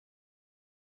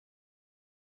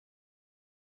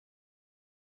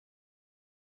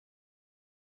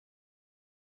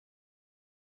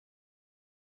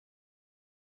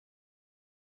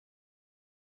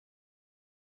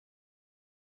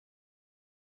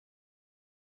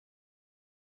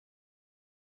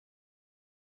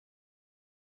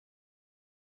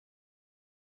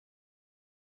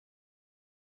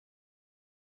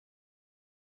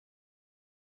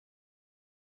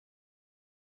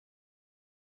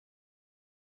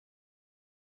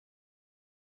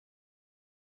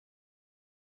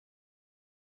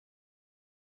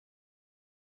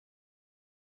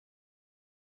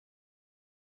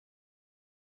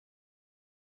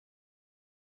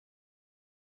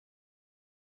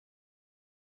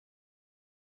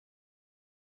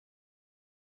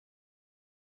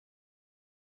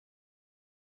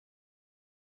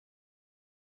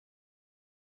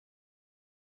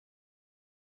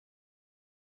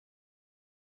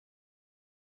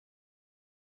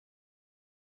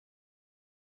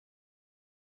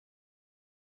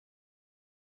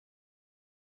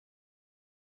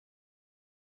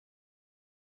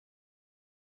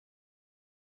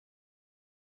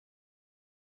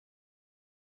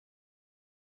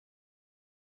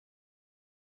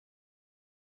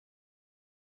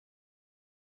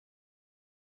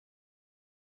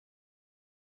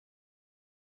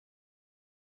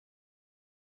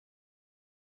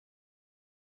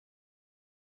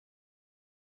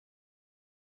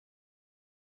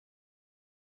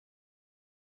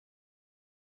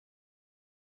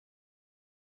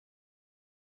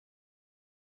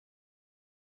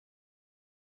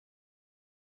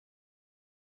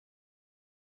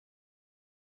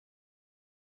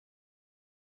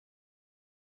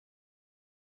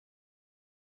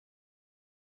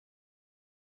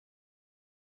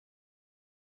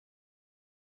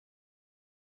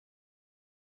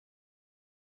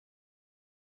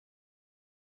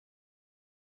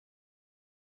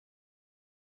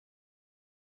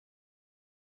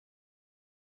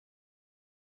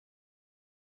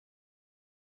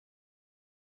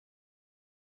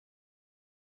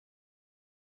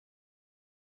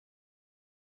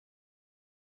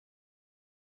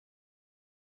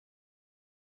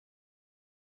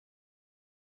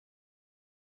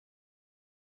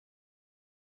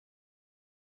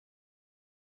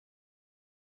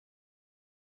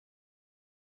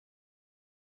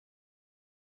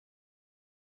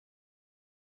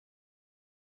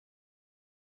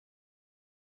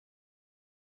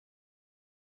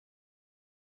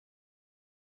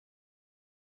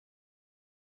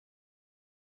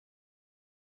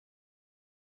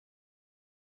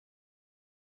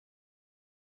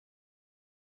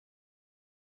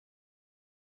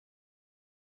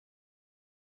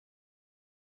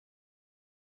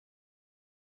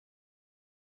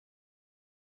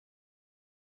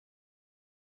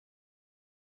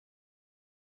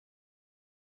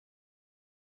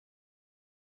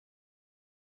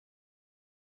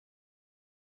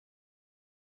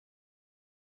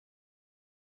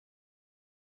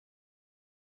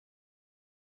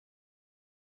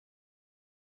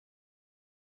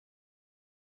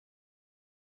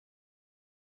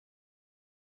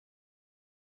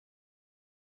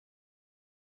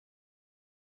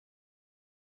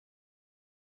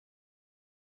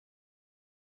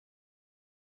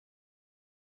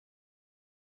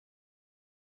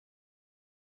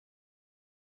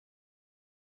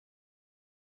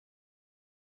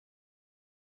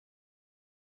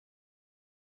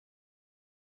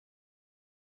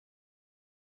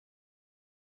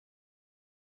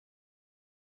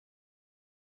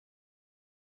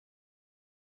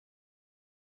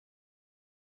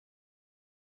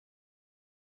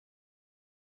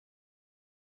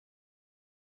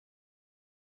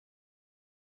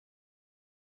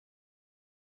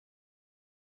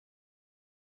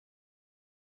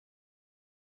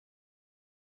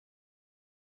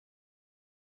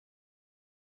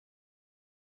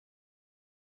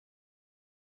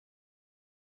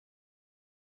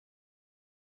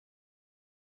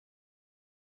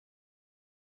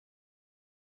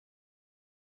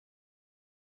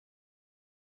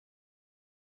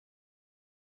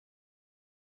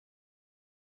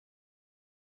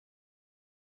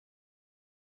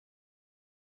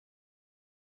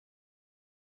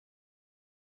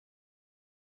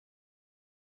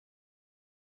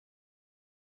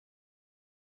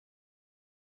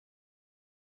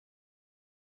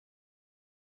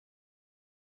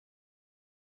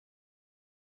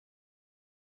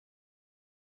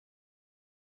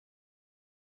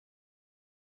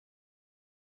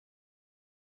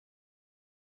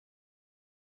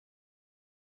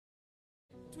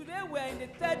Today we're in the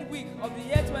third week of the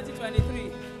year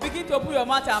 2023. Begin to open your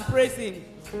mouth and praise Him.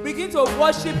 Begin to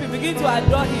worship Him. Begin to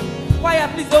adore Him. Choir,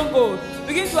 please don't go.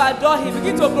 Begin to adore Him.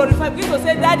 Begin to glorify. Begin to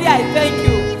say, Daddy, I thank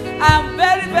you. I'm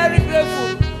very, very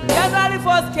grateful. January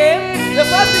 1st came. The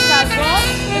first week has gone.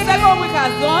 The second week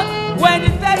has gone. We're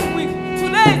in the third week.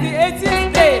 Today is the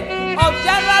 18th day of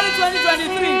January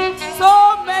 2023. So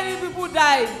many people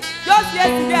died. Just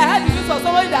yesterday, I heard the news of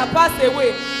somebody that passed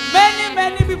away.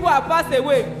 Many people have passed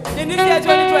away in this year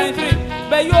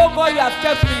 2023. But you, oh God, you have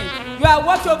kept me. You have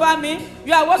watched over me.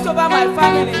 You have watched over my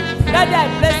family. Daddy, I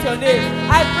bless your name.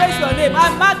 I praise your name. I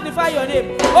magnify your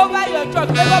name. Over your church,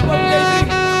 over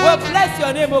population, we bless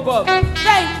your name, oh God.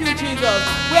 Thank you, Jesus.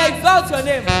 We exalt your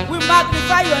name. We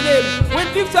magnify your name. We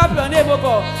lift up your name, oh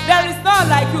God. There is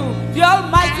none like you, the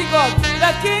Almighty God,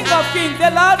 the King of kings, the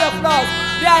Lord of lords,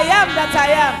 the I am that I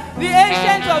am, the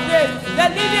Ancient of days, the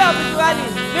Lily of the valley,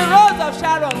 the Rose of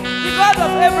Sharon, the God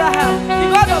of Abraham, the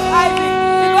God of Isaac,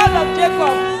 the God of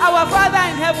Jacob, our Father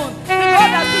in heaven, the God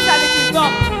that sits and it is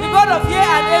done, the God of yea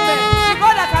and amen, the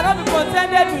God that cannot be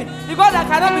contended with, the God that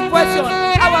cannot be questioned,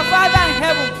 our Father in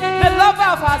heaven, the lover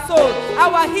of our soul,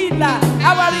 our healer,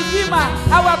 our redeemer,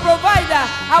 our provider,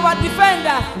 our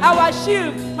defender, our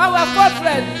shield, our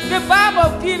fortress, the balm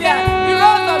of Gilead, the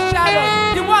Rose of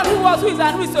Sharon, the one who was, who is,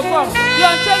 and who is to come, the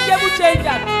unchangeable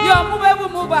changer, the unmovable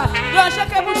mover, the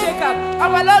unshakable shaker,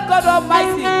 our Lord God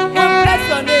Almighty. We bless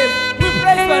your name, we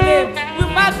praise your name, we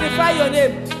magnify your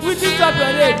name, we lift up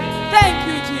your name. Thank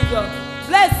you, Jesus.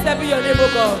 Blessed be your name, O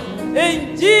God.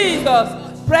 In Jesus'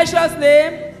 precious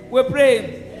name, we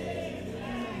pray.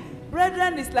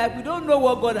 Brethren, it's like we don't know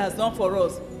what God has done for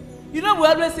us. You know, we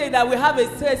always say that we have a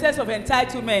sense of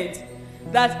entitlement,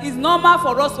 that it's normal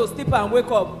for us to sleep and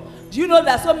wake up. Do you know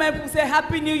that so many people say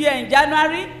Happy New Year in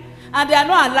January and they are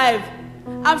not alive?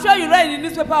 I'm sure you read in the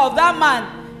newspaper of that man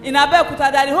in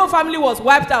Abeokuta that the whole family was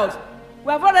wiped out.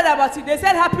 We have all read about it. They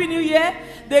said Happy New Year.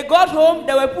 They got home.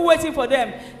 There were people waiting for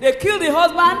them. They killed the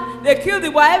husband. They killed the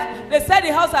wife. They set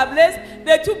the house ablaze.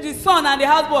 They took the son and the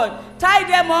houseboy, tied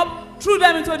them up, threw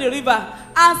them into the river.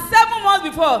 And 7 months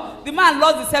before, the man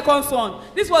lost the second son.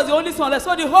 This was the only son left.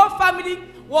 So the whole family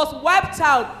was wiped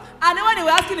out. And then when they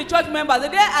were asking the church members,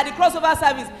 they at the crossover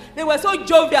service, they were so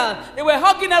jovial. They were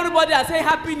hugging everybody and saying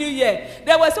Happy New Year.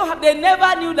 They were so happy. They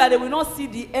never knew that they will not see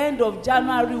the end of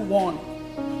January 1.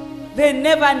 They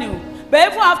never knew. But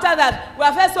even after that, we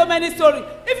have heard so many stories.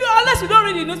 Unless you don't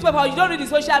read the newspaper or you don't read the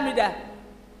social media,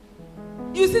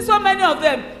 you see so many of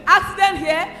them. Accident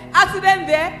here, accident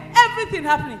there, everything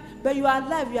happening. But you are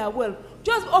alive, you are well.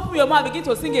 Just open your mouth, begin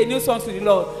to sing a new song to the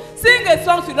Lord. Sing a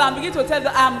song to the Lord and begin to tell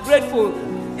them, I'm grateful.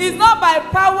 It's not by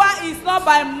power, it's not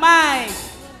by mind.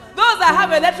 Those that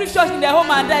have electric church in their home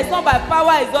and there, it's not by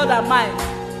power, it's not by mind.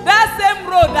 That same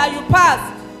road that you pass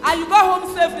and you go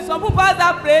home safely, some people pass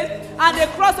that place and they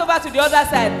cross over to the other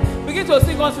side. Begin to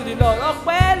sing unto the Lord.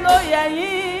 Ọpẹ́ ló yẹ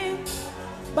yín,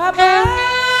 Baba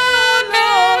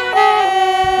olóore,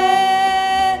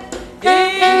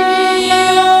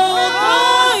 ìyìn ògo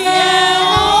yẹ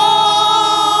ọ́,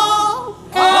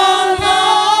 Olórí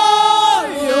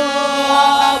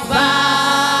ọba,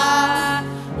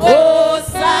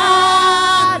 Hosanna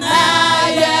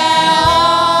yẹ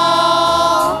ọ́,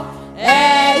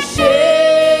 ẹ ṣé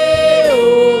o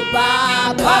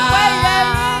Baba. Ọpẹ́ yẹ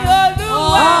yín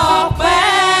Olúwa, ọpẹ́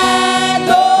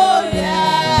ló yẹ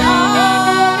ọ́,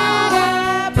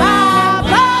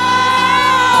 Baba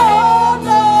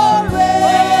olóore,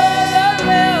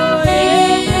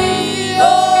 ìyìn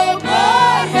ògo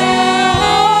yẹ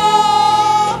ọ́,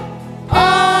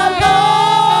 Ọlọ́run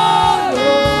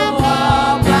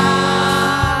ọba,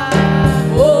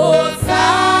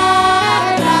 Hosanna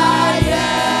yẹ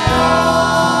ọ́,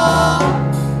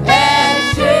 ẹ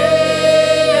ṣé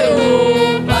o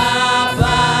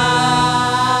Baba.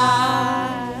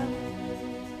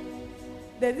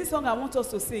 There's this song I want us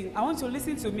to sing. I want you to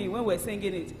listen to me when we're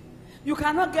singing it. You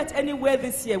cannot get anywhere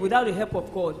this year without the help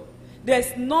of God.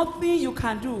 There's nothing you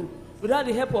can do without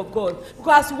the help of God.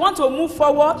 Because you want to move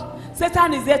forward,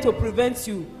 Satan is there to prevent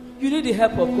you. You need the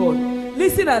help of God.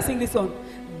 Listen and sing this song.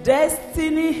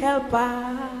 Destiny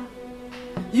helper.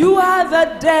 You are the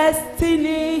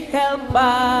destiny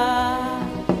helper.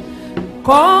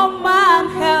 Come and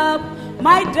help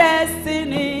my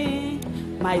destiny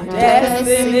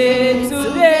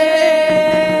today.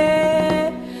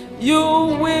 You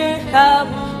will help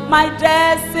my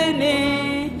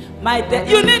destiny.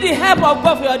 You need the help of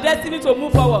God for your destiny to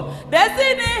move forward.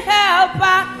 Destiny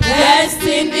helper.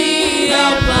 Destiny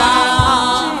helper.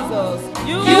 Jesus.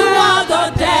 You are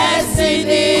the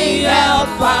destiny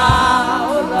helper.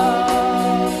 Oh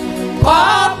Lord.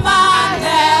 Come and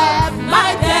help my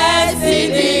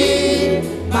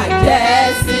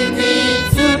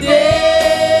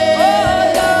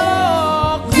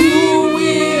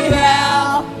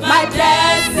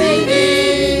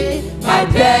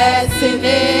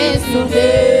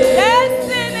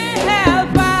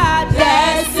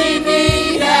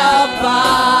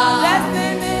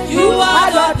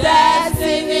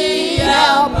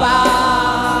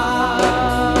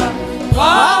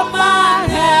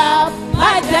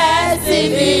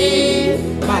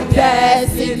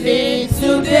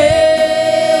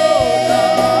today,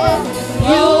 Lord.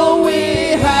 You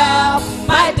will help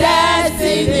my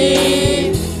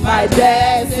destiny today.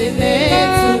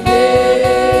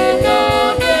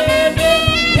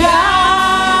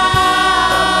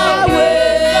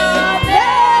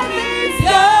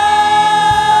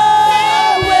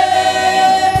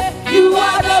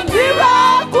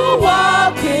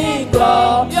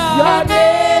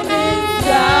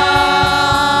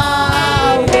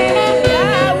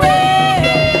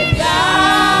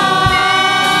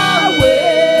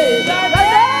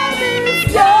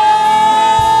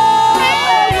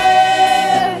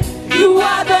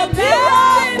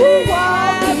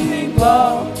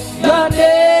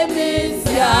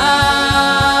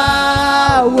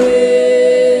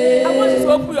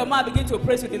 Begin to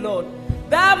praise with the Lord.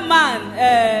 That man,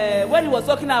 when he was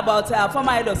talking about former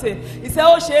idol, he said,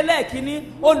 "Oh, shele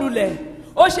kini olule,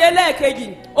 oh shele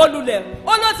keji olule,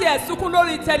 oh not here sukun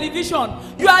lori television."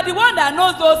 You are the one that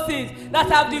knows those things that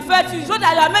have defeated you, so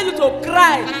that I made you to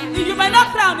cry. You may not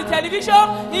cry on the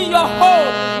television, in your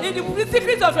home, in the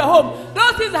secret of your home.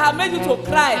 Those things that have made you to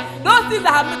cry, those things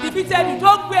that have defeated you,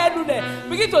 don't wear lule.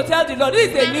 Begin to tell the Lord,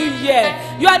 this is a new year.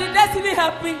 You are the destiny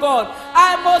helping God.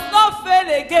 I must not fail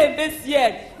again this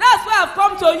year. That's why I've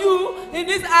come to you in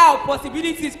this hour of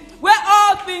possibilities, where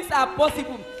all things are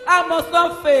possible. I must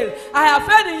not fail. I have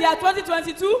failed in year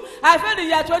 2022. I failed in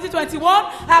year 2021.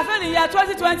 I failed in year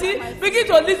 2020. Begin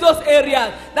to list those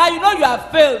areas that you know you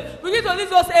have failed. Begin to list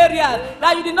those areas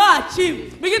that you did not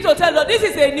achieve. Begin to tell God, this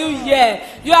is a new year.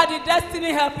 You are the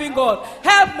destiny helping God.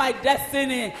 Help my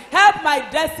destiny. Help my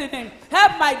destiny.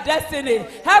 Help my destiny.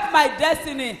 Help my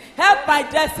destiny. Help my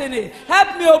destiny.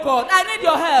 Help me, oh God. I need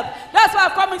your help. That's why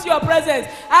I've come into your presence.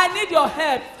 I need your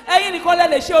help. Ẹ̀yin nìkan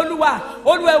lè ṣe Olúwa.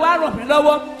 Olúwa wá ràn mí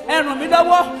lọ́wọ́. Ẹ ràn mí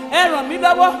lọ́wọ́. Ẹ ràn mí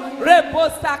lọ́wọ́. Rebo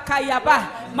sakayaba.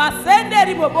 Masende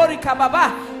ribobo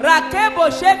rikababa. Rakebo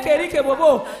shekeri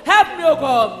kebobo. Help me, oh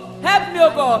God. Help me,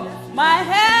 oh God. My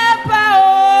helper,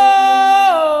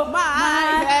 oh.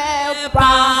 My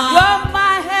helper. You're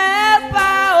my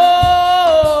helper, oh.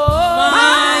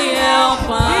 My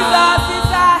helper. Jesus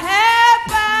is a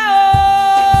helper,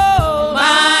 oh.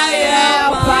 My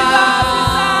helper. Jesus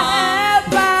is a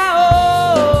helper,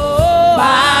 oh.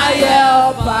 My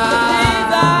helper.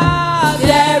 Jesus.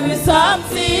 There is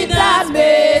something that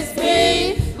makes me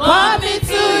come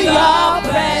into your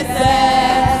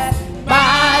presence.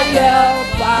 My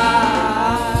helper.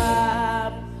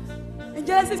 In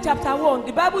Genesis chapter 1,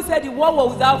 the Bible said the world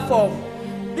was without form.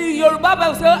 The Yoruba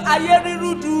Bible said, "Ayeri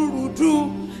rudu rudu."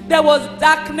 There was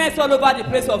darkness all over the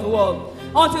place of the world.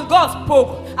 Until God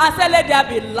spoke and said, "Let there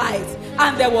be light."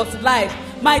 And there was light.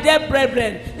 My dear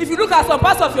brethren, if you look at some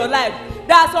parts of your life,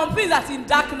 there are some things that's in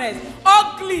darkness.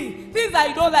 Ugly. Things that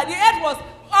you don't like. The earth was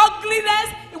ugliness.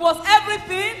 It was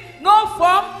everything. No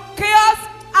form. Chaos.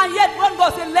 And yet when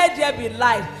God said, "Let there be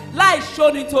light," light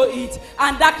shone into it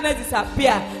and darkness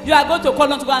disappeared. You are going to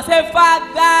call on to God and say,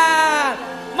 "Father,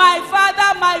 my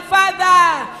Father, my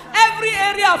Father, every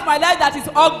area of my life that is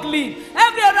ugly,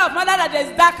 every area of my life that there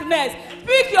is darkness,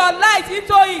 pick your light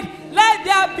into it. Let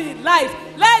there be light.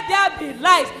 Let there be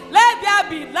light. Let there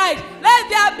be light. Let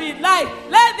there be light.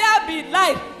 Let there be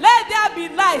light. Let there be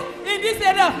light in this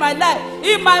area of my life,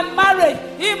 in my marriage,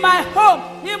 in my home,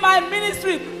 in my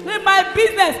ministry, in my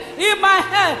business, in my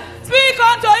health. Speak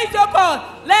unto it, O God.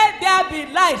 Let there be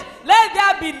light. Let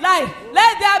there be light.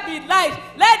 Let there be light.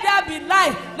 Let there be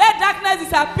light. Let darkness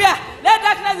disappear. Let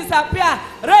darkness disappear.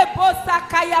 Rebo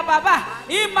sakaya baba.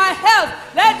 In my health,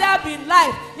 let there be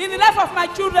light. In the life of my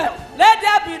children, let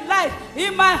there be light.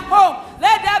 In my home,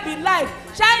 let there be light.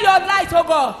 Shine your light, O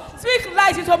God. Speak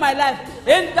light into my life.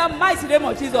 In the mighty name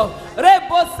of Jesus.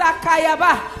 Rebo sakaya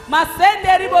ba.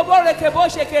 Masende ribobo rekebo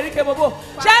shekeri kebobo.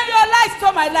 Shine your light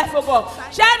into my life, O God.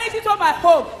 Shine it into my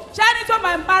home. Shine into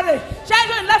my marriage. Shine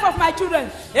into the life of my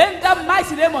children. In the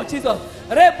mighty name of Jesus.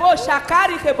 Rebo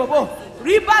shakari kebobo.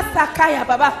 Riba sakaya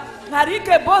baba.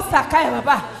 Narikebo sakaya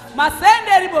baba.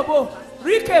 Masende ribobo.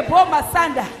 Rikebo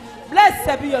masanda.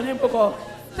 Blessed be your name, O God.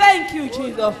 Thank you,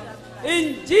 Jesus.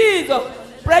 In Jesus'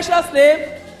 precious name,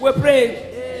 we pray.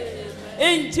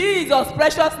 In Jesus'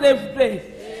 precious name, we pray.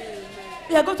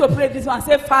 We are going to pray this one.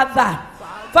 Say, Father,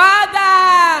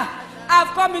 Father, I've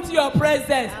come into your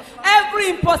presence. Every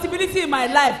impossibility in my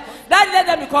life, that let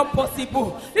them become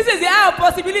possible. This is the hour of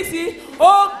possibility.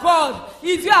 Oh God,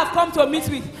 if you have come to meet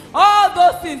with all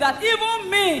those things that even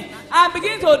me, I'm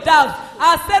beginning to doubt,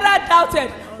 as Sarah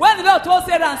doubted, when the Lord told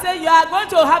Sarah and said, you are going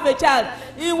to have a child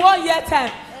in 1 year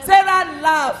time, Sarah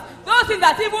laughed. Those things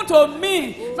that even to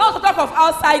me, not to talk of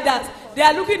outsiders, They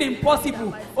are looking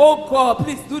impossible. Oh God,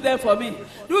 please do them for me.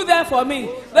 Do them for me.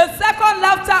 The second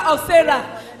laughter of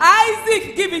Sarah.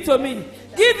 Isaac, give it to me.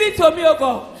 Give it to me, oh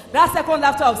God. That second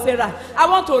laughter of Sarah. I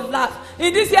want to laugh.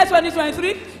 In this year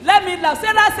 2023, let me laugh.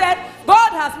 Sarah said,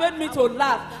 God has made me to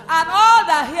laugh. And all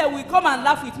that here will come and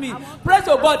laugh with me. Praise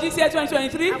to God, this year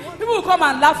 2023, people will come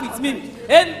and laugh with me.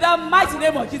 In the mighty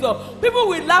name of Jesus. People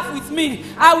will laugh with me.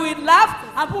 I will laugh,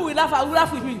 and people will laugh. I will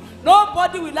laugh with me.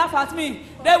 Nobody will laugh at me.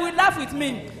 They will laugh with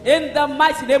me. In the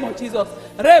mighty name of Jesus.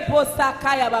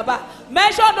 Sakaya Baba.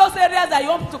 Mention those areas that you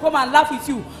want to come and laugh with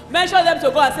you. Mention them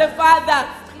to God and say, Father,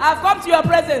 I've come to your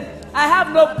presence. I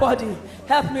have nobody.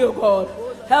 Help me, O God.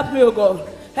 Help me, O God.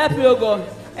 Help me, O God.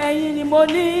 Ẹ̀yin ni mo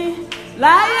ní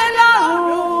láyé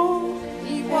lọ́run.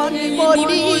 Ìwọ ni mo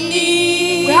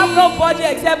ní. We have nobody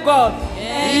except God.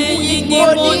 Ẹ̀yin ni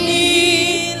mo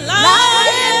ní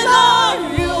láyé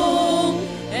lọ́run.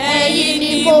 Ẹ̀yin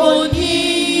ni mo ní.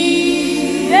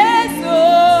 Jésù,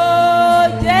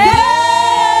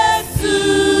 Jésù.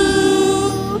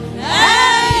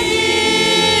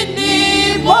 Ẹ̀yin ni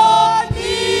mo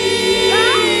ní.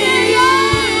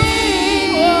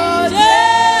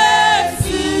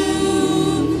 Jésù.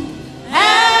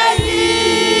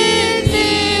 Ẹ̀yin ni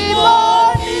mo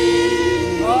ní.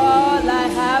 all I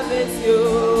have is you.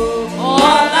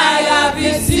 All I have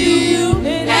is you.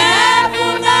 In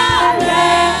heaven and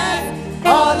earth.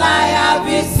 All I have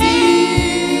is you.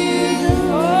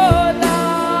 Oh Lord.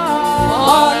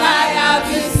 All I have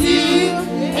is you.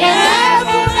 In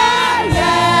heaven and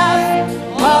earth.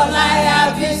 All I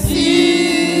have is you.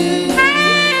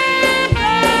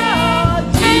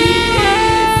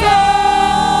 Jesus.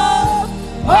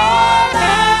 All I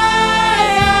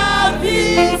have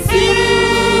is you.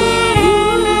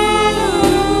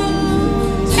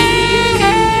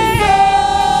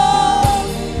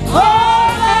 Jesus.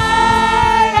 All I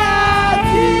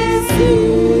have is you.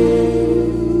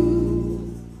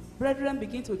 Brethren,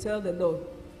 begin to tell the Lord.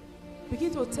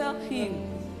 Begin to tell him,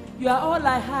 you are all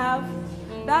I have.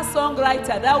 That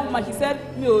songwriter, that woman, she said,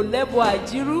 mi ò lẹ́bọ̀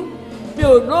àjírú, mi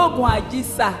ò lóògùn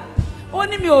àjísà. Ó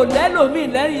ní mi ò lẹ́lòmíì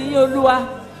lẹ́yìn yín Olúwa.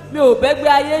 Mi ò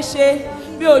bẹ́gbẹ́ ayé ṣe,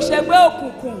 mi ò ṣẹgbẹ́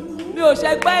òkùnkùn, mi ò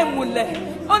ṣẹgbẹ́ ìmùlẹ̀.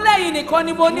 Ó lẹ́yìn nìkan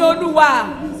ni mo ní Olúwa.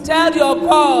 Tell your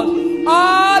God,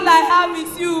 all I have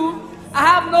is you. I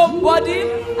have nobody.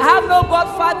 I have no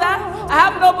Godfather. I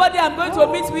have nobody I'm going to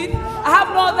meet with. I have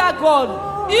no other God.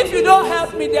 If you don't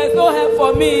help me, there's no help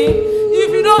for me.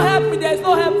 If you don't help me, there's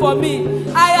no help for me.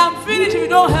 I am finished if you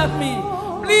don't help me.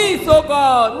 Please, oh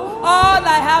God, all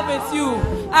I have is you.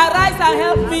 Arise and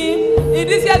help me in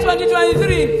this year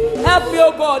 2023. Help me,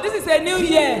 oh God. This is a new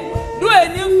year. Do a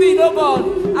new thing, oh God.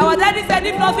 Our daddy said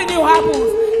if nothing new happens,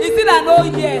 it's still an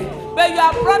old year. But you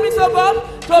have promised, oh God,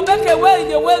 to make a way in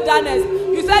the wilderness.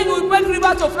 You said you will make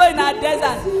rivers to flow in our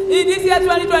desert. In this year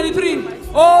 2023,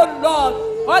 oh Lord,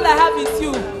 all I have is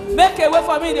you. Make a way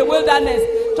for me in the wilderness.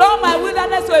 Turn my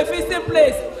wilderness to a feasting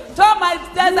place. Turn my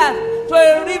desert to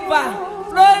a river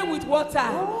flowing with water.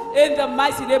 In the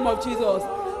mighty name of Jesus.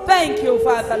 Thank you,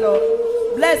 Father, Lord.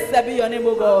 Blessed be your name,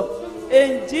 O God.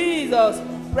 In Jesus'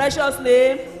 precious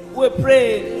name, we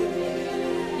pray.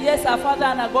 Yes, our Father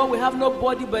and our God, we have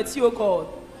nobody but you, O God.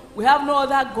 We have no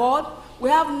other God. We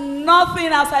have nothing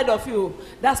outside of you.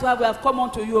 That's why we have come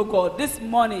unto you, O God, this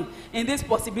morning in this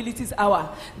possibilities hour.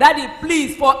 Daddy,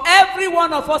 please, for every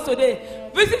one of us today,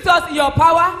 visit us in your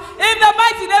power in the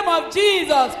mighty name of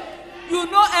Jesus. You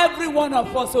know every one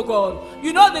of us, oh God.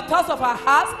 You know the thoughts of our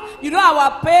hearts. You know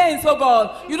our pains, oh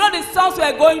God. You know the songs we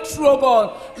are going through, oh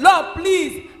God. Lord,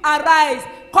 please arise.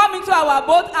 Come into our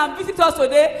boat and visit us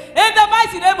today in the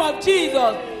mighty name of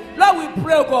Jesus. Lord, we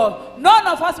pray, oh God. None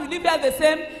of us will live here the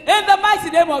same in the mighty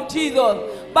name of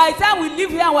Jesus. By the time we live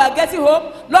here and we are getting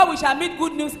home, Lord, we shall meet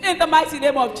good news in the mighty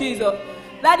name of Jesus.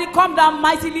 Let it come down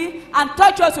mightily and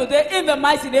touch us today in the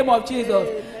mighty name of Jesus.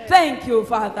 Thank you,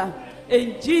 Father.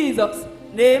 In Jesus'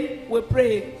 name we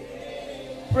pray.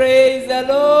 Praise the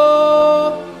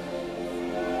Lord.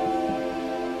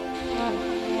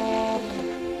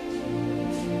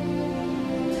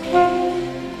 Thank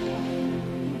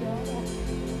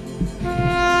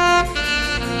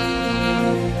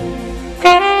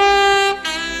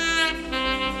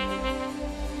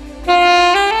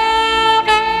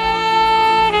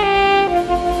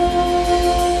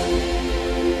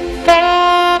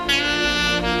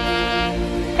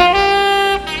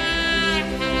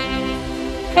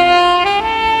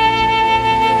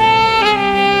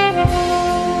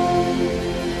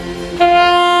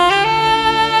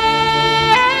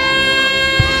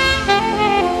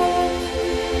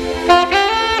you.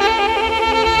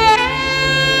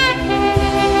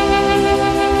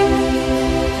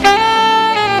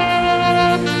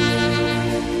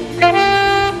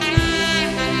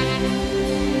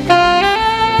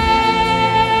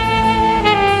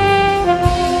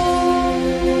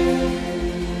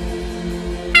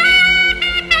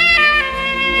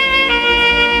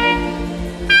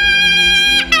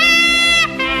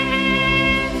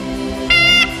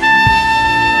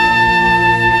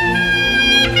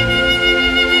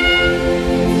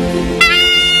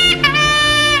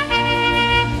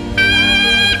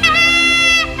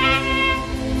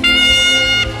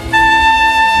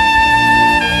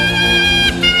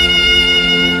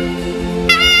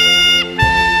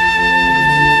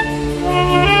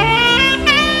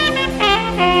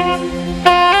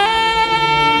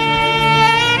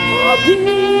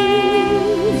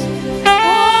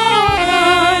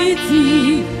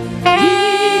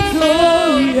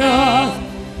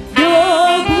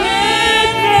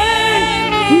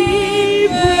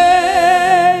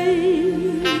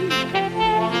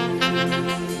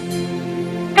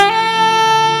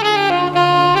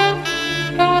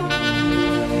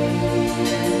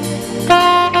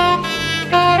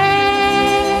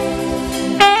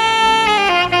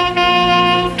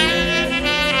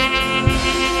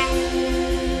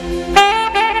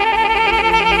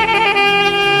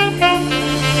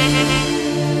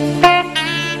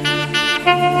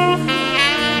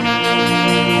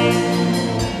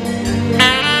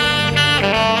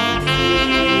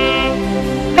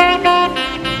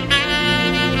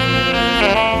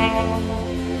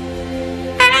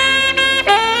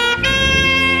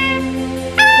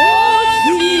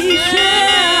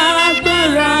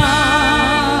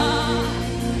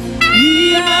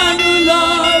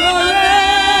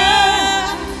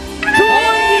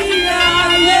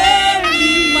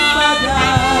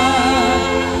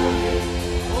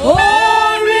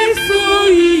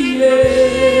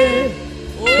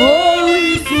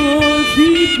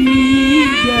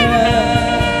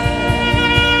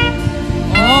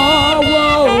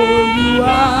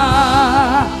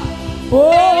 ó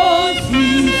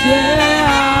ṣiṣẹ́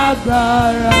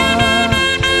agbára.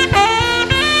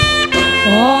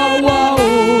 Ọwọ́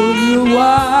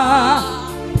Olúwa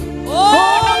ó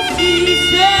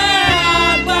ṣiṣẹ́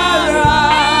agbára.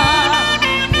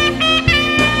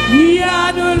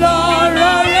 Ìyanu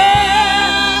lọ̀rọ̀ rẹ̀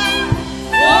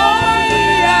ó yí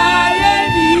ayé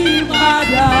mi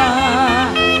padà.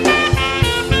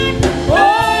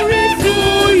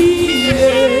 Orísun ìyè,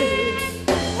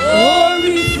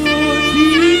 orísun tí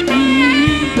kì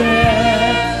í gbẹ.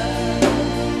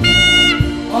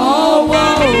 Ọwọ́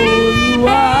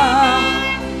Olúwa.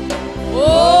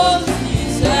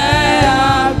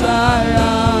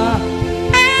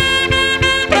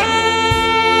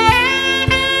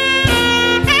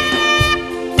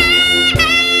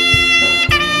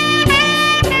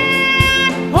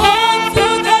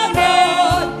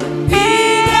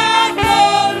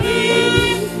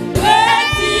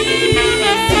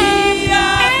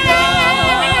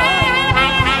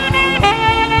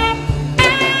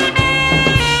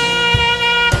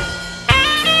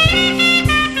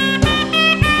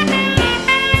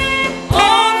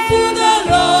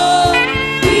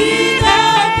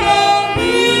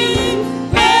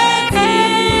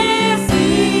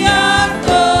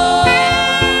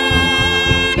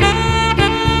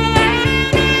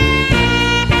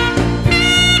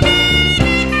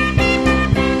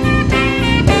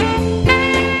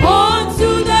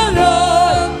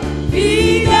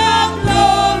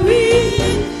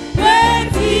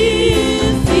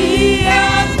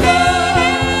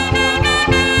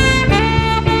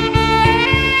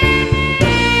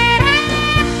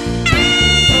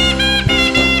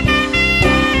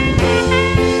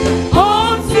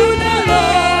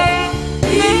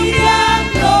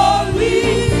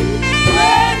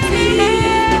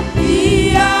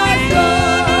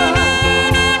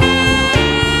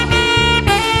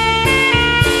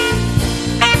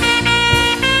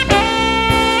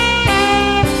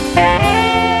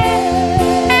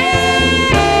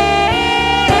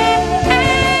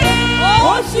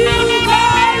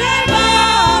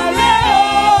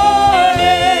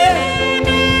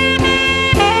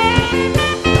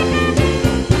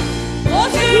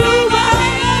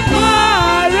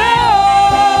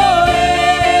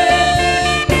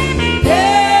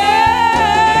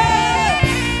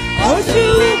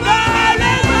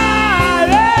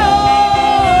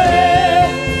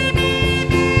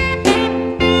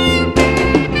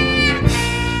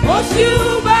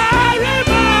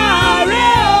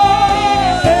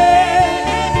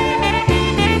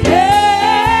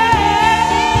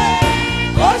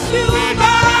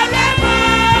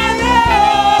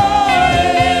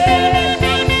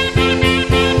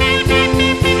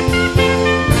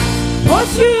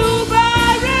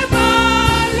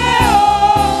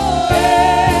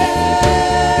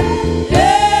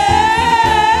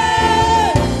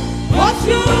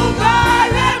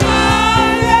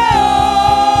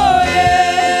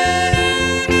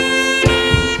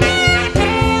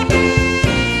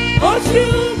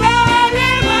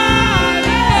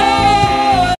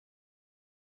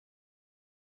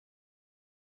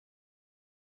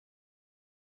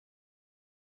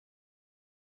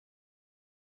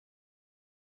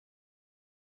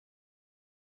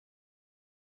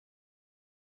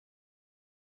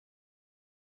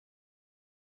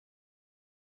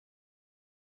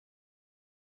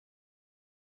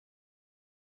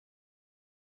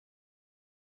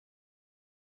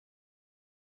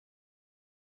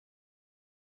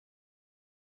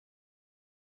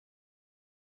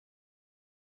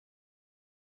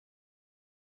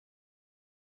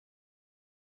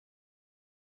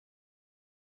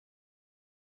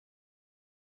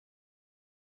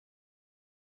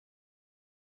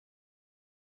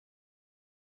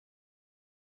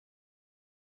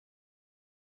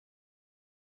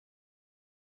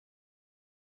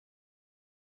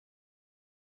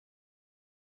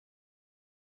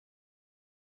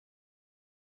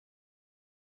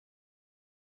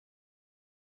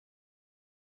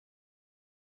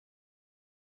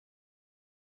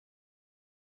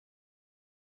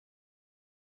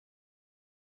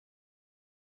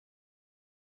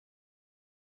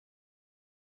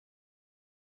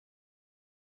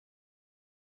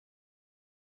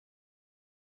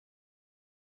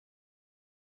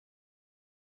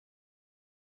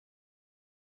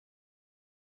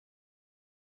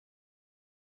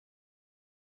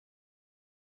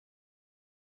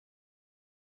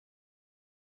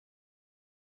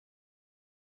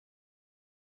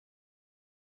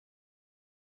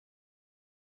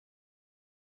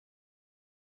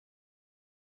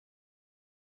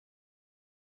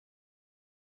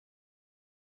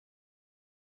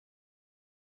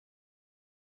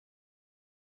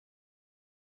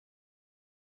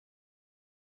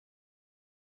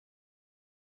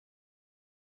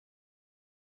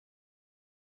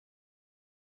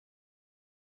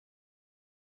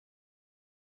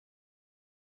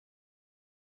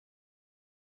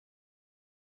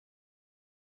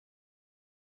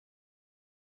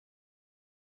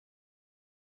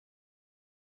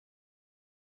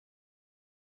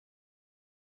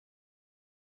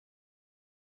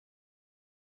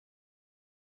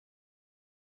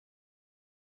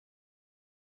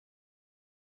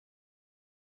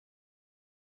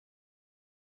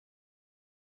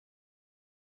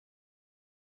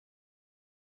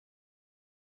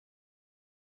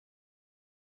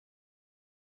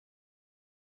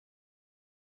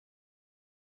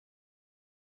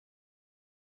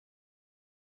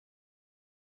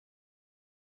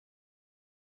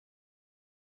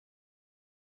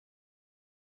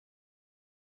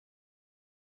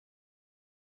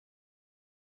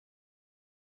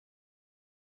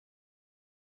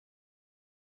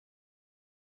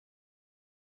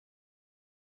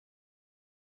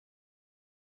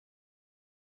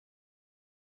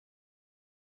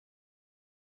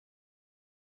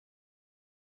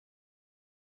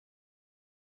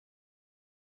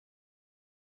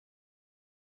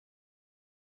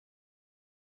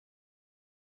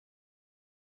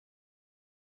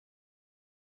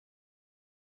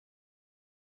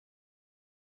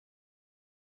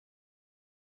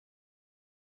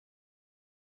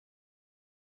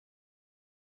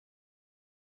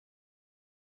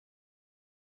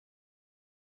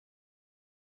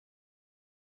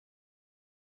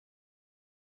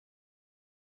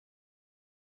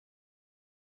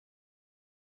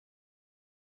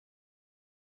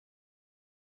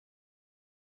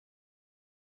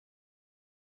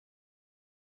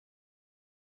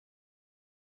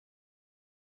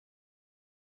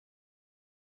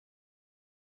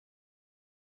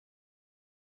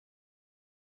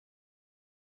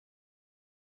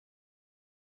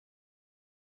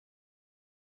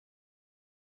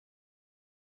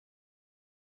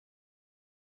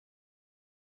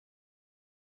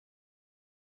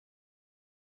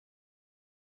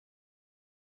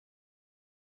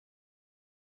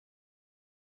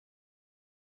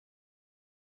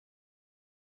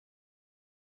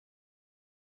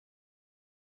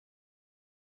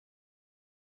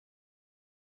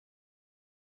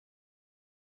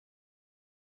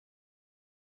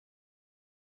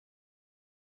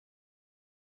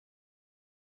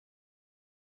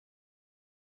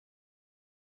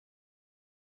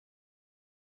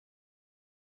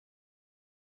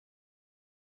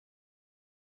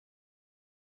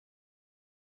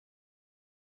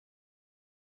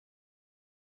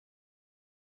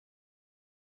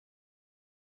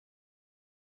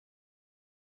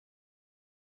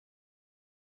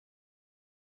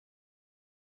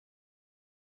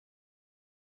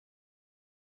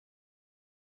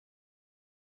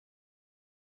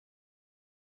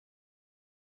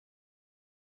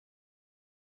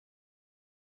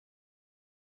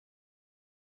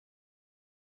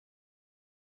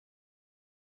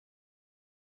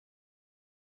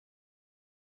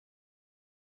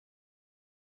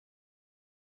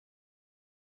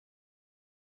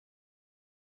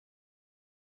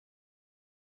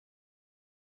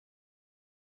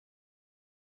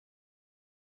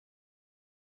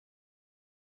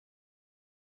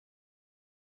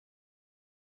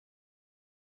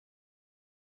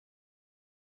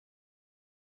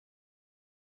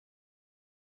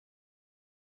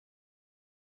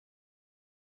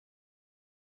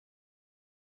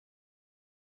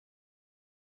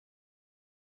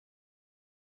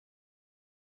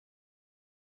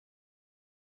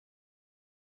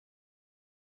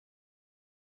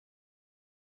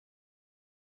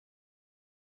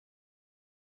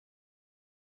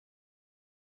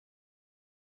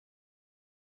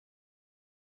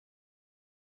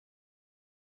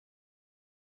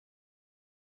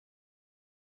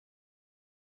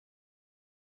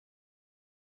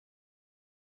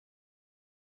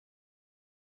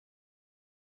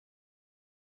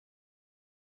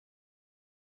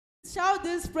 shout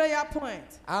this prayer point.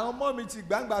 Àwọn ọmọ mi ti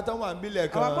gbàngbà tán wà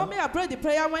níbílẹ̀ kan. Our mommy have prayed the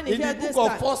prayer when he In heard the this book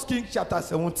time. of 1 Kings chapter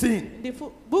 17, In the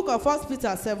book of 1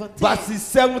 Peter 17. verses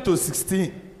 7 to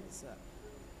 16.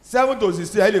 7 to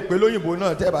 16, ẹ lè pè lóyìnbó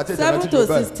náà tẹ́ ẹ bá tẹ́ ẹ 7 rántí to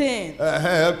Yorùbá. 16.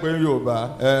 Ẹ pè Yorùbá.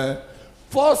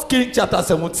 1 Kings chapter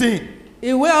 17,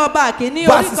 Ìwé ọba kìíní orí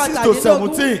verses 6 to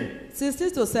kọkàndínlógún. 17.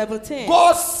 16 to 17.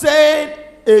 God sent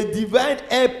a divine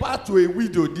helper to a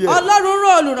widow there. Ọlọ́run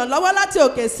rán olùrànlọ́wọ́ láti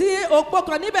òkè sí opó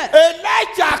kan níbẹ̀.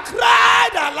 Elijah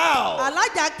cried aloud.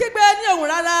 Alájà kígbe ní ohùn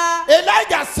rárá.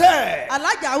 Elijah said,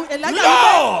 Alájà wípé Lord.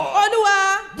 Olúwa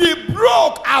the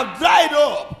brook have dried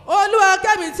up. Olúwa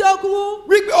kẹ́mi tí ó kú.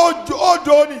 Wípé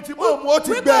odò ni tí mo mú ó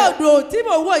ti Wípé gbẹ. odò tí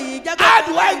mò ń wò yìí jẹ́ How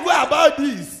do I go about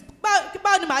this?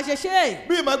 Báwo ni màá ṣe ṣe?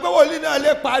 Bí ìmọ̀ pé wòlíì náà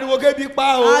lè pariwo kébi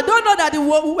pa o. I don't know that the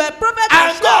prophet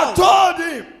And God told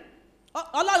him,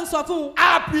 Ọlọ́run sọ fún un.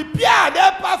 I prepared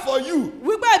an helper for you.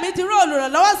 Wípé èmi ti rán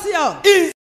olùrànlọ́wọ́ sí ọ.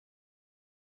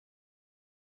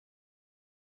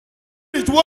 It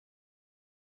was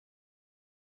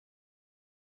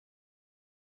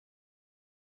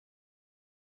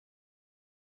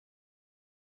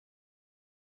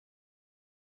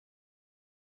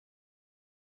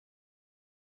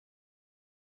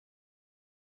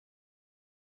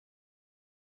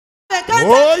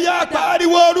ó yá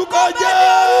pariwo orúkọ Jésù.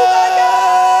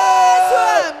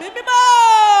 Ẹ̀mí mímọ́.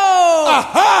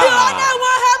 Aha. The only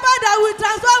one helper that will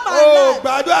transform my Ó life.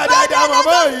 gbàdúrà Father, dáadáa let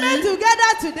màmá us meet yìí.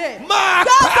 together today. Máa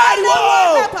Just only pariwo. one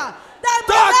helper that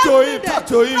my Talk life to him, needed. talk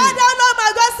to him. Father, Lord my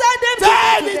God, send him Tell to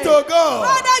me it today. to God.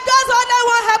 Father, just only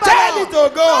one helper. Tell Lord. it to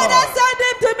God. Father, send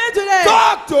him to me today.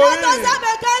 Talk to Let him. us have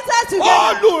a cancer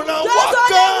together. Olùrànwọ́ Just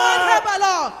only kan. one helper,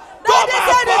 Lord. Tó Daddy, máa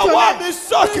send it to fọwọ́ me. mi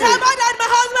sókè. The helper that my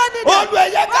husband needed. Olú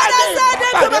ẹ̀yẹ ká Father, lè send it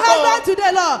to my pàdé mọ́. husband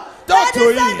today, Lord. Talk Daddy, to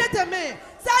send him. it to me.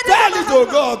 Send Tell it it to to my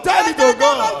God. husband. Tell it to In the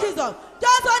name God. of Jesus.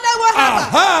 Just only one helper.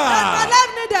 Aha. That my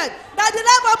life needed. That the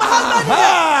life of my husband needed.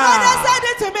 Aha. Father, send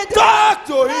it to me. Talk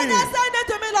to him. Father, send it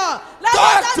to me, Lord. Let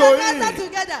Talk us to have a him. cancer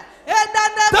together. In the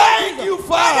name Thank of Jesus. you,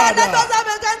 Father, let Father. us have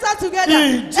a cancer together. In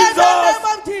In the name of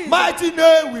Jesus' Jesus. mighty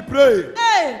name we pray.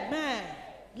 Amen.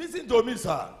 Listen to me,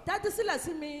 sir. Tẹ́tí sílẹ̀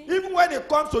sí mi. Even when it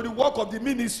comes to the work of the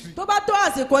ministry, Tó bá tó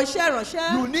àsìkò iṣẹ́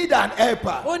ìránṣẹ́. you need an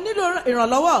helper. O nílò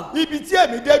ìrànlọ́wọ́. Ibi tí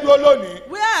èmi dé dúró lónìí,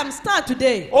 Where I am stand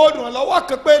today. olùrànlọ́wọ́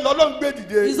kan pé lọ́lọ́run gbé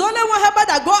dìde. Is only one helper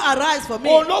that go arise for me.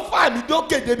 Òun ló fà mí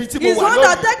dókè débi tí mo Is wà one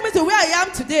that lónìí. take me to where I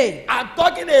am today. I'm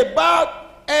talking about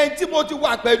ẹni tí mo ti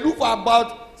wà pẹ̀lú for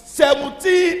about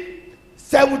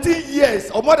 17 years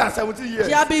or more than 17 years.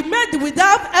 She have been made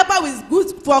without helper with good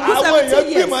for good Àwọn èèyàn 17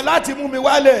 years. gbìmọ̀ láti mú mi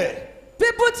wálẹ̀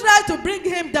People try to bring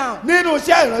him down nínú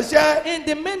iṣẹ́ ìránṣẹ́ in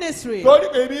the ministry torí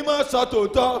èmi máa ń sọ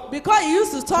tòótọ́. because he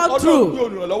used to talk Ọlọ́run gbé true.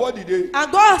 olùrànlọ́wọ́ dìde.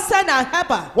 And God send a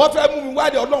helper. Wọ́n fẹ́ mú mi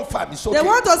wálẹ̀ Ọlọ́run fà mí They sókè.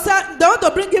 want to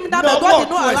bring him down, but God did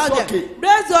not allow them.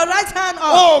 Raise your right hand up. O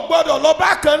ò gbọ́dọ̀ lọ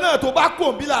bákan náà tó bá kú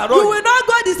òbí làárọ̀ You yìí. will not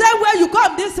go the same way you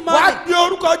come this Wá morning. gbé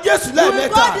orúkọ Jésù You will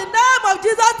call the lẹ́ẹ̀mẹ́ta. name of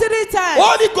Jesus 3 times.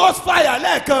 Holy Ghost fire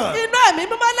lẹ́ẹ̀kan. Iná ẹ̀mí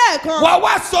mímọ́ lẹ́ẹ̀kan. Wà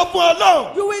wá sọ fún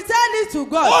Ọlọ́run. You will tell it to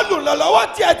God. Olùrànlọ́wọ́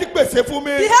tí ẹ ti pèsè fún mi.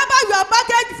 The helper you are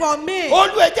packaged for me.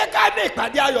 Olú ẹ jẹ́ ká ní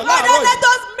ìpàdé ayọ̀ Father, láàárọ̀ let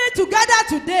yìí. us meet together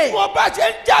today. Mo bá ṣe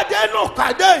ń jáde nù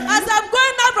pàdé As yìí. I'm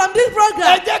going out from this Ẹ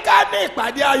program, jẹ́ ká ní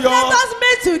ìpàdé let ayọ̀. us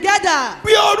meet together.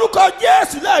 Bí orúkọ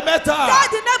Jésù lẹ́ẹ̀mẹ́ta. Call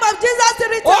the name of Jesus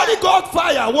 3 Holy times. God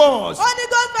fire once. Holy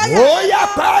Ghost fire. Ó yá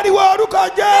pariwo orúkọ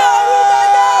Jésù.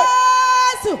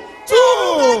 Jésù. Two.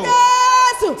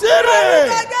 Jésù. Three.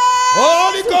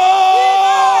 Holy Ghost.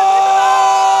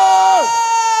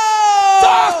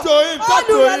 Talk to him, talk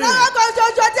to him. Olùrànlọ́wọ́ kan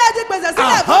ṣoṣo tí ẹ ti pèsè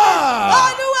sílẹ̀ fún mi. Aha.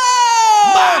 Olúwa.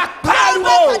 Máa pariwo.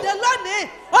 Ọlọ́jọ́ lónìí.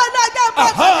 Ọlọ́jọ́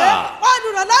pàdé. Aha.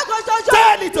 Olùrànlọ́wọ́ kan ṣoṣo.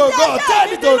 Tell it to tí God, ayé tell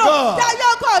mi it to nílò, God. tí ayé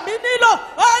ọkọ mi nílò.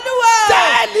 Olúwa.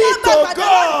 Tell it to Má pàdé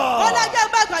God. lónìí. Ọlọ́jọ́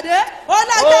má pàdé.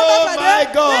 Ọlọ́jọ́ má Oh pàdé. my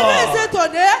God. Nínú ìsìn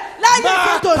tòní. Láyé Máa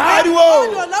ìsìn tòní. pariwo.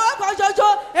 Olùrànlọ́wọ́ kan ṣoṣo.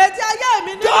 Ètí ayé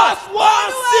mi nílò. Just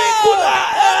one singular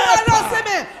helper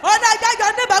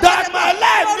that my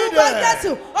life needed. Let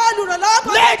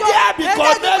there be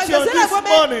connection this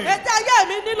morning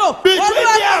between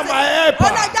me and my helper.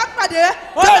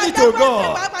 Tell it to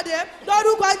God.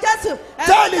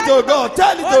 Tell it to God.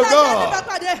 Tell it to God.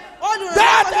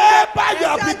 That helper you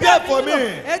have prepared for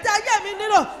me.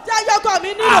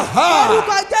 Aha.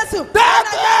 That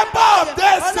helper of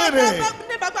destiny.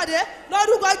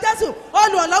 lórúkọ jésù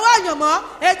olùrànlọ́wọ́ àyànmọ́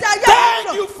ètò ayé Thank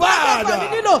mi you, nílò Father. tẹ́gbẹ̀kọ̀ mi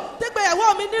nílò tẹ́gbẹ̀yàwó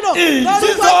mi nílò In lórúkọ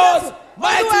Jesus' jésù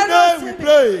mighty Olúwa rán name sí we mi.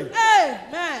 pray.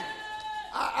 Amen.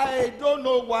 I don't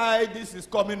know why this is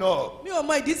coming up. mi ò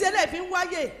mọ ìdí sí eléyìí fi ń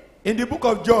wáyé In the book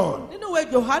of John, nínú ìwé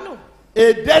Jòhánù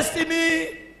a destiny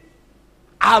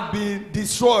have been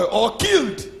destroyed or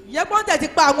killed. ìyẹ́pọ̀n tẹ̀ ti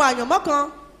pa àwọn àyànmọ́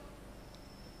kan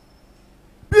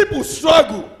people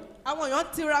struggle àwọn èèyàn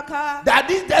tiraka that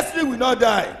this destiny will not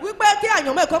die. wípé kí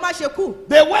àyànmọ́ ẹ̀kọ́ má ṣe kú.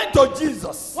 They went to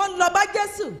Jesus wọ́n lọ bá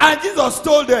Jésù. and Jesus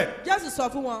told them, Jésù sọ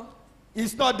fún wọn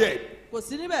he's not dead. kò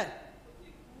sí níbẹ̀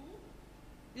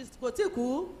kò tí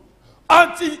kú.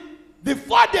 Until the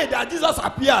 4th day that Jesus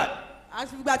appeared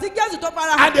àgbà tí Jésù tó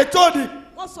fara hàn and they told him,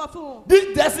 wọ́n sọ fún wọn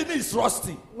this destiny is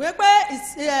rusting. wípé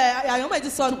àyànmọ́ ẹ̀ ti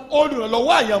sọnù.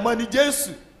 Olùrànlọ́wọ́ àyànmọ́ ni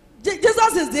Jésù.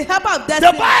 Jesus is the helper of The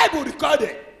destiny. Bible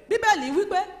recorded Bíbélì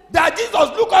wípé that Jesus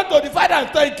looked unto the Father and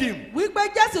thanked him. wípé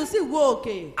Jésù sì wo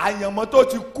òkè. Àyànmọ́ tó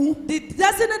ti kú, The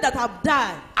destiny that have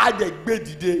died á dẹ̀ gbé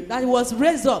dìde. that was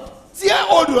raised up. Tí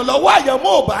olùrànlọ́wọ́ àyànmọ́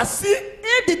ò bá sí,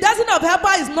 If the destiny of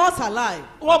helper is not alive,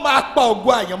 wọ́n máa pa ògo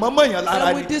àyànmọ́ mọ́yàn lára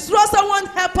they will ni. destroy someone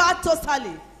helper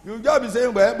totally. You just be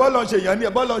saying, well, bọ́lọ̀ ń ṣe èèyàn ní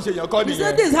ẹ̀, bọ́lọ̀ ń ṣe èèyàn kọ́ You say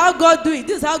nìyẹn. this is how God do it.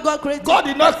 This is how God created. God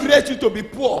did not create you to be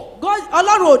poor. God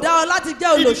Ọlọ́run ò dá ọ láti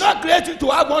jẹ́ He did olòṣì. not create you to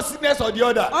have one sickness or the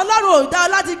other. Ọlọ́run ò dá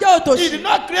ọ láti jẹ́ He did òtòṣì.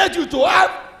 not create you to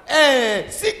have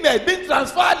sickness being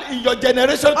transferred in your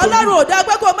generation to Ọlọ́run you. ò dá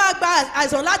pé kó máa gba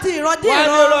àìsàn láti ìran dé Wọ́n á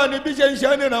ní ìran. irọ́ ni bí ṣe ń ṣe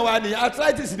é níran wa ni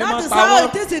arthritis ni That máa is pa how wọ́n.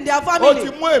 it is in their Ó ti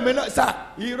family. mú èmi náà sà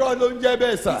irọ́ ló ń jẹ́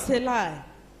bẹ́ẹ̀ sà. It's a lie.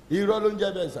 Irọ́ ló ń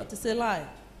jẹ́ bẹ́ẹ̀ sà. It's a lie.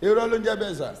 Irọ́ ló ń jẹ́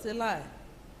bẹ́ẹ̀ sà. It's a lie.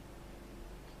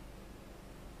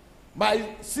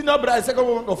 My senior brother second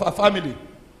woman of her family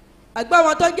Àgbà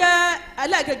wọn tó jẹ́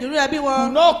ẹlẹ́ẹ̀kejì nínú ẹbí could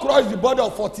wọn. not cross the border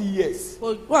of 40 years.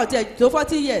 Wọ́n ti tó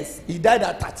 40 years. He died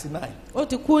at 39. Ó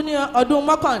ti kú ní ọdún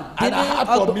And I have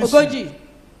from mọ́kàndínlógójì. history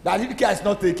that if care is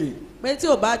not taken, Pé tí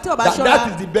ò bá that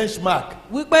ṣọ́ra. is the benchmark.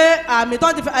 Wípé àmì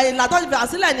tó ti fi àyìnlá tó ti fi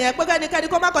àsílẹ̀ nìyẹn pé kẹ́nikẹ́ni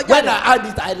kó má kọjá When I rẹ̀. had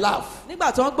it, I laugh.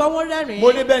 Nígbà tó ń gbọ́ wọ́n rẹ́rìn-ín.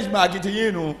 Mo ní benchmark ti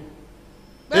yín nu.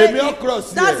 Pé Èmi ò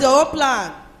cross that's here. your own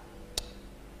plan.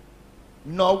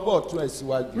 Na ọwọ́ ọ̀tún ẹ̀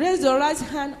síwájú. Raise your right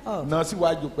hand up. Na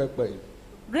síwájú pẹpẹ yìí.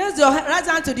 Raise your right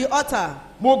hand to the altar.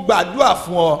 Mo gbàdúrà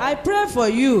fún ọ. I pray for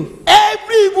you.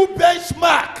 Every evil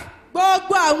benchmark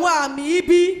Gbogbo àwọn àmì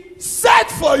ibi.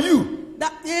 set for you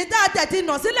Èyí tá a tẹ̀tí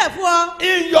nà sílẹ̀ fún ọ.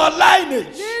 in your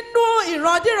lineage. Nínú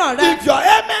ìrandíran rẹ. If your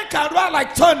amen can run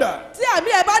like thunder, Tí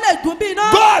àmì ẹ̀ bá lè dùn bí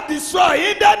iná. God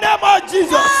destroy in the name of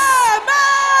Jesus.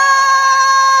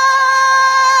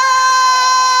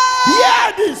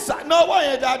 Hear this. No one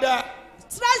yẹn dáadáa.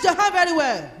 Stretch your hand very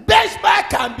well. Benchmark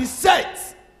can be set.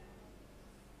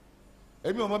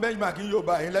 Èmi ò mọ benchmark yín yóò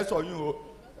bá yín lẹ́sọ̀ yín o.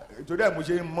 Torí ẹ̀ mo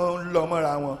ṣe mọ́ ń lọ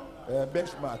mọ́ra wọn.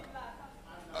 Benchmark.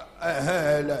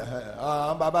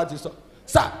 Àwọn bàbá ti sọ.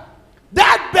 Sir,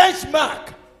 that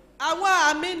benchmark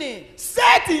Àwọn àmì ni.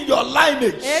 set in your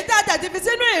lineage Èyí tá a tẹ̀tí fi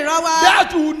sínú ìran wa.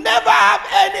 that will never have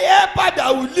any helper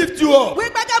that will lift you up.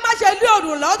 Wípé ká má ṣe lé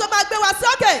òrùn lọ́wọ́ tó máa gbé wa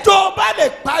sókè. Tó o bá lè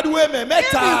pariwo ẹ̀mẹ̀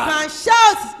If you mẹ́ta can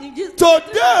shout in Jesus.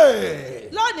 today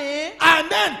Lónìí. and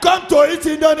then come to it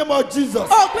in the name of Jesus.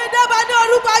 Òpin dẹ́ba ní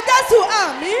orúkọ Jésù.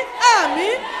 Àmín,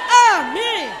 àmín,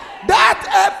 àmín. That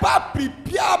helper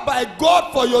prepared by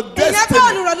God for your Ìyẹn kọ́ destiny.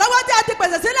 olùrànlọ́wọ́ tí a ti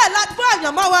pèsè sílẹ̀ láti fún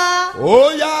àyànmọ́ wa. Ó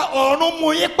yá ọ̀run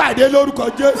mú yín pàdé lórúkọ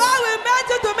Jésù. God will make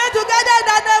you to meet together in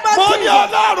the name of Mo ní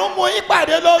Jesus. Ọlọ́run mú yín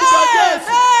pàdé lórúkọ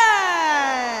Jésù.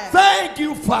 Amen. Thank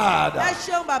you, Ẹ Father.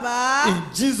 ṣeun bàbá. In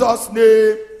Jesus'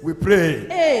 name we pray.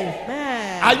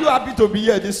 Amen. Are you happy to be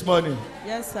here this morning?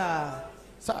 Yes, sir.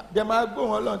 Sir, dem máa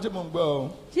gbóhùn Ọlọ́run tí mo ń gbọ́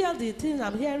o. Hear the things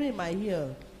I'm hearing in my ear.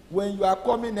 When you are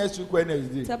coming next week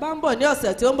Wednesday, Tẹ́ bá ń bọ̀ ní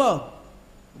ọ̀sẹ̀ tí ó ń bọ̀.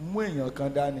 mú èèyàn kan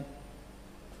dání.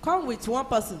 Come with one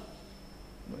person.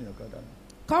 Mú èèyàn kan dání.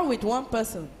 Come with one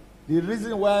person. The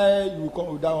reason why you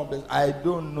come with that one person, I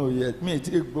don't know yet. Mi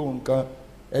ti gbóhùn kan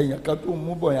èèyàn kan tó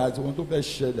mú bọ̀ yẹn àti ohun tó fẹ́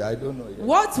ṣẹlẹ̀, I don't know yet.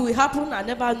 What will happen I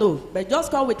never know, but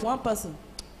just come with one person.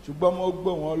 Ṣùgbọ́n mo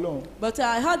gbóhùn Ọlọ́run. But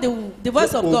I heard the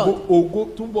voice of God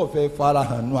Ògo túbọ̀ fẹ́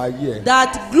farahàn nú ayé ẹ̀.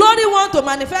 that glory want to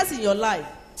manifest in your life.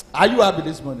 Are you happy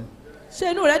this morning?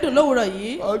 Ṣé inú rẹ dùn lówùrọ̀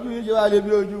yìí? Ojú yín ṣe wá lé bí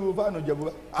ojú fáànù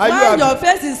jẹ̀bú. Are you When your happy?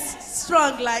 face is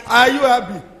strong like. Are you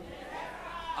happy?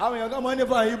 Àwọn èèyàn kan máa ń ní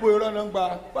fáànù Ìgbò irọ́ náà ń gba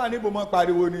fáànù Ìgbò máa ń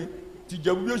pariwo ni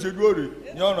tìjẹ̀bú bí ó ṣe dúró rè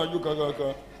ní ọ̀nà ojú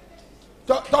kankan.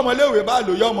 Tọ́mọléèwé bá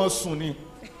lò yọ ọmọ sùn ni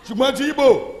ṣùgbọ́n tí Ìgbò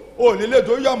ò nílé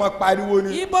tó yọ ọmọ pariwo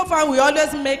ni. Igbo fan will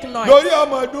always make noise. Lórí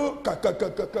ọmọ ọdún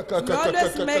We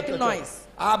always make noise.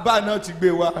 Abba náà ti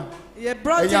gbé wa. They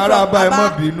brought it Ẹ̀yin from ará Abba ẹ má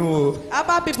Abba. bínú o.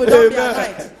 Abba people don't be Amen.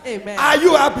 annoyed. Amen. Are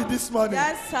you happy this morning?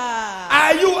 Yes, sir.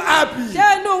 Are you happy?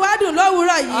 Ṣé inú wa dùn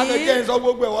lówùrọ̀ Akẹ́kẹ́ yìí? sọ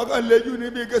gbogbo ẹ̀wọ̀n kan léjú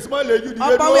níbi kí small léjú níbi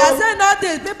Ọ̀pọ̀ we are saying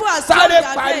nothing. People are Sáré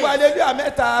saying pariwo their faith. aleluya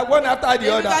mẹ́ta one after the If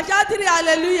you other. can shout three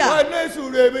hallelujah, Wọ́n ní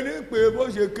ìṣúra èmi ní pé bó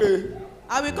ṣe ké.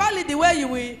 I will call it the way you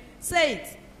will say it.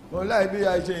 Mo láì bí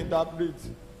a ṣe interpret.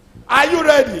 Are you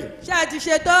ready? Ṣé ẹ ti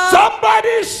ṣe tán?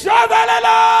 Somebody shout hallelujah!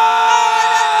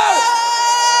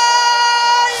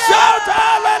 Shout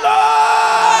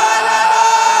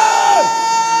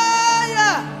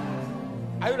hallelujah!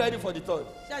 third.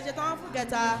 Ṣé ẹ ṣe tán fún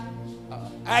kẹta?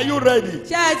 Are you ready?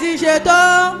 Ṣé ẹ ti ṣe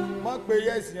tán? Wọ́n pe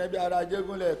yes yẹn bí ara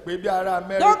Ajégúnlẹ̀ pé bí ara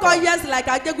America. Don't call yes like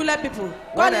Ajégúnlẹ̀ people.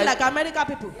 Call it like American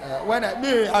people. When I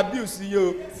me abuse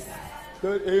you,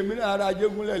 èmi náà ara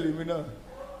Ajégúnlẹ̀ lèmi náà.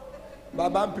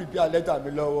 Bàbá ń prepare letter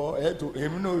mi lọ́wọ́ ẹ̀ tó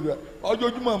èmi náà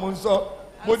ọjọ́júmọ́ mo ń sọ.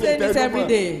 I'm saying it every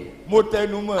day. Mo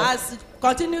tẹnu mọ́. As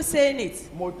continue saying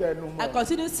it. Mo tẹnu mọ́. I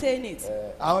continue saying it.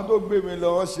 Àwọn tó gbé mi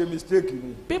lọ wọ́n ṣe mistake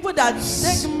ni. People that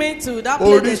take me to that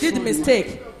place they did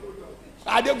mistake.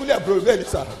 Ajégúnlẹ̀ bro bẹ́ẹ̀ ni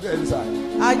sà bẹ́ẹ̀ ni sà.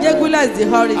 Ajégúnlẹ̀ is the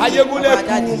origin of our Ajégúnlẹ̀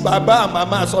daddy. kú bàbá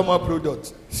màmá sọmọ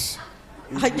product.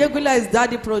 Ajégúnlẹ̀ is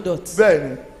daddy product.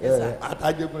 Bẹ́ẹ̀ni Yes, sir.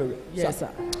 àtàjégúnlẹ̀. Yes, sir.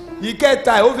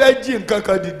 Ìkẹta ó fẹ́ jí nǹkan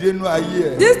kan dìde nínú ayé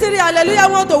ẹ̀. This three hallelujah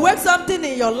want to wake something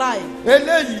in your life.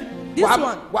 Eléyìí This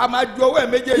one. wàá máa ju ọwọ́ ẹ̀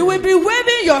méjèèjì. You will be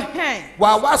waving your hand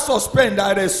Wàá wá suspend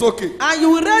ara ẹ̀ sókè. and you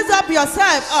will raise up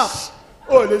yourself up.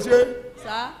 Ó lè ṣe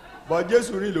Sir, bọ̀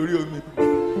Jésù rìn lórí omi.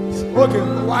 Ok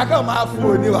wàá kàn máa fún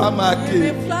òní wàá máa you ké.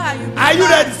 will fly. You will Are you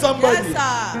fly. ready, somebody? Yes,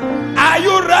 sir. Are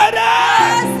you ready?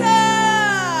 Yes,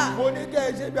 sir. Mo ní kẹ́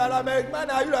ẹ ṣe bí ara Amẹ́ríkà máa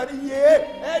ní are you ready? Yé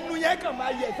ẹnu yẹn kàn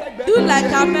máa yẹ sẹ́gbẹ́. Do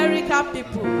like American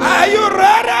people. Are you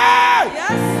ready?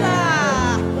 Yes, sir.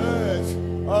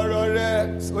 Ọ̀rọ̀ rẹ̀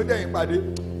ó dẹ̀ ìpàdé.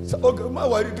 Má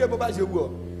wọrí ké bó bá ṣe wù ọ́.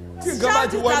 Tí nǹkan bá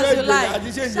Shout ti it wọlé as you èdè like. àti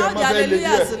ṣé ìyẹn Shout the máa fẹ́ lè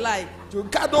hallelujah as you díẹ̀. like.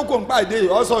 Ká tó kó ń pàdé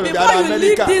ọ̀sọ̀ rẹ̀ Before ara you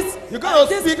leave Amẹ́ríkà. this- You gonna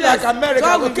this speak place, like American,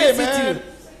 God will okay visit man? you.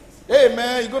 Hey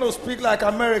man, you gonna speak like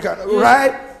American,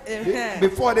 right? Amen.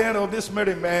 Before the end of this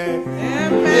meeting, man.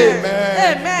 Amen.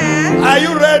 Amen. Amen. Are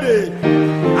you ready?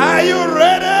 Are you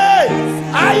ready?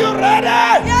 Are you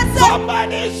ready? Yes, sir.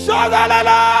 Somebody shout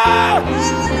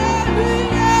hallelujah!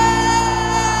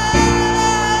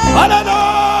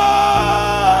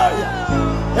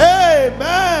 Hallelujah!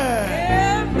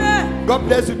 Amen. Amen. God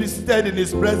bless you. Be seated in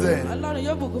His presence. Ọlọ́run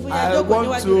yóò bùkún fún yín. I Jókòó want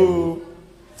níwájú rẹ̀. to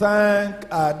thank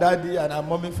our daddy and our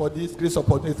mommy for this great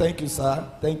opportunity. Thank you, sir.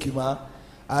 Thank you, ma.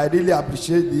 I really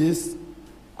appreciate this.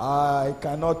 I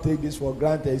cannot take this for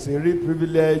granted. It's a real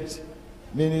privilege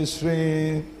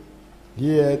ministering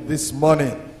here this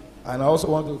morning. And I also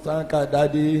want to thank our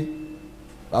daddy.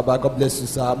 Baba, God bless you,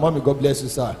 sir. Mommy, God bless you,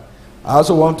 sir. I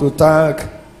also want to thank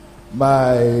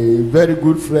my very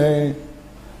good friend,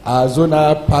 our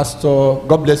zonal pastor.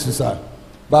 God bless you, sir.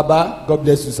 Baba, God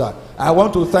bless you, sir. I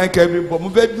want to thank everybody. Mo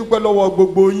fẹ́ dúpẹ́ lọ́wọ́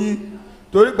gbogbo yín.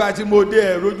 Torí gba tí mo dé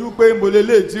ẹ̀ rojú pé mo lè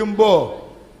lè tí ń bọ̀.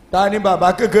 Ta ni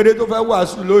bàbá kékeré tó fẹ́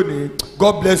wàásù lónìí?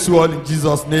 God bless you all in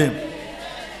Jesus' name.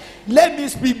 Let me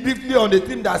speak briefly on the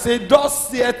thing that says, thus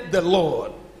saith the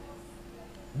Lord.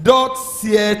 Thus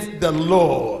saith the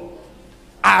Lord.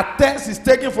 Our text is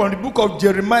taken from the book of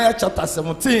Jeremiah chapter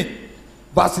 17,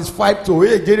 verses 5 to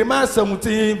 8. Jeremiah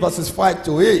 17, verses 5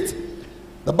 to 8.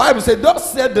 The Bible says,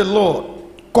 thus said the Lord,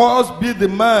 cursed be the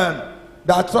man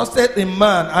that trusted in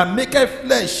man and maketh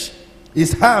flesh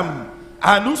his harm,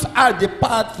 and whose heart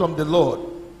depart from the Lord.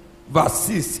 Verse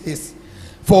 6 is,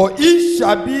 for he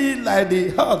shall be like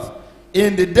the earth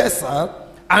in the desert,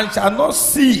 and shall not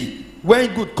see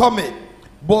when good cometh,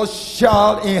 but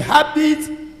shall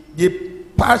inhabit the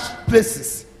parched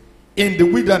places in the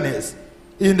wilderness,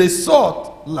 in the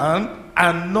salt land,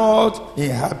 and not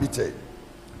inhabited.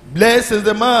 Blessed is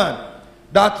the man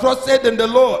that trusted in the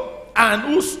Lord, and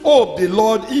whose hope the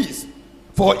Lord is.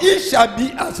 For he shall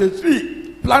be as a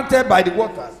tree planted by the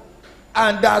waters,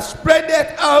 and that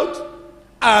spreadeth out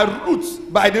her roots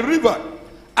by the river,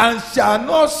 and shall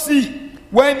not see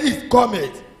when it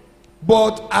cometh,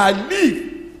 but her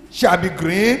leaf shall be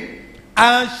green,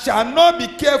 and shall not be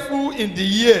careful in the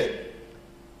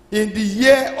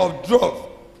year of drought,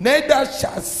 neither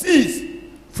shall cease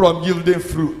from yielding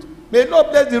fruit. May Lord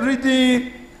bless the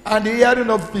reading and the hearing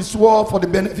of His word for the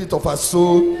benefit of our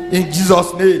soul, in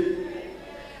Jesus' name.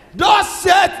 Thus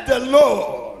said the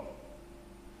Lord.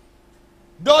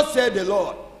 Thus said the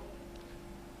Lord.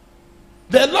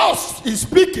 The Lord is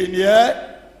speaking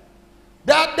here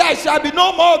that there shall be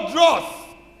no more drought.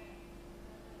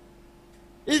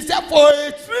 He said, for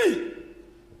a tree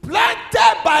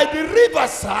planted by the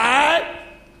riverside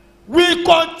will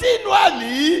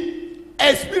continually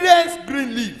experience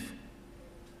green leaf.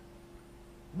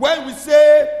 When we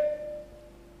say,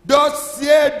 thus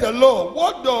said the Lord,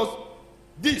 what does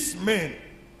this mean?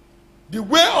 The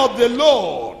way of the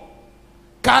Lord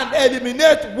can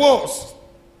eliminate wars,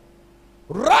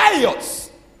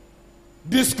 riots,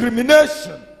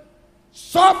 discrimination,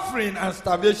 suffering, and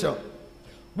starvation.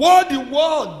 What the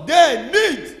world they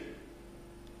need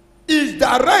is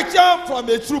direction from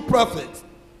a true prophet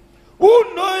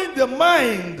who, knowing the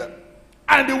mind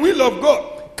and the will of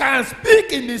God, can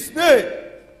speak in His name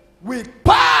with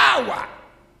power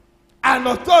and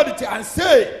authority and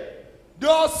say,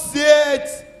 Thus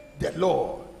saith the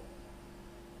Lord.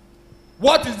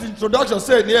 What is the introduction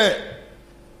saying here?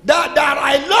 That there are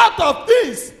a lot of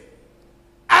things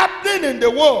happening in the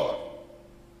world.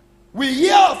 We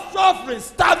hear of suffering,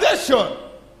 starvation,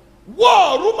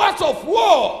 war, rumors of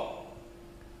war.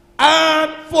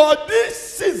 And for this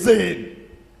season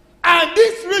and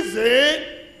this reason,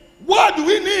 what do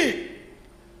we need?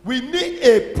 We need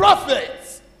a prophet.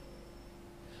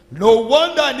 No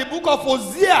wonder in the book of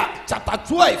Hosea chapter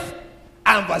 12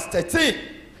 and verse 13.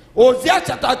 Hosea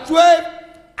chapter 12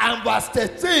 and verse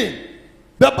 13.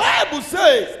 The Bible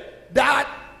says that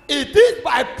it is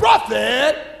by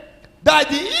prophet that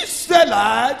the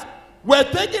Israelites were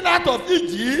taken out of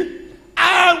Egypt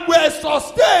and were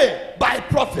sustained by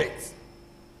prophets.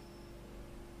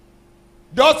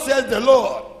 Thus says the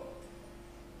Lord.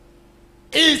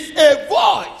 Is a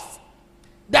voice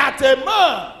that a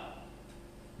man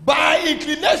by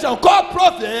inclination called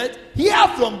prophet hear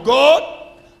from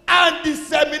God and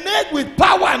disseminate with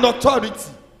power and authority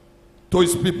to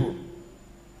his people.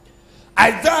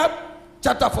 Isaiah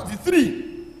chapter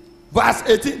 43 verse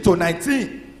 18 to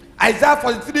 19. Isaiah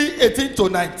 43 18 to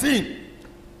 19.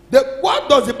 What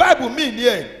does the Bible mean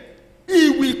here? He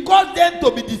will cause them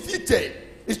to be defeated.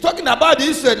 It's talking about the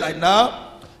Israelites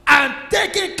now. And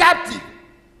taken captive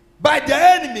by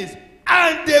their enemies.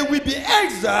 And they will be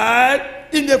exiled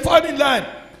in the foreign land,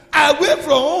 away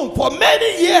from home for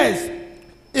many years.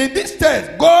 In this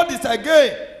text, God is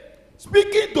again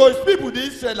speaking to his people, the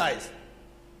Israelites.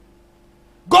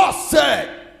 God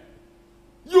said,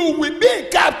 you will be in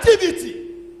captivity.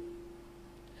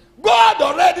 God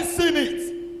already seen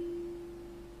it.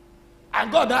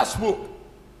 And God has spoke.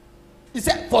 He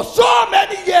said, for so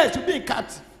many years you'll be in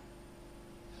captivity.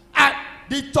 And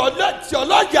the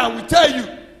theologian will tell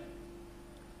you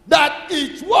that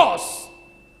it was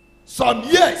some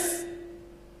years,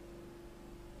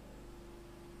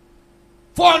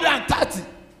 430.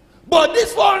 But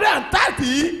this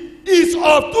 430 is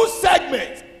of two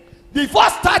segments. The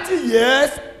first 30 years,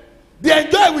 they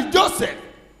enjoyed with Joseph.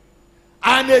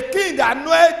 And a king that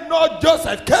knew not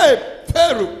Joseph came,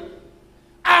 Pharaoh.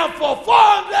 And for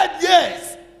 400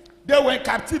 years, they were in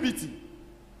captivity.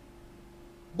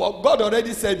 But God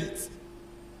already said it.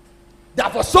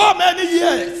 That for so many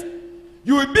years,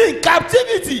 you will be in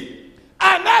captivity.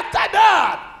 And after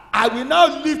that, I will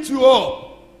now lift you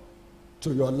up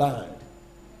to your land.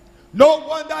 No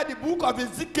wonder the book of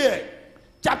Ezekiel,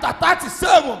 chapter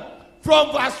 37,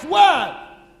 from verse 1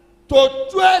 to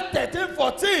 12, 13,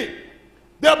 14,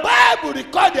 the Bible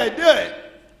recorded there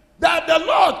that the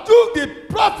Lord took the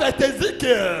prophet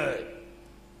Ezekiel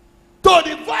to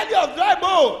the valley of dry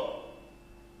bone.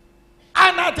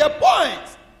 And at a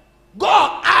point,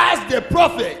 God asked the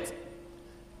prophet,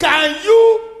 can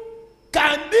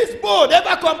this bone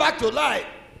ever come back to life?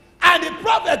 And the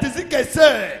prophet Ezekiel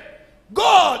said,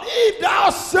 God, if thou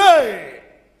say,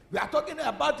 we are talking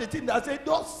about the thing that said,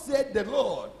 thus said the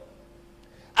Lord.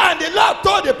 And the Lord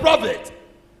told the prophet,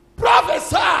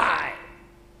 prophesy.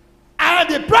 And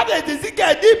the prophet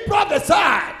Ezekiel did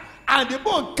prophesy. And the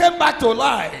bone came back to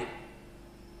life.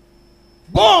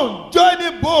 Bone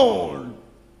joining bone.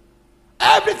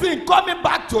 Everything coming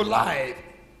back to life.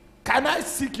 Can I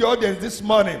seek your audience this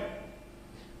morning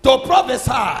to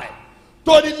prophesy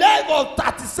to the level of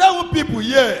 37 people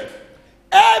here?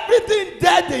 Everything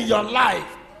dead in your life.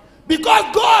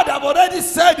 Because God have already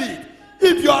said it.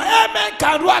 If your amen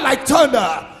can roar like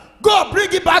thunder, God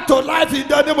bring it back to life in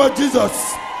the name of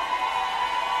Jesus.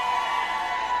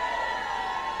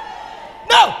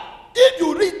 Now, if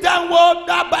you read downward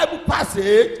that Bible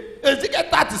passage, Ezekiel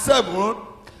 37,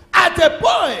 at a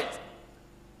point,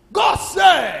 God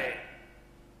said,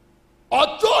 or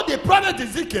told the prophet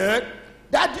Ezekiel,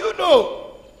 that you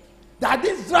know that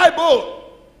this dry bone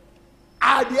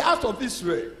are the house of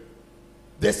Israel.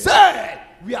 They said,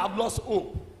 we have lost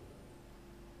hope.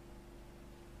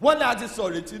 One has this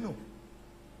already, know.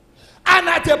 And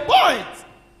at a point,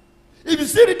 if you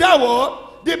see the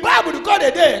downward, the Bible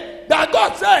recorded there that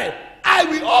God said, I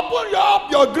will open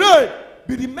up your grave.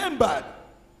 Be remembered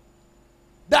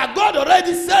that God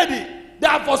already said it,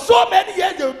 that for so many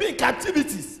years they will be in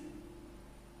captivities.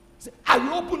 I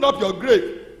will open up your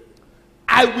grave.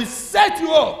 I will set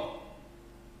you up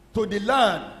to the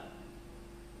land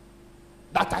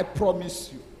that I promise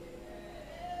you.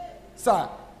 Sir,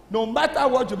 no matter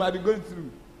what you might be going through,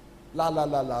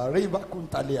 Riva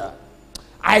Kuntalia,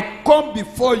 I come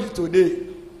before you today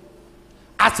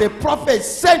as a prophet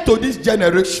sent to this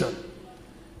generation.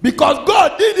 Because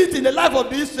God did it in the life of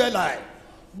the Israelites.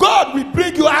 God will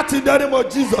bring you out in the name of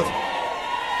Jesus.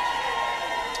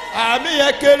 Àmì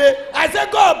yẹn kéré. I say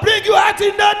God bring you out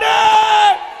in the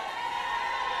name.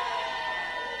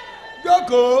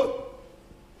 Jókòó.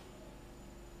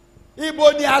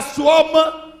 Ibo ni a so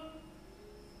ọmọ?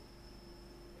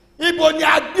 Ibo ni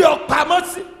a gbé ọ pamọ́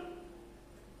sí?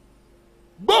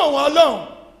 Gbóhùn Ọlọ́run.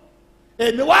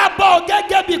 Èmi wá bọ́ ọ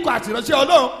gẹ́gẹ́ bí ikọ̀ àtìránṣẹ́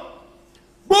Ọlọ́run.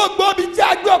 Gbogbo ibi tí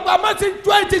a gbé ọ pamọ́ sí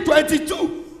 2022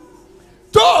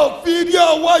 tó fi rí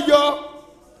ọwọ́ yọ.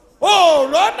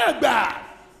 Òòrọ̀ náà gbà.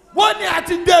 Wọ́n ní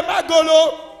àti dé mágolo.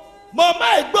 Mo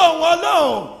máa gbóhùn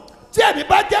Ọlọ́run. Tí èmi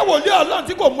bá jẹ́ wòlíì Ọlọ́run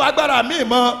tí kò mú agbára mi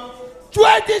mọ́.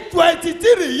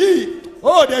 2023 yìí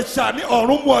ó de sàmì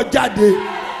ọ̀run mú ọ jáde.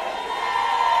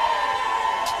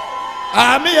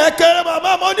 Àmì yẹn kéré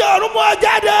màmá mo ní ọ̀run mú ọ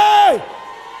jáde.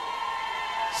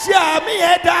 Ṣé àmì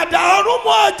yẹn dáadáa ọ̀run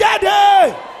mú ọ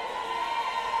jáde.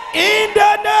 In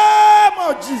the name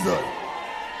of Jesus.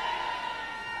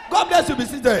 God bless you, be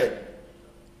seated.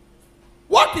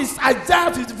 What is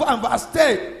Isaiah 54 and verse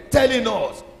 10 telling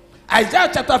us? Isaiah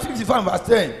chapter 54 and verse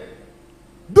 10.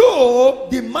 Though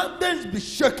the mountains be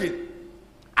shaken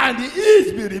and the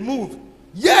hills be removed,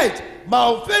 yet my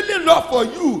unfailing love for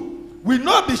you will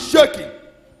not be shaken,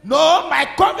 nor my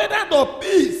covenant of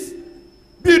peace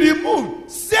be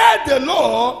removed, said the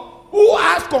Lord who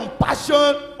has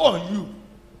compassion on you.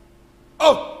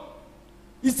 Oh,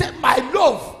 he said, my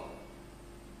love.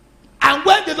 And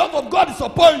when the love of God is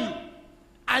upon you,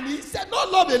 and he said,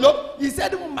 not love alone, he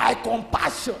said, my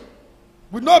compassion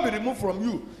will not be removed from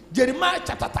you. Jeremiah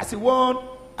chapter 31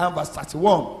 and verse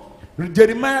 31.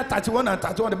 Jeremiah 31 and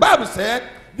 31. The Bible said,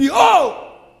 behold,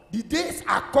 the days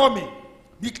are coming,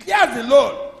 declares the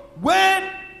Lord, when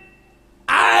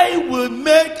I will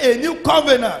make a new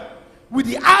covenant with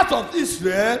the house of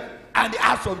Israel and the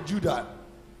house of Judah.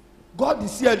 God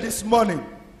is here this morning.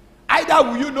 Either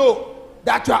will you know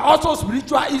that you are also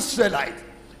spiritual Israelite.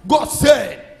 God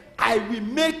said, I will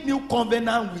make new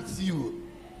covenant with you.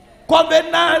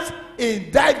 Covenants in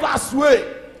diverse way.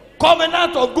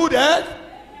 Covenant of good health.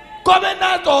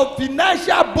 Covenant of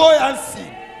financial buoyancy.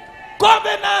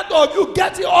 Covenant of you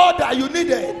getting all that you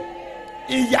needed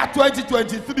in year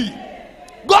 2023.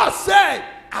 God said,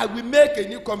 I will make a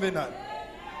new covenant.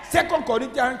 2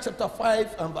 Corinthians chapter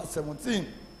 5 and verse 17.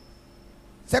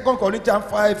 2 Corinthians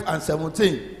 5 and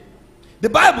 17. The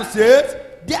Bible says,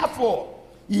 therefore,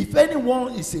 if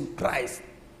anyone is in Christ,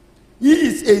 he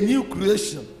is a new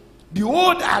creation. The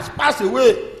old has passed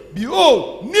away.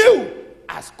 Behold, new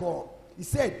has come. He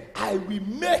said, I will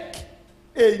make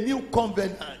a new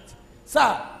covenant.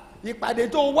 Sir, ìpàdé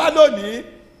tó wá lónìí,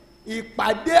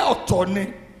 ìpàdé ọ̀tọ̀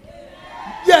ni.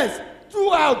 Yes,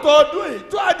 throughout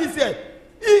this year,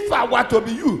 if I were to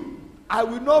be you, I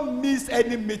will not miss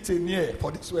any meeting here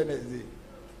for this Wednesday.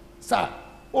 Sir,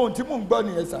 ohun tí mò ń gbọ́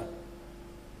nìyẹn, sir.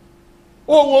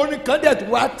 Ohun orin kan dẹ̀ tó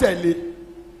wá tẹ̀lé.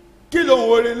 Kí lóhun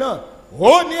orin náà?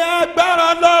 Ó ní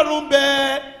agbára Ọlọ́run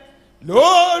bẹ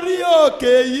lórí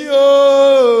òkè yìí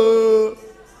o.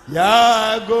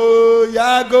 Yàgò,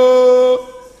 yàgò,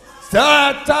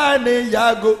 Sátánì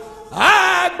yàgò.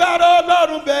 Agbára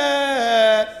Ọlọ́run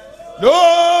bẹ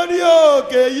lórí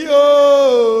òkè yìí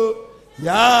o.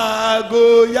 Yàgò,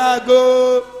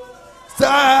 yàgò,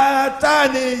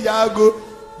 Sátánì yàgò.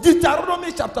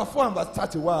 Deuteronomy chapter 4 and verse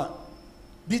 31.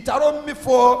 Deuteronomy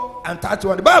 4 and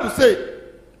 31. The Bible says,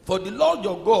 for the Lord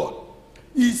your God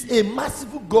is a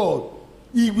merciful God.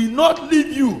 He will not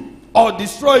leave you or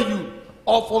destroy you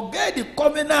or forget the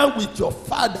covenant with your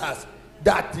fathers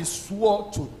that he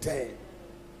swore to them.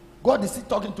 God is still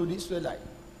talking to the Israelites.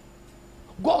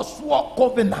 God swore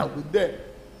covenant with them.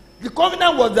 The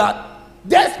covenant was that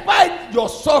despite your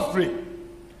suffering,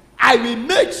 I will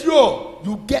make sure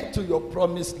you get to your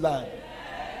promised land.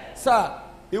 Sir,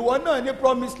 ìwọ náà ní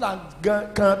promised land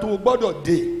kan tó gbọ́dọ̀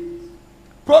dé.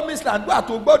 Promised land wà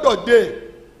tó gbọ́dọ̀ dé.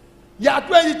 Yà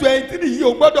 2023 yìí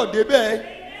o gbọ́dọ̀ dé bẹ́ẹ̀.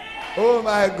 Oh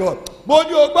my God. Mo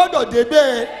ní o gbọ́dọ̀ dé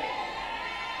bẹ́ẹ̀.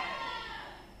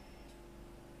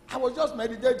 I was just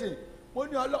meditating. Mo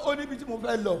ní ó níbi tí mo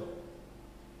fẹ́ lọ.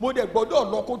 Mo dẹ̀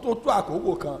gbọ́dọ̀ lọ kó tó tó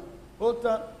àkókò kan. Ó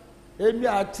tán. Èmi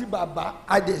àti bàbá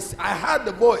I heard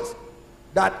the voice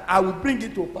that I will bring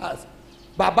it to pass.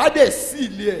 Bàbá dẹ̀ sí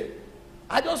ilé ẹ̀.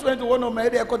 I just went to one of my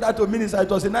area quarter to minister. It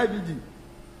was a night vigil.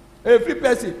 A free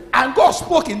person. And God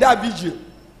spoke in that vigil.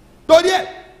 Torí ẹ̀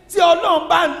tí Ọlọ́run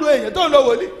bá ń lo èèyàn tó ń lo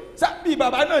wòlíì. Bí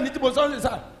bàbá náà ní tí mo sọ ní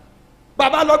sá.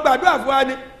 Bàbá lọ gbàdúrà fún wa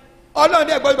ni. Ọlọ́run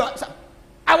ní ẹ̀gbọ́n ìgbà.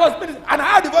 I was ministering and I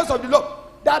heard the voice of the Lord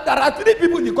that there are 3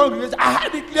 people in the congregation. I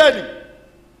heard it clearly.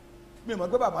 Mi mọ̀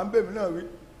pé bàbá ń bẹ̀ mí náà wí.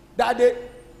 That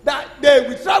they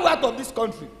will travel out of this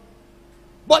country.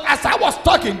 But as I was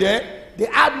talking there, they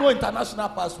had no international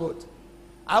passport.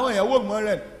 àwọn èèyàn wò mọ́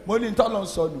rẹ̀ mo ní tọ́lọ̀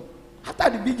sọnù. After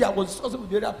the big year was discussing with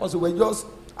the other apostle, we just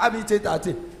having it.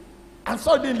 And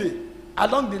suddenly,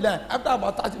 along the line, after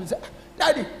about 30 minutes,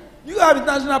 Daddy, you have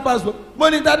international passport.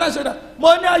 Money international.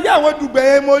 Money, yeah, I want to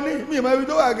buy money. Me, my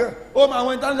widow, I go. Oh,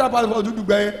 my international passport to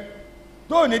buy.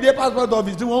 Don't need a passport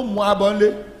office. You want more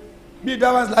abundantly. Be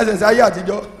driver's license. I have to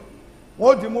do.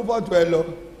 Want to move on to a law.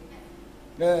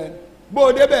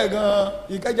 Bó débẹ̀ gan-an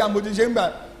ìkẹjà mo ti ṣe ń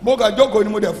gbà mo kàn jókòó ni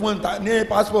mo dẹ̀ fún un ní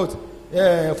passport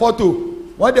photo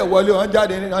wọ́n dẹ̀ wọlé wọ́n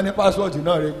jáde ní passport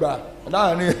náà rẹ̀ gbà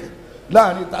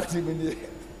láàrin 30 minutes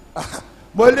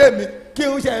mo lé mi kí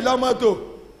n ṣe lọ́mọ́tò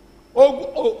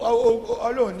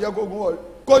ọlọ́run jẹ́ kó gún ọ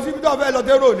kò síbi tó fẹ́ lọ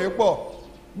tẹ́rọ ní pọ̀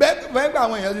bẹ́ẹ̀ gbà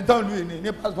àwọn èèyàn ti tán lu ìní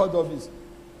ní passport office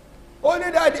ó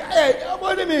ní dáadé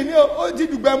ọmọ ní mi ní ó ti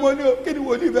dùgbẹ́ mo ní o kí ni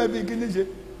wòlíì fẹ́ fi kí ní ṣe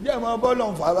díẹ̀ máa bọ́ọ̀lù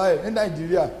ọ̀nfààrà ẹ̀ ní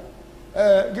Nàìjíríà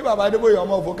kí bàbá Adébóyè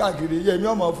ọmọ òfò káàkiri yé mi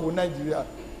ọmọ òfò Nàìjíríà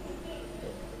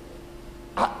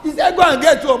iṣẹ́ gbọ́ and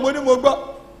get to ọmọ ní mo gbọ́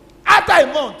after a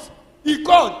month he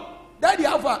called daddy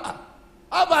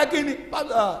alpha kini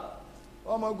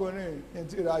ọmọkùnrin ní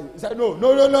ti ra yìí he said no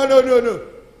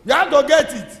you have to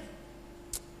get it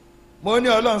mo ní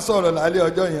Ọlọ́run sọ̀rọ̀ lálẹ́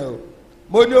ọjọ́ yẹn o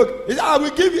mo ní okay I will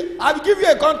give you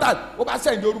a contact ó bá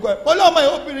sẹ́yìn orúkọ ẹ̀ mo lọ́mọ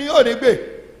yìí obìnrin yóò ní gbé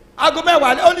aago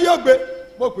mẹ́wàá ó ní yóò gbé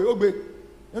mo pè ó gbé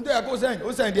nítorí ẹ̀ kó sẹ́yìn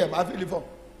ó sẹ́yìn díẹ̀ máa fi lè fọ́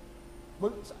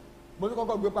mo ní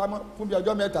kọ́kọ́ gbé pamọ́ fún bí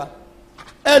ọjọ́ mẹ́ta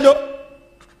hello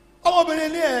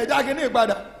ọmọbìnrin ní ẹ̀ẹ́dá kìíní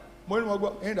ìpadà mo ní mo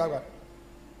gbọ́ ẹ̀yìn dàgbà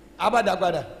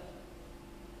abádàgbàdà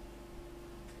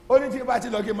ó ní tí bá ti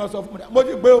lọ kí n mọ sọ fún mi mo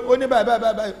ti gbé ó ní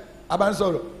báyìí àbá ń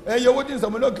sọ̀rọ̀ ẹ̀yẹ owó tí ń sọ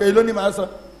mo lókè lónìí máa san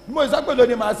bí mo sọ pé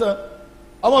lónìí máa san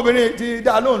ọmọbìnrin ti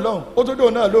dá lóhùn lọ́hùn ó tó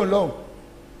dóhùn náà lóhùn lọ́hùn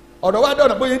ọ̀rọ̀ wa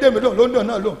dọ̀nà bóyá dèmi lóhùn lóhùn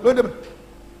náà lóhùn dèmi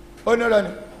ó ní rẹ ni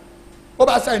ó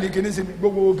bá sáyìn ní kíní sí mi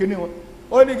gbogbo kíní wọn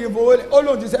ó ní kí n fowó lé ó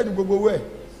lóhùn ti sẹ́yìn gbogbo owó ẹ̀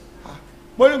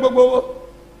mo ní gbogbo owó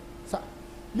sa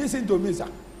listen to me sa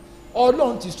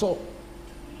Ọlọ́run ti sọ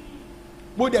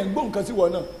mo dẹ̀ ń gbọ́ nǹkan sí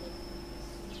wọn náà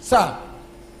sa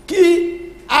kí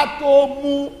a tó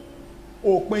mú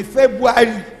òpin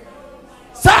February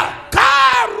sa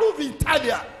káàrú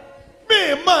Italia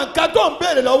mi mọ nǹkan tó ń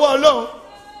béèrè lọ́wọ́ Ọlọ́run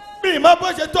mi mọ bó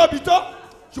ṣe tóbi tó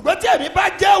ṣùgbọ́n tí èmi bá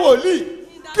jẹ́ wòlíì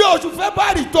kí oṣù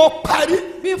February tó parí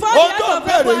ó tó ń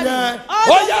béèrè yẹn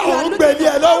ó yẹ òun gbèlè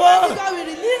ẹ lọ́wọ́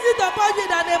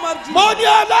mo ní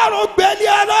Ọlọ́run gbèlè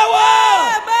ẹ lọ́wọ́.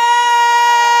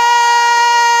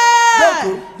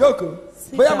 jókòó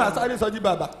bóyá màá sáré sọ jí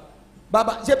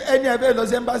bàbá ṣé ẹni ẹ fẹ́ lọ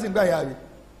sí ẹmbásì gbà yà rè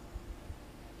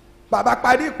bàbá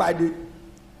parí ìpàdé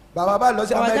bàbá bá lọ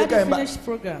sí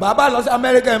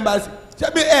America embassy ṣé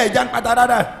bí ẹ jà ń pata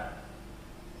dáadáa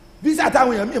visa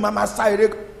táwọn èèyàn míì máa sá eré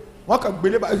wọn kàn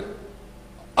gbélé bá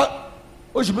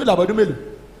oṣù mélòó àbọ̀dún mélòó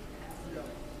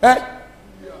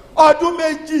ọdún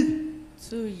méjì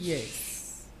 2 years.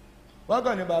 wọ́n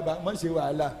kàn ní bàbá mọ̀ ṣe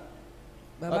wàhálà.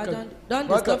 Baba don't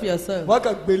disturb yourself. wọ́n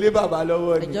kàn gbélé bàbá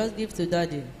lọ́wọ́ ni. I just give to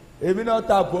daddy. èmi náà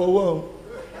tààbù ọwọ́ o.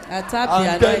 I tap the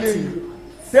anointing.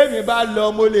 tèmi bá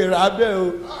lọ mo lè rà bẹ́ẹ̀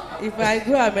o. If I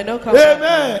go I may not come back.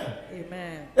 Amen.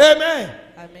 Amen.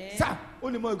 Sá ó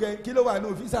ní mo gẹ kí ló wà ní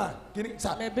òfìsà kí ni sá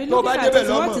tó bá débẹ̀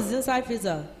lọ́mọ. What is inside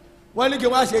visa? wọ́n ní kí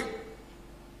wọ́n á ṣe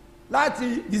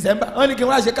láti December wọ́n ní kí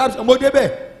wọ́n á ṣe caption mo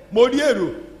débẹ̀ mo rí èrò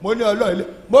mo ní ọlọ́ọ̀ ilé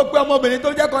mo pé ọmọbìnrin tó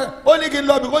jẹ́ kan ó ní kí n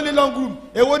lọ́ọ̀bì ó ní long room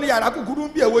èwo ní yàrá kúkúrú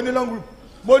ń bí èwo ní long room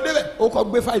mo débẹ̀ ó kọ́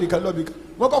gbé fáìlì kan lọ́ọ̀bì kan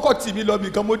wọ́n kọ́kọ́ tì mí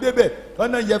lọ́ọ̀bì kan mo débẹ̀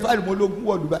ọ̀nà yẹ fáìlì mo lógún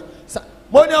wọ̀lú báyìí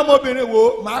mo ní ọmọbìnrin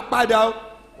wo máa padà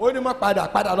ó ní mo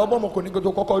padà lọ́bọ̀ ọmọkùnrin tó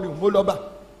kọ́kọ́ rí mo lọ́ba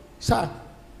sáà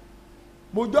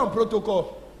mo jọ̀ protocol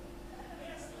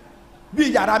bí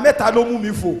yàrá mẹ́ta ló mú mi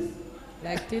fò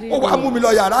ó wá mú mi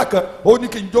lọ yàrá kan ó ní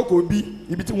kí n jókòó bí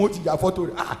ibi tí wọ́n ti yà fọ́tò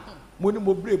rẹ̀ mo ní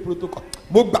mo break protocol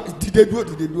mo gba dìde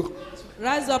dúró.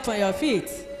 rise up on your feet.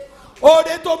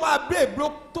 oore tó máa break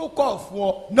protocol fún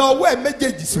ọ na ọwọ́ ẹ̀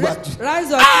méjèèjì síwájú.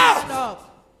 rise up stand up.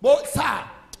 mo sá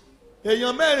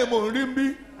èèyàn mẹ́rin mo ń rí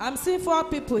bí. I'm seeing 4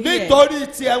 people here. nítorí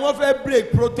tiẹ̀ wọ́n fẹ́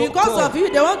break protocol. Because of you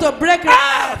they want to break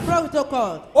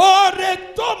protocol. oore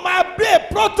tó máa break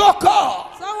protocol.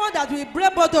 Someone that will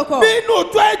break protocol.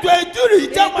 nínú 2023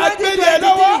 jẹ́ máa gbélé ẹ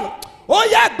lọ́wọ́ ó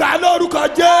yá gbà lórúkọ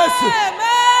Jésù.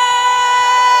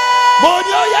 mo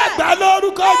ní ó yá gbà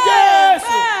lórúkọ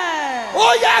Jésù. ó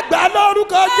yá gbà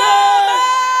lórúkọ Jésù.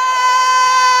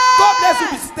 God bless you,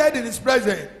 be seated in his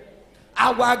presence.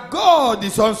 Our God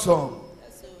is awesome.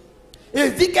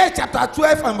 Ezekiel chapter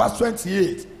 12 and verse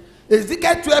 28.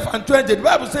 Ezekiel 12 and 20. The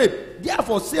Bible says,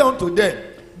 therefore say unto them,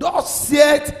 thus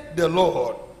saith the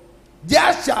Lord,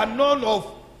 there shall none of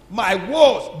my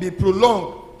words be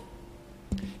prolonged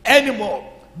anymore,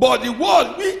 but the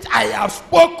word which I have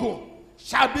spoken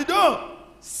shall be done.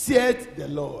 saith the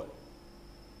Lord.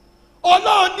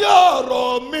 Ọlọ́run ní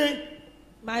ọ̀rọ̀ mi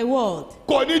My word,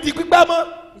 kò ní di pípẹ́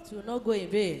mọ́. it will not go in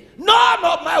vain. None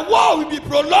of my word will be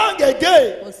prolonged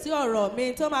again. Kò sí ọ̀rọ̀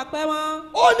mi tó máa pẹ́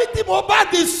mọ́. Ó ní tí mo bá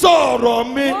ti sọ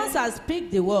ọ̀rọ̀ mi, Once I speak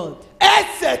the word,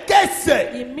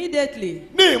 ẹsẹ̀kẹsẹ̀ immediately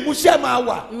ní ìmúṣẹ máa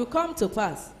wà. it will come to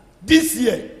pass. This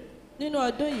year, Nínú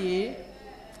ọdún yìí,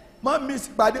 má miss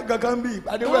ìpàdé kankan bí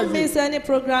ìpàdé don't wẹ̀sì. miss any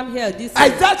program here this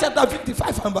year. Isaiah chapter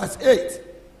 55 and verse 8.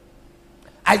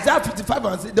 Isaiah 55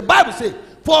 and 8. The Bible says,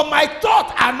 for my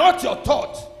thoughts are not your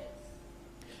thoughts,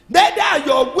 neither are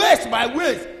your ways my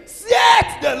ways,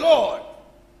 saith the Lord.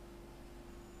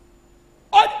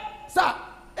 Sir,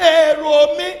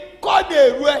 èrò mi kọ́ ni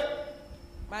èrò ẹ.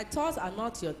 My thoughts are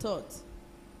not your thoughts.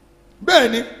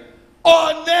 Bẹ́ẹ̀ni,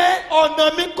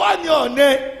 ọ̀nà mi kọ́ ni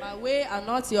ọ̀nà. My way are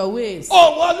not your ways.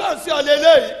 Òun Ọlọ́run sí ọ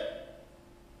lélẹ́yìí.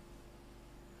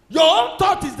 Your own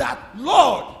thought is that,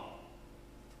 Lord,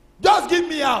 just give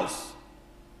me house.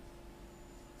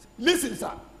 Listen,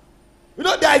 sir. You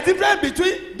know, there is difference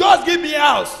between just give me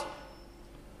house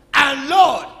and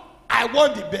Lord, I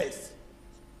want the best.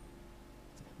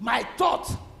 My thought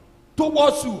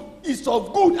towards you is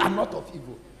of good and not of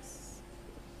evil.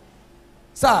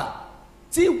 Sir,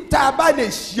 tí tá a bá lè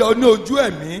ṣe ọ ní ojú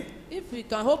ẹ̀mí, If you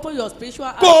can open your spiritual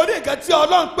eyes kò rí nǹkan tí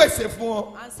Ọlọ́run pèsè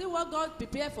fún ọ and see what God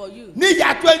prepared for you ní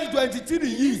ìyá 2023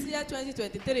 this yìí, year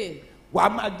 2023, wàá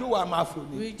máa jó wàá máa fò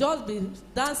ní. we just be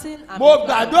dancing and Mo be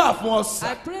proud. gbàdúrà fún ọ I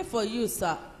sà. pray for you,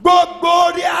 sir.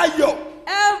 Gbogbo orí ayọ̀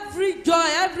Every joy,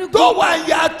 every tó good wà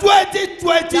ìyá that is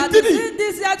 2023 in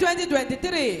this year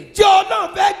 2023, tí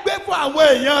Ọlọ́run fẹ́ gbé fún àwọn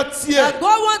èèyàn tiẹ̀, that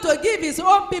God want to give His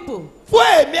own people, fún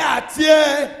èmi àti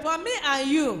ẹ, for me and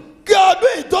you, kí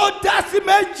ọdún yìí tó dá sí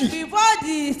méjì, before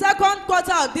the second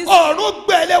quarter of this ọ̀run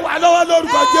gbẹ̀lẹ̀ wà lọ́wọ́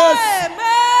lórúkọ Jésù.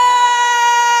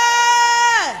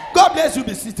 Amen. God bless you,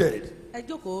 be seated. Ẹ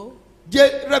jókòó.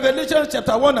 Revelation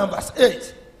chapter 1 and verse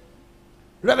 8.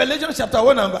 Revelation chapter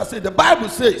 1 and verse 8. The Bible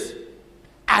says,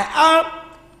 I am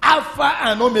Alpha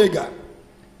and Omega,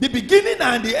 the beginning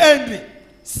and the ending,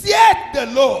 saith the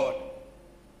Lord,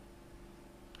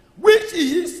 which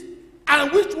is,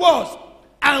 and which was,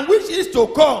 and which is to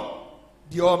come,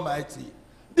 the Almighty.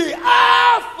 The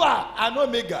Alpha and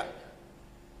Omega.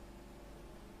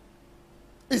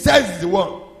 It says it's the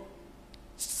one.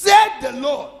 Said the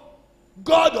Lord,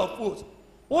 God of hosts.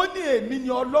 Ó ní èmi ni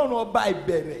Ọlọ́run ọba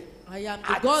ìbẹ̀rẹ̀ I am the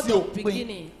àti God of òpin.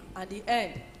 beginning and the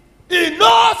end. He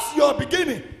knows your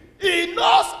beginning. He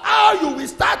knows how you will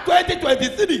start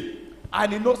 2023.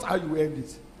 And he knows how you will end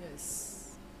it. Yes.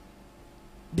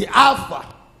 The Alpha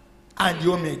and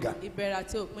the Omega. Ìbẹ̀rẹ̀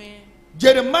àti òpin.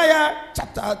 Jeremiah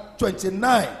chapter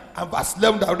 29 and verse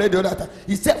 11 that I read the other time.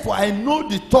 He said, for I know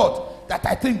the thought that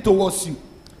I think towards you.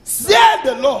 Said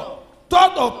the Lord,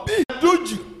 thought of peace and do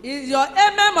you. Is your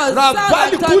amen must sound Rabali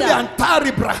like Kuli thunder. and Tari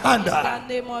In Brahanda.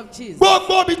 the name of Jesus.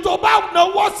 Gbogbo ibi tó bá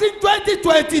náwó sí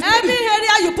 2023. Every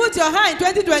area you put your hand in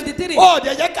 2023. Ó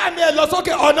dẹ̀ jẹ́ ká mi ẹ lọ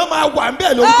sókè ọ̀nà máa wà ń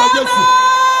bẹ́ẹ̀ lórúkọ Jésù.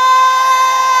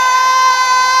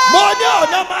 Mo ní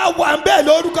ọ̀nà máa wà ń bẹ́ẹ̀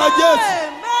lórúkọ Jésù.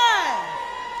 Amen.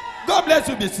 God bless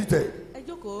you, be seated. Ẹ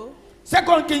jókòó.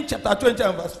 2 Kings chapter 20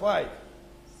 and verse 5.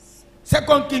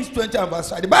 2 Kings 20 and verse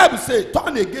 5. The Bible says,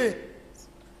 turn again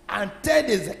and tell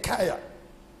Hezekiah.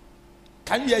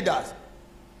 Can you hear that?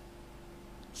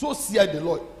 So said the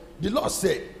Lord. The Lord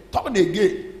said, turn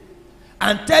again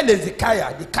and tell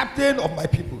Hezekiah, the captain of my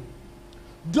people,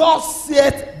 thus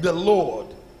saith the Lord,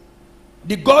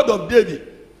 the God of David,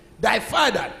 thy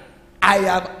father, I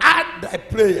have heard thy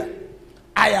prayer.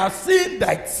 I have seen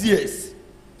thy tears.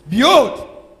 Behold,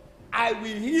 I will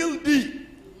heal thee.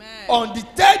 Amen. On the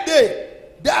third day,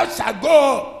 thou shalt go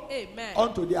up Amen.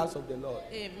 unto the house of the Lord.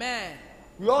 Amen.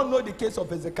 We all know the case of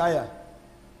Hezekiah.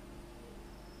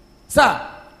 Sir,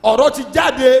 ọ̀rọ̀ ti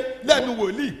jáde lẹ́nu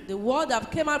wòlíì. The word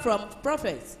that came out from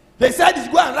prophets. They said he's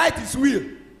going to write his will.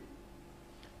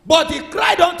 But he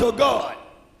cried unto God.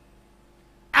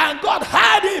 And God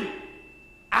heard him.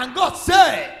 And God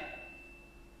said,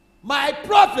 my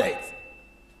prophet,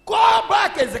 call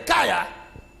back Hezekiah,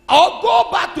 or go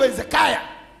back to Hezekiah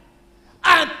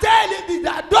and tell him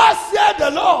that thus said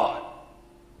the Lord,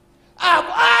 I've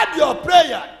heard your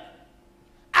prayer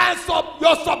and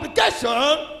your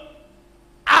supplication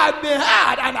have been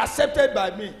heard and accepted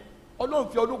by me.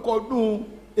 Ọlọ́run fi ọdún kan ọdún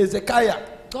Hezekiah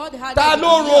God had ta it in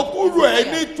ló the ro year of kúrò ẹ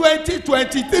Isaiah. ní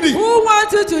 2023. Who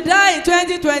wants you to die in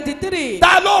 2023?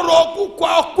 ta ló ro ikú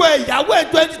kan ọkọ ẹ ìyàwó ẹ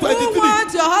Who 2023.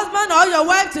 wants your husband or your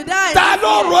wife to die in ta this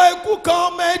ló year? ro ikú kan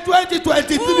ọmọ ẹ Who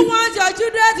 2023. wants your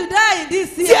children to die in this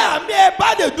tí year? àmì ẹ bá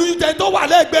lè dúró tẹ tó wà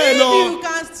lẹ́gbẹ̀ẹ́ If lọ. you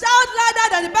can shout louder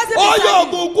than the person ó yọ beside you.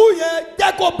 ògùnkùn yẹn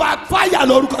jẹ́ kó backfire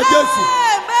lórúkọ Jésù.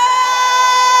 Amen.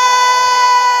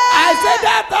 I say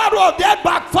that arrow of death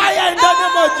backfire in the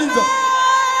name of Jesus.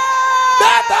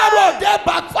 That arrow of death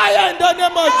backfire in the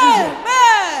name of Jesus.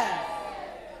 Amen.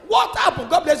 What happened?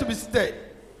 God bless you, be seated.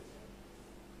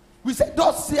 We said,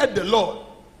 thus said the Lord.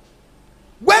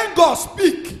 When God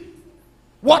speak,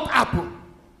 what happened?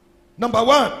 Number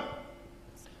one,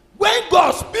 when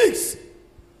God speaks,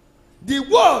 the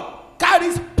word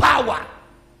carries power.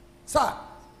 Sir,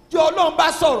 tí Ọlọ́run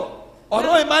bá sọ̀rọ̀,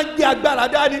 ọ̀rọ̀ ẹ̀ máa ń gbé agbára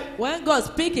dání. When God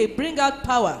speaks, He brings out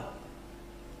power.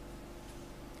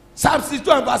 Psalm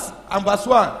 62 and verse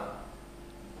 1.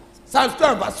 Psalm 62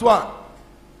 and verse 1.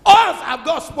 Once have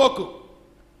God spoken,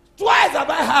 twice have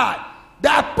I heard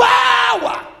that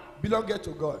power belongeth to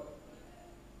God.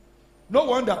 No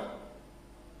wonder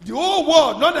the whole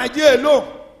world, not Nigeria alone,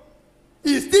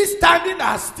 is still standing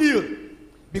as still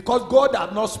because God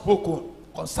has not spoken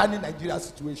concerning Nigeria's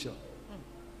situation.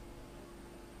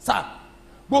 Sir,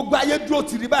 gbogbo ayé dúró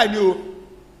tìrí báyìí ni o.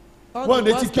 All Wọ́n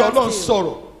the retí world kí Ọlọ́run stands still.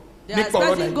 sọ̀rọ̀ They are nípa ọ̀rọ̀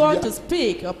expecting God to Nàìjíríà.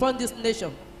 speak upon this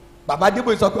nation. Bàbá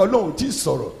Adébóyè sọ pé Ọlọ́run ò tí ì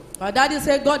sọ̀rọ̀. Our daddy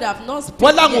said God have not Wọ́n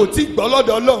spoken láwọn ò yet. tí ì gbọ́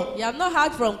lọ́dọ̀ Ọlọ́run. You have not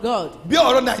heard from God. Bí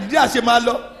ọ̀rọ̀ Nàìjíríà ṣe máa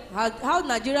lọ. How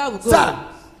Nigeria will go. Sir,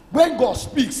 when God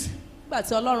speaks, Nígbà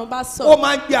tí Ọlọ́run bá ó sọ,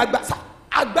 máa ń gbé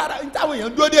agbára táwọn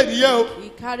èèyàn dúró dé nìyẹn o. He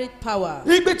carried power.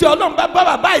 Ibi tí Ọlọ́run bá bá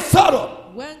bàbá yìí sọ̀rọ̀,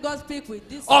 When God speaks with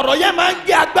this, ọ̀rọ̀ yẹn máa ń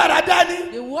gbé agbára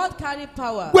dání. the word carry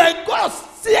power. When God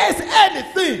says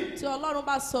anything, Tí Ọlọ́run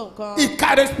bá sọ nǹkan, it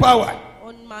carries power.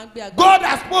 ó máa ń gbé agbára. God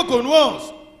has spoken once.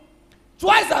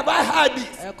 Twice have I heard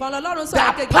this. Ẹ̀kan lọ́lọ́run sọ̀rọ̀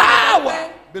That kékeré power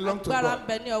pé belong to agbára God. ń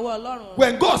bẹ ní ọwọ́ Ọlọ́run.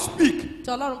 When God speaks, Tí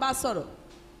Ọlọ́run bá sọ̀rọ̀,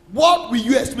 what will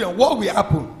you experience? What will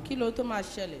happen? kí ló tó máa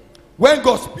ṣẹlẹ̀? When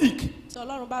God speaks, Tí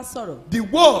Ọlọ́run bá sọ̀rọ̀, the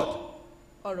word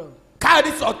ọ̀rọ̀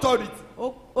carries authority.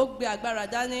 ó gbé agbára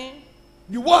dání.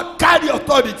 The word carry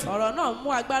authority. Ọ̀rọ̀ náà mú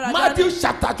agbára Matthew dání.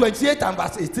 chapter 28 and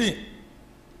verse 18.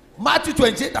 Matthew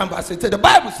 28 and verse 18. The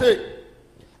Bible says,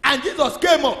 and Jesus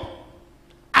came up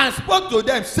and spoke to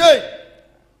them, saying,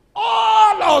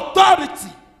 all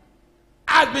authority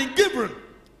has been given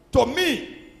to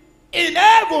me in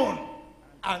heaven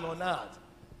and on earth.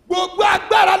 Gbogbo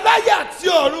agbára láyé àti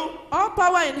ọ̀run. All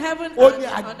power in heaven Ó and ní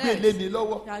on agbélé earth ni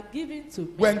lọ́wọ́. are given to me.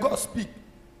 When God speak,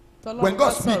 Tí when Ọlọ́run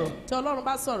God bá sọ̀rọ̀, speak. tí Ọlọ́run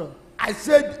bá sọ̀rọ̀, I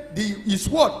said his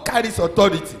word carries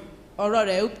authority. ọ̀rọ̀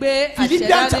rẹ̀ ó gbé àṣẹ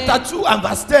Philippians dání. chapter 2 and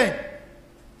verse 10.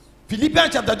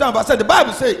 Philippians chapter 2 and verse 10. The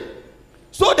Bible says,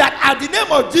 so that at the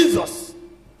name of Jesus,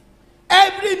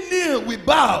 every knee will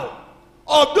bow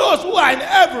of those who are in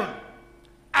heaven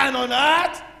and on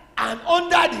earth and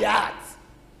under the earth.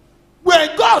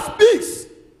 When God speaks,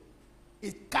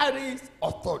 it carries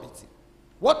authority.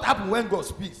 What happens when God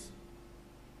speaks?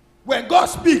 When God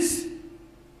speaks,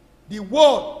 the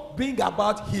word brings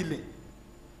about healing.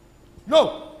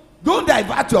 No, don't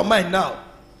divert your mind now.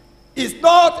 It's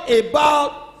not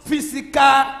about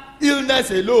physical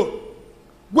illness alone.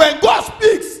 When God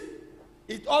speaks,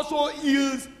 it also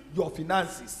heals your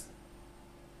finances.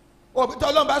 Oh, bí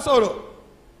tọ́lọ́n bá sọ̀rọ̀,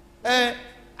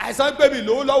 àìsàn pé mi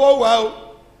lówó lọ́wọ́ wà o.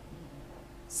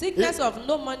 Sickness of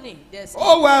no money. There's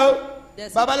Ó wà o.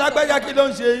 There's Bàbá sickness lágbájá of kí ló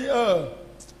ń ṣe yín?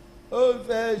 Ó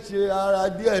fẹ́ ṣe ara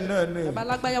díẹ̀ náà ni.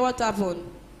 Babalagbaja, what happened?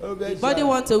 Ó fẹ́ The ṣe body ara-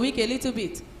 wants to weak a little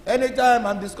bit. Anytime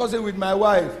I'm discussing with my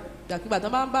wife Ìgbàkigbà tó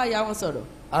bá ń bá ìyá wọn sọ̀rọ̀,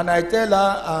 and I tell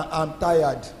her I'm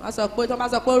tired, wọ́n sọ pé tó bá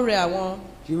sọ pé ó rẹ àwọn,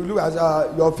 she will look as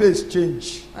your face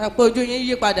change. wọ́n sọ pé ojú yín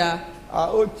yí padà,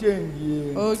 Ó change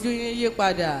yìí. ojú yín yí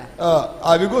padà.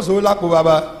 Àbí kò sówó lápò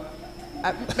bàbá.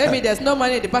 Maybe there's no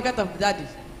money in the pocket of daddy.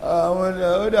 Àwọn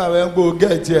ó dàbẹ̀ ń gbó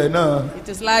gẹ̀ẹ́tì ẹ̀ náà. It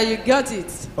is like you got it.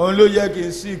 Òun ló yẹ kí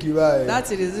n sick báyìí. That is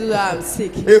the reason why I'm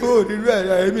sick. Ewu òdìdú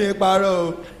ẹ̀ èmi parọ́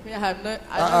o. I have no,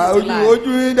 I don't need to lie. Ojú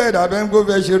yín dẹ̀ dàbẹ̀ ń gbó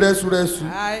fẹ́ ṣe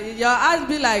rẹ́súrẹ́sú. Your eyes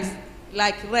be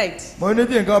like red. Mo ní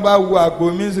tí nǹkan bá wu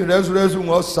àpò mi sí rẹ́súrẹ́sú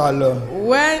wọn sá lọ.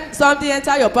 When something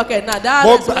enter your pocket now, that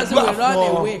Mo person gbàdúrà will run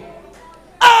fún ọ. away.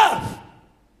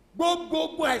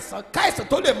 Gbogbo àìsàn káìsàn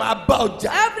tó lè máa bá ọjà.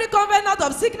 Every covenant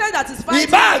of sickness that is fighting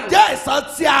Ìbá you, jẹ́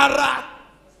àìsàn ti ara.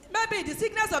 maybe the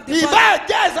sickness of the Ìbá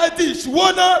body jẹ́ àìsàn ti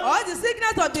ìṣúwọ́ná. or the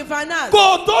sickness of the finance.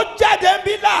 Kò tó jáde ń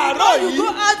bí láàárọ̀ You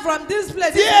go yìí. out from this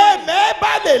place. Tí èmẹ́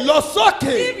bá lè lọ sókè.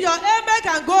 If your amen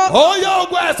can go, Ó yọ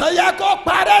ogun ẹ̀sán yẹ kó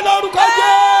parẹ́ lórúkọ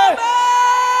Jésù.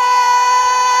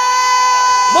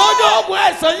 Mo ní ogun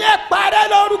ẹ̀sán yẹ parẹ́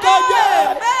lórúkọ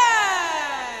Jésù.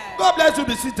 God bless you.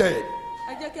 Be seated.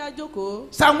 Ẹ jẹ́ kí a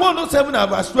jókòó. Psalm 107 and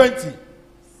verse 20.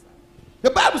 The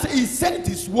Bible says he sent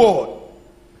his word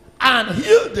and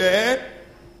healed them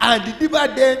and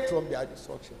delivered them from their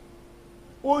destruction.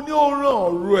 Ó ní ó rán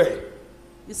ọ̀rọ̀ ẹ̀.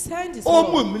 He sent his Ó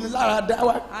mú word ìmúniláradá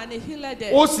wá. and he healed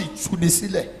them Ó sì tú ni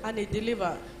sílẹ̀. and he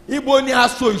delivered. Ibo ni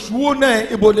aṣọ ìṣúwó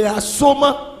náà? Ibo ni aṣọ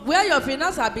mọ́? Where your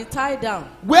finance have been tied down.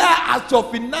 Where has your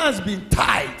finance been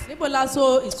tied? Níbo la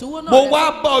so ìṣúwó náà? Mo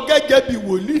wá bá ọ gẹ́gẹ́ bí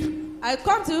wòlíì. I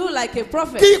come to you like a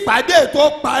prophet. Kí ìpàdé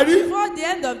tó parí. Before the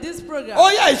end of this program.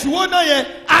 Ó yá ìṣúwó náà yẹn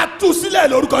a tú sílẹ̀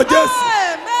lórúkọ Jésù.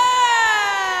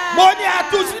 Amen. Mo ní a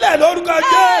tú sílẹ̀ lórúkọ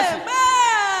Jésù.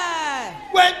 Amen.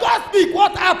 When God speak,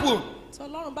 what happen? Tí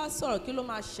Ọlọ́run bá sọ̀rọ̀ kí ló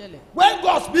máa ṣẹlẹ̀? When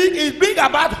God speak, he bring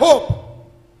about hope.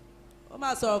 Ó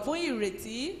máa sọ̀rọ̀ fún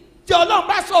ìrètí. Tí Ọlọ́run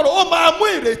bá sọ̀rọ̀, ó máa mú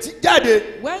ìrètí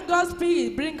jáde. When God speaks, he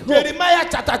bring hope. Jeremiah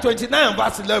chapter 29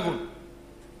 verse 11.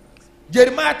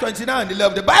 Jeremiah 29 and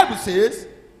 11. The Bible says,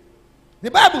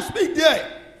 the Bible speak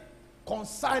there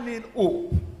concerning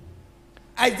hope.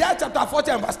 Isaiah chapter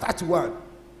 40 and verse 31.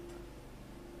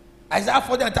 Isaiah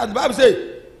 40 and 31. The Bible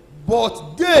says,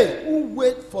 but they who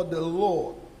wait for the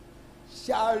Lord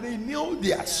shall renew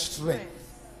their strength.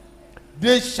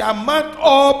 They shall mount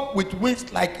up with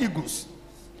wings like eagles.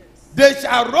 They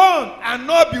shall run and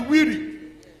not be weary.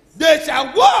 They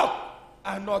shall walk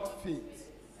and not faint.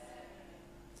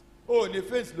 Oh, ní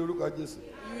faint lórúkọ Jésù.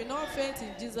 You will not faint in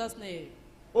Jesus' name.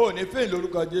 Oh, ní faint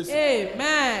lórúkọ Jésù.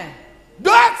 Amen.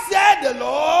 God said the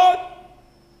Lord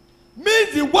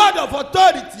means the word of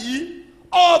authority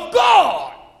of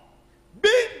God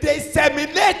being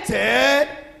disseminated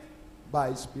by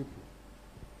his people.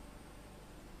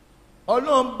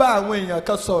 Ọlọ́run bá àwọn èèyàn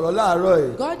kan sọ̀rọ̀ láàárọ̀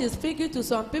yìí. God is speaking to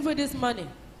some people this morning.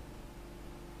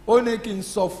 Ó ní kí n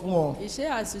sọ fún ọ. He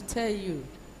said I should tell you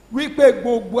Wípé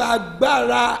gbogbo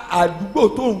agbára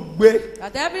àdúgbò tó ń gbé.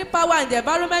 that every power in the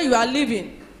environment you are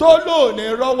living, Tó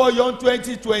lóòní rọ́wọ́ yọ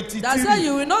 2023. that said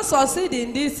you will not succeed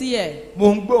in this year.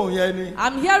 Mo ń gbóhùn yẹn ni.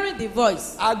 I'm hearing the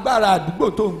voice. Agbára àdúgbò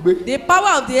tó ń gbé. The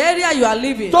power of the area you are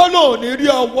living. Tó lóòní rí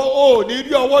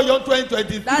ọwọ́ yọ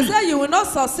 2023. That said you will not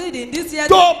succeed in this year.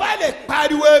 Tó o bá lè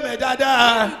pariwo ẹ̀mẹ̀ You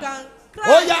dáadáa. can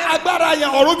Ó cry. yá agbára yẹn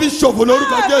ọ̀run fi ṣòfò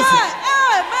lórúkọ Jésù.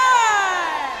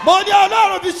 Amen. Mo ní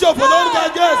Ọlọ́run fi ṣòfò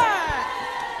lórúkọ Jésù.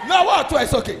 Amen. Lọ́wọ́ ọ̀tún ẹ̀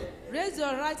sókè. Raise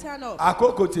your right hand up.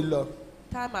 Àkókò ti lọ.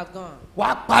 Time have gone. Wà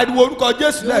á pariwo orúkọ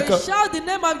Jésù You will lẹ́ẹ̀kan. shout the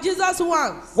name of Jesus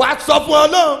once. Wà á sọ fún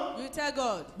Ọlọ́run. You tell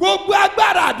God. Gbogbo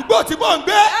agbára àdúgbò tí mò ń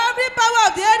gbé. Every power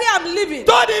of the area I'm living.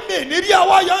 Tó ní mi nírí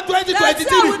ọwọ́ yọ That say I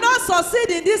 2023. will not succeed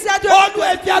in this year. Olú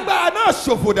ẹ fi agbára náà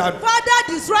ṣòfò dànù.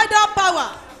 Father, destroy that power.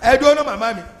 Ẹ dúró ná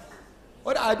màmá mi.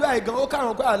 Ó dà àdúrà yìí gan, ó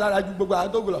kárùn-ún kó àlára ju gbogbo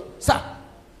àdógò lọ. Sà,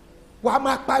 wàá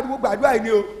máa pariwo gbàdúrà yìí ni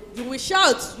o. You will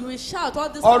shout all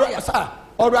this Ọ̀rọ̀ prayer. sà,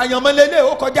 ọ̀rọ̀ àyànmọ́lélẹ̀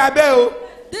ó kọjá bẹ́ẹ̀ o.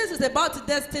 This is about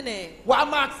destiny. Wàá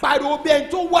máa pariwo bí ẹni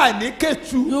tó wà ní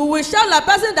Kétu. You will shout like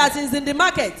person that is in the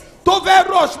market. Tó fẹ́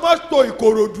rush mọ́tò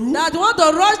Ìkòròdú. That want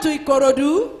to rush to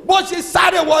Ikorodu. Bó ṣe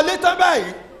sáré wọlé tán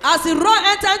báyìí. As he run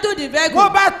enter into the vehicle.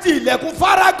 Wọ́n bá ti ilẹ̀kùn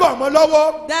Fárágàn mọ́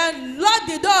lọ́wọ́. Then lock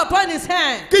the door upon his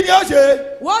hand. Kí ni ó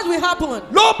ṣe? What will happen?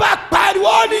 Ló bá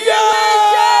pariwo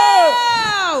nìyẹn.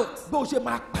 Shout. Bó ṣe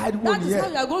máa pariwo That is how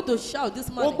nìyẹn. you are going to shout this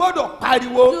O morning. gbọ́dọ̀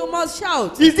pariwo. You must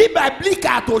shout. Is it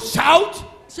biblical to shout?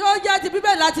 Ṣé ó jẹ́ ti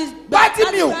bíbélì láti.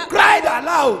 Bartimaeus cried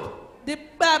aloud. The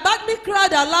Bartimaeus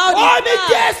cried aloud. Ó ní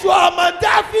Jésù ọmọ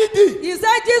Dáfídì. He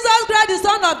said Jesus Christ the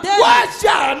son of David. Wá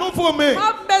ṣàánú fún mi.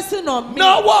 Have mercy on me.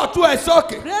 Náwó ọ̀tún ẹ̀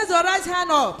sókè. Raise your right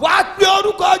hand up. Wá pe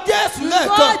orúkọ Jésù Call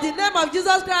lẹ́ẹ̀kan. the name of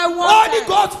Jesus Christ one Holy time.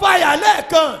 Ghost fire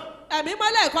lẹ́ẹ̀kan. Ẹ̀mí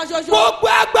mọ́lẹ̀ kan ṣoṣo. Gbogbo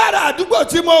agbára àdúgbò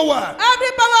tí mo wà.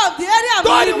 Every power of the area I'm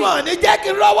Tó ní living. wọ́n ní jẹ́ kí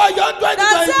n rọ́wọ́ yọ That say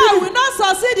I 2023. will not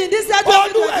succeed in this year.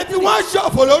 Olú ẹ̀ tí wọ́n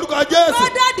ṣọ̀fọ̀ lórúkọ Jésù.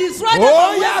 Father destroy them.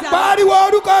 Ó yá pariwo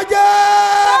orúkọ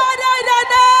Jésù. Father in the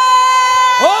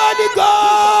name. Holy Holy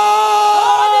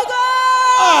God. God.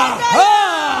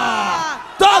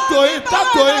 Aha. Talk to him, talk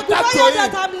to him, talk to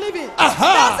That him. I'm living.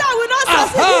 Aha. That say I will not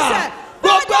succeed this year.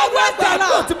 Gbogbo agbára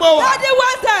àdúgbò tí mo wà.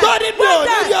 Tó ní mi ò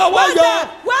ní rí ọwọ́ yọ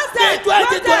ní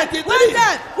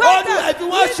 2023. Olú ẹ̀ tí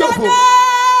wọ́n ṣòfò.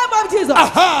 Of Jesus.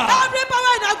 Aha. Every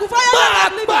power in Agufaya Máa that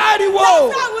I'm living. pariwo.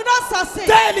 That say I will not succeed.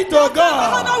 Tell it to That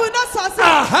God. I will not succeed.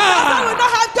 Aha. That I will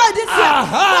not have joy this year.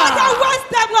 Aha. Father, waste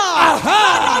them, Lord. Aha.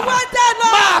 Father, waste them,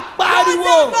 Lord. Máa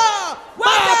pariwo. Waste them, Lord.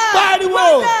 Waste Máa them. pariwo.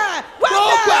 Waste them. Waste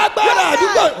Gbogbo them. agbára Waste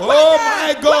àdúgbò. them. Oh Waste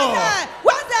my them. God. Waste them.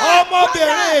 Waste them. Ọmọbìnrin,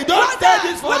 Waste them. don't Waste take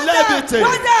them. this for Waste them. levity.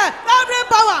 Waste them. Every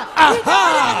power. Aha. Is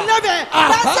already living.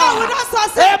 That say I will not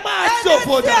succeed. Ẹ máa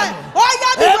ṣòfò dànù. Oh,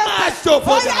 yeah, be Ẹ wasted. máa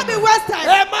ṣòfò Oh, yeah, be dànù. wasted.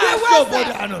 Ẹ máa Be ṣòfò wasted.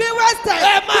 dànù. Be wasted.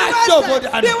 Ẹ máa Be ṣòfò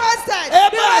wasted. dànù. Be wasted. Ẹ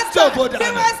Be máa wasted. ṣòfò Be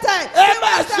dànù. wasted. Ẹ Be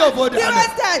máa wasted. ṣòfò Be dànù.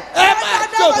 wasted. Ẹ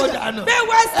dànù. Be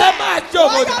wasted. Ẹ máa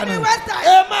ṣòfò Oya, dànù. be wasted.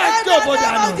 Ẹ máa ṣòfò In the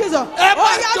name dànù. of Jesus. Ẹ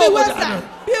máa Oya, be ṣòfò wasted. dànù.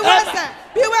 Be Ẹ máa- wasted.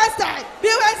 Be wasted. Be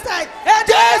wasted. In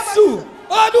the name of Jésù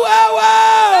Olúwa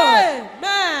wa.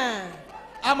 Amen.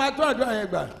 A máa tún àdúrà yẹn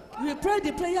gbà. We pray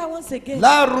the prayer once again.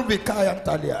 Láàrúbì káyà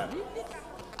tàlíà.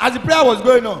 As the prayer was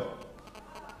going on,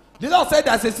 the Lord said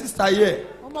there's a sister here.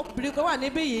 Ọmọkùnrin kan wà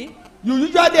níbí yìí. You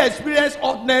usually experience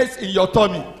hotness in your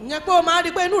tummy. Ìyẹn pé o máa rí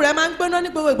i pé inú rẹ máa ń gbóná ní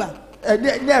gbogbo ìgbà.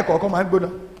 Ní ẹ̀kọ̀ọ̀kan máa ń gbóná.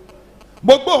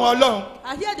 Mo gbọ́ wọn Ọlọ́run.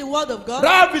 I hear the word of God.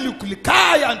 Rábìlì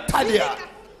káyà tàlíà.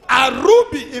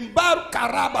 Àrúbì ìbárù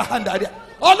kàràbà hàndàríà.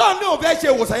 Ọlọ́run ní òun fẹ́ ṣe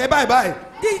ìwòsàn yẹn báyìí báyìí.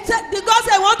 The God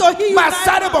said, I want to heal you. Máa right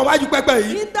sáré now. bọ̀ wájú pẹ́pẹ́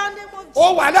yìí. In the name of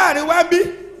Ó wà láàrin wá ń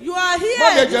bí. You are Mo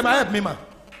lè here. jẹ máa help me ma.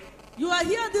 You are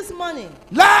here this morning.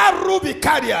 Láàrúbì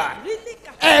káríà. Really?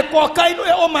 Ẹ̀kọ̀ọ̀kan inú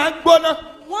ẹ̀ ó máa ń gbóná.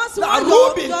 Once you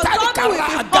Ruby your Intali tummy will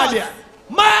Kara be Agalia. hot.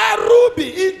 Ma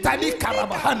Ruby Intali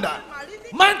Karabahanda.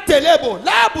 Man Telebo,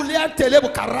 Labulia Telebo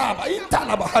Karaba,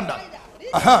 Intalabahanda.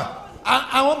 Aha.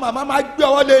 Àwọn màmá máa gbé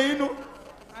ọwọ́ lé inú.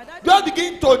 Just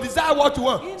begin to desire what you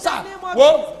want. Sir,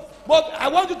 I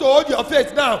want you to hold your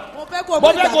faith now. Mo fẹ́ kó o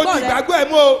Mo bí fẹ́ kó o di ìgbàgbọ́ rẹ. ìgbàgbọ́ ẹ̀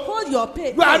mú o. Hold your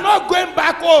pace. You are not going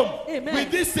back home Amen.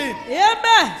 with this sin.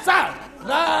 Amen. Sir,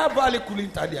 lábàlì kùlì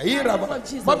ìtàlẹ̀ yìí rà bá. Lord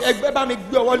Jesus. Mọ ẹgbẹ́ bá mi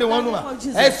gbé ọwọ́ lé wọn nù wá. Lord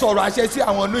Jesus. Ẹ sọ̀rọ̀ àṣẹ sí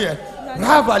àwọn ọ̀nù yẹn.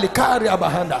 Rábàlì káàrí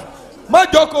àbàhàndà.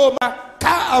 Mọ́jọ́kọ̀ ma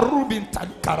ká àrùbí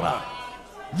ntàkàrà.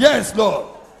 Yes Lord.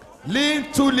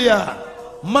 Lintulia.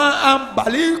 Ma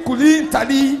àǹbàlì kùlì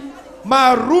ìtàlẹ̀.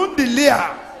 Ma rúndìlíà.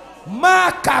 Ma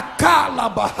kàkà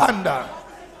làbàhàndà.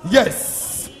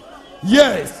 Yes.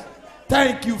 Yes.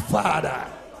 Thank you, Father.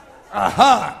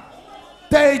 Aha.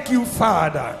 Thank you,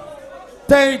 Father.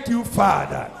 Thank you,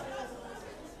 Father.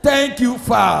 Thank you,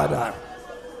 Father.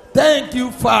 Thank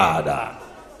you, Father.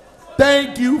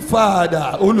 Thank you,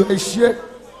 Father. Olú ẹ ṣé,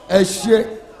 ẹ ṣé.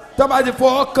 Tọ́ba ti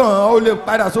fọ́ kàn ó lè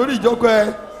padà sórí ìjókòó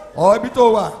ẹ. Ọ̀ ibi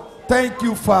tó wà. Thank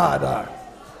you, Father.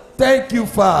 Thank you,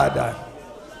 Father.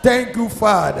 Thank you,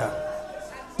 Father.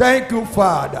 Thank you,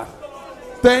 Father.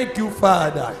 Thank you,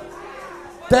 Father.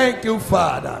 Thank you,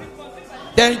 Father.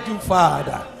 Thank you,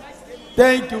 Father.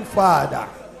 Thank you, Father.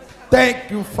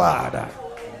 Thank you, Father.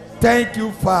 Thank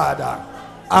you, Father.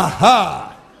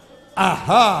 Aha.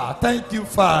 Aha. Thank you,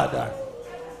 Father.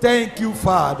 Thank you,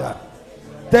 Father.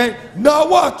 Now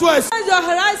what to us? Raise your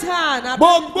right hand.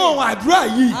 Gbogbo àdúrà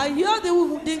yìí. I hear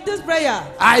this prayer.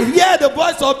 I hear the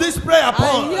voice of this prayer I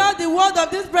point. hear the word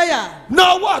of this prayer.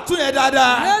 Now what to yẹn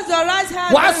dáadáa? Raise your right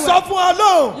hand. Wàá very sọ well. fún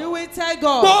Ọlọ́run. You will tell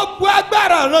God. Gbogbo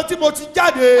agbára ọ̀run tí mo ti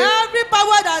jáde. Every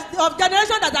power of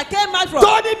generation that I came out from.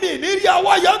 Tó ní mi nírí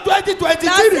ọwọ́ yẹn 2023.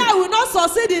 That say I will not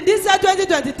succeed in this year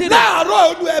 2023.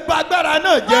 Láàárọ̀ olú ẹ bà agbára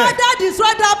náà jẹ́. Father,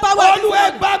 destroy that power. Olú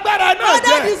ẹ bà agbára náà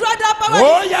Father, jẹ́. destroy that power.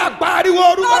 Ó yá pariwo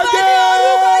orúkọ Bàbá mi, jẹ́.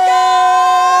 orúkọ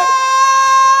Jésù.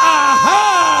 Aha.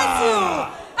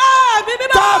 Àmì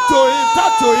mímọ́. Talk to him,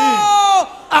 talk to him.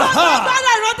 Aha. Gbogbo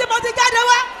agbára ìrántí mo ti jáde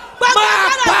wá. Gbogbo Máa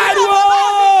agbára pariwo.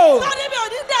 Sọ́ni mi ò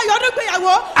ní dé ẹ̀yọ́dún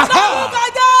gbéyàwó. Aha. Lórúkọ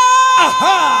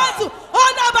Aha. Jésù.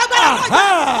 Ọ̀nà àbàgbára náà jẹ́.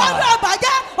 Aha. Ọ̀nà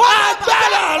àbàjẹ́.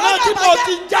 Agbára ìrántí mo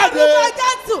ti jáde. Lórúkọ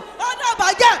Jésù. Ọ̀nà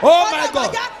àbàjẹ́. Oh my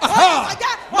God. Aha.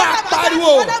 Máa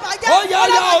pariwo. Ó yá ó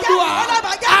yá Olúwa.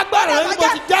 Agbára ìrántí mo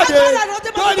ti jáde.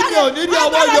 Lórí mi ò ní rí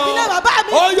ọwọ́ yọ.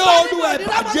 Ó yá Olúwa ẹ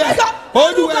bàjẹ́.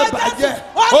 Olúwa ẹ bàjẹ́.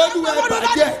 Olúwa ẹ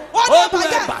bàjẹ́. Olúwa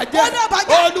ẹ bàjẹ́.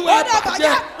 Olúwa ẹ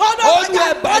bàjẹ́. Olúwa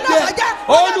ẹ bàjẹ́.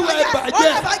 Olúwa ẹ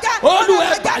bàjẹ́. Olúwa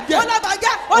ẹ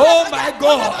bàjẹ́. Oh my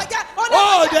God.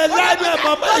 Oh, the line of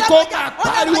my mind go back.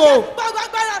 Pariwo.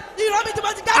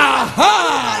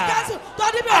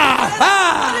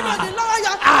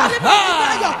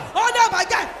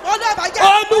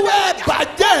 Olúwa ẹ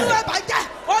bàjẹ́. Ẹ bàjẹ́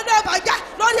Olúwa.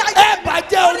 Ẹ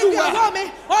bàjẹ́ Olúwa.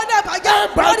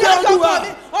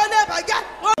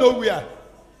 Nowhere.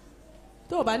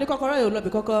 tó o bá ní kọ́kọ́rọ́ yóò lọ bí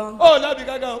kọ́kọ́. Ó lọ́bi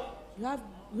gángan.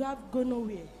 You have go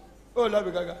nowhere. Ó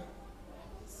lọ́bi gángan.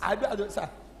 Àdúrà tó sà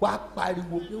wá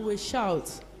pariwo. You will shout.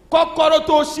 Kọ́kọ́rọ́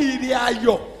tó ṣí ire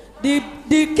ayọ̀.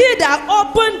 The key that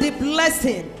opened the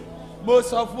blessing. Mo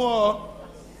sọ fún ọ,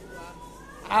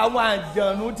 àwọn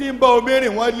àjànú tí ń bá omi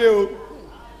rìn wọ́n lé o.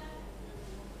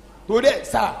 Torí ẹ̀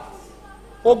sà,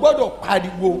 o gbọ́dọ̀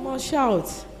pariwo. You must shout.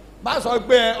 Má sọ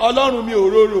pé Ọlọ́run mi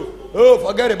òróró. Oh,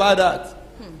 forget about that.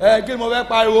 Kí ni mo fẹ́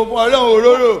pariwo fún Ọlọ́run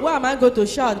òróró? Why am I going to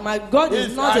shout? My God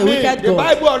is not a wicked The God.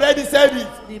 Bible already said it.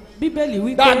 The Bíbélì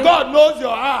wí That pé God knows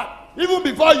your heart. Even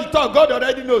before you talk, God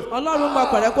already knows. Ọlọ́run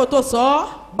mọ pẹ̀lẹ́ kó tó sọ ọ́.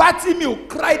 Bartimaeus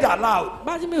cried aloud.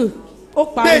 Bájímì ó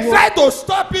They pariwo. tried to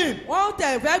stop him. Wọ́n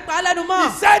tẹ̀ fẹ́ pa á lẹ́nu He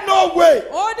mọ́. said no way.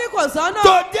 Ó ní kò sọ́nà.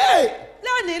 Today,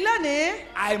 Lónìí.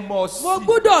 I must Mo see.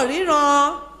 gbúdọ̀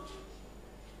ríran.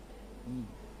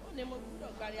 Ó ní mo gbúdọ̀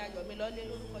gbárí ayọ̀ mi lọ́lé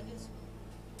lórúkọ Jésù.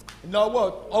 ìnáwó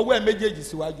ọwọ́ ẹ̀ méjèèjì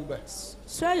síwájú báyìí.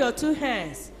 Stretch your two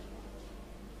hands.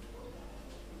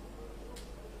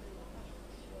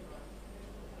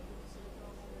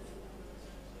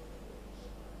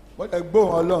 wọ́n lè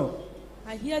gbóhùn ọlọ́run.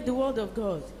 I hear the word of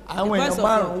God. The àwọn voice èèyàn of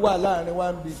márùn-ún God. wà láàrin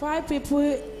wa ń bí. 5 people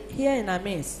here in our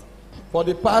midst. for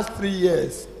the past 3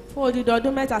 years Fún odidi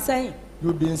ọdún mẹ́ta sẹ́yìn,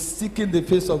 you been seeking the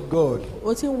face of God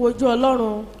o ti ń wojú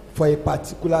Ọlọ́run for a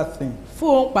particular thing fún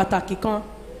ohun pàtàkì kan.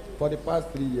 for the past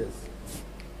 3 years.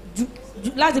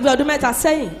 Láti bí ọdún mẹ́ta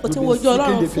sẹ́yìn, o ti ń wojú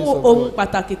Ọlọ́run fún ohun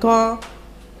pàtàkì kan.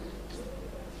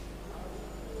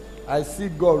 I see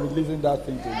God releasing that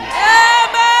thing to you.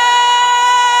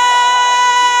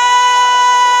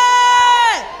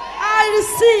 I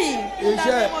receive. In the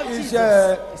name of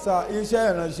Jesus. iṣẹ́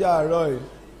ìránṣẹ́ àárọ̀ yìí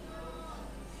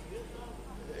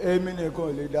èmi nìkan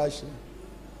ò lè dá ṣe.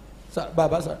 Sir,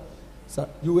 baba sir,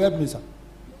 you help me sir.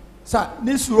 Sir,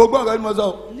 ní sùúrù gbọ́n kan ní mo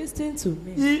sọ. Listen to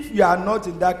me. If you are not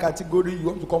in that category, you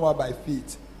want to come out by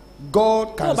faith. God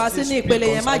Tó o can bá still sí ní speak ìpele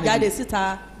yẹn má jáde concerning you.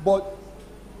 síta. But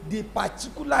the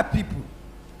particular people,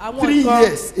 Àwọn 3 nǹkan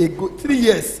years ago, 3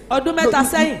 years. ọdún mẹ́ta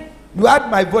sẹ́yìn. You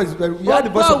had my voice. You had the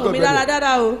voice of Ọgbọ́n God. mi Brother.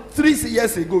 dáradára o. 3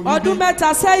 years ago, Ọdún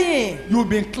mẹ́ta sẹ́yìn, you've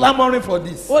been clamoring for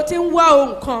this. o ti ń wá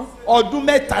ohun kan. Ọdún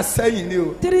mẹ́ta sẹ́yìn ni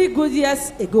o. 3 good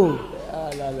years ago.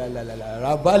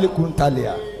 Rabali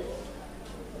kuntalia.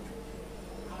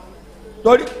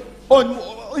 Torí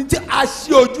ohun tí a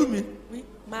ṣí ojú mi.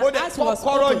 My Mo dẹ̀ eyes was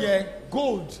kọ́kọ́rọ́ open. yẹn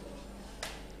gold.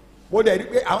 Mo dẹ̀ rí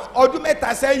pé ọdún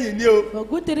mẹ́ta sẹ́yìn ni o. For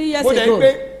good 3 years Mo dẹ̀ rí ago.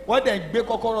 pé wọ́n dẹ̀ gbé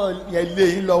kọ́kọ́rọ́ yẹn lé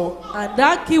yín lọ́wọ́. And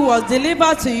that key was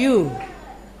delivered to you.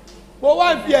 Mo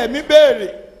wá fi ẹ̀mí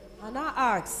béèrè. And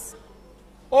I asked,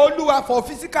 Olúwa for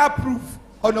physical proof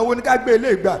ọ̀nà wo ni ká gbé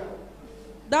ilé ìgbà.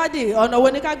 Daddy, ọ̀nà wo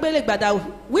ni ká gbélé gbàdá?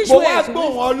 Which Mo way wá should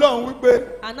gbóhùn we? Ọlọ́run wípé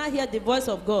And I hear the voice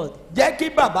of God. jẹ́ kí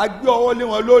bàbá gbé ọwọ́ lé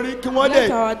wọn lórí kí wọ́n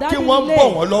Let our daddy kí wọ́n lay.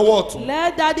 bọ̀ wọ́n lọ́wọ́ ọ̀tún.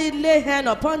 Let daddy lay hand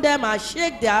upon them and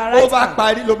shake their Ó right bá hand.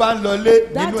 parí ló bá ń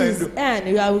lọlé That nínú is ẹ̀dùn. end.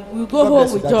 You go God home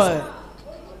bless with you, joy.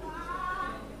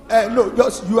 No,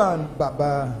 just you and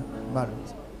baba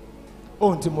married.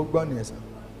 Ohun tí mo gbọ́ nìyẹn sá.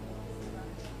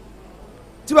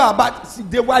 Tí bàbá ti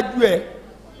déwájú ẹ̀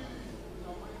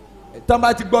tán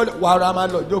bá ti gbọ́ wàrà máa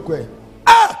lọ jókòó ẹ̀.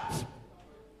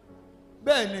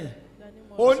 Bẹ́ẹ̀ ni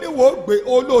oníwò gbé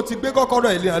olóò ti gbé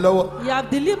kọ́kọ́rọ́ ilé hàn lọ́wọ́. He have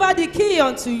delivered the key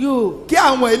unto you. Kí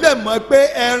àwọn ilé mọ̀ pé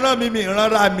ẹran mi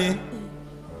ìranra mi.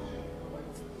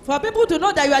 For people to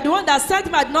know that you are the one that sent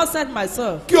me, I did not send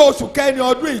myself. Kí oṣù kẹ́ni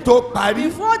ọdún yìí tó parí.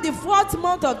 Before the 4th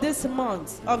month of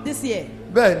this year,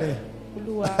 Bẹ́ẹ̀ ni.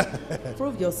 Oluwa,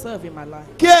 prove yourself in my life.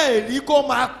 Kí èrí kó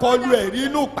máa kọlu ẹ̀rí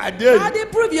inú pàdé yìí. Daddy,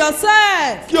 prove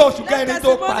yourself. Kí oṣù Let kẹ́ni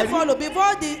tó testimony parí. follow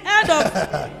before the end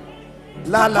of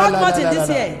La la fourth la month la in la this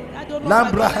la. year. I don't know.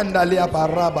 Lambra about handa lea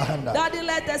baraba handa. Daddy,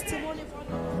 let testimony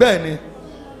follow. Bẹ́ẹ̀ni.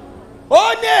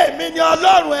 Ó ní èmi ni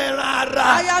Ọlọ́run ẹran I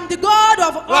ara. am the God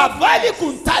of all Rafali flesh.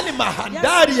 kuntali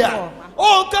mahandaria. Yes, Lord.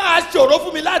 Ohun kan aṣòro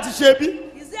fún mi láti ṣe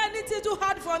bí. Is there anything too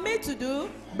hard for me to do?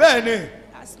 Bẹ́ẹ̀ni.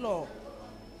 Yes, Lord.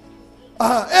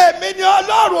 Èmi ni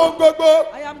Ọlọ́run ohun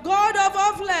gbogbo. I am God of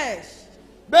all flesh.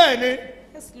 Bẹ́ẹ̀ni.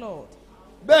 Yes, Lord.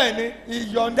 Bẹ́ẹ̀ni.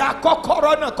 Ìyọ̀ǹda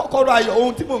kọ́kọ́rọ́ náà kọ́kọ́rọ́ ayọ̀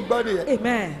ohun tí mò ń gbọ́ nìyẹn.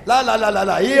 Amen.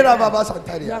 La yíra bàbá You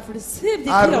santaria. have received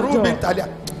the key of Arúbin joy. talia.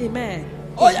 Amen.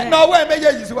 Ó yẹ náà ọwọ́ ẹ̀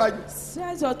méjèèjì síwájú.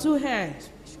 Raise your two hands.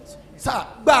 Sà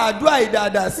gba àdúrà yìí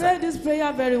dáadáa sà. Pray this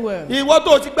prayer very well. Ìwọ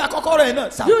tó o ti gba kọ́kọ́rọ́ yẹn náà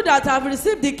sà. You that have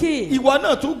received the key, Ìwọ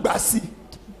náà tún gbà sí i.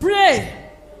 pray.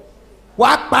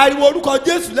 Wàá pariwo orúkọ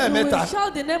Jésù You will lẹ́ẹ̀mẹ́ta.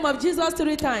 shout the name of Jesus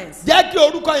 3 times. Jẹ́ kí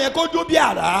orúkọ yẹn kó dún bí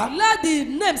àrá. Let the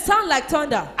name sound like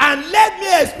thunder, And let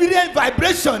me experience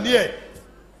vibration here.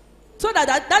 so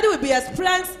that daddy will be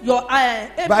experience your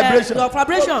Vibration. your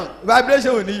vibration.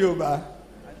 Vibration ò ní Yorùbá.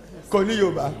 Kò ní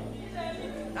Yorùbá.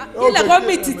 Ilẹ̀ kò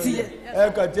mì tìtì. Ẹ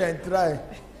kàn tí ẹ̀ ń try.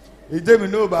 Ìdémi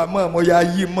ní Yorùbá mọ̀ mo ya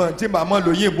yí mọ̀ tí màá mọ̀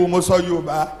lóyìnbó mo sọ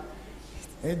Yorùbá.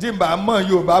 Ìdí màá mọ̀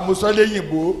Yorùbá mo sọ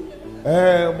léyìnbó.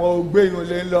 Mo gbé yín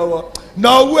lé lọ́wọ́.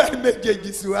 Náwó ẹ̀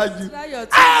méjèèjì síwájú. Try your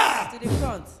Ah! to the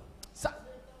front.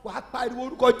 Wàá pariwo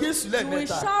orúkọ Jésù You will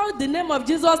lẹ́ẹ̀mẹ́ta. shout the name of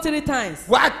Jesus 3 times.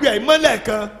 Wàá pè é mọ́lẹ̀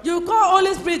kan. You call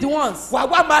Holy Spirit once. Wàá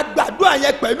wá máa gbàdúrà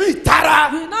yẹn pẹ̀lú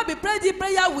ìtara. You will not be praying the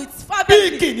prayer with Bí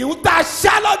fervency kìnìún tá a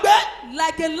ṣá lọ́gbẹ́.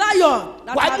 like a lion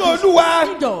that Wà has ní been Olúwa.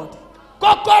 injured.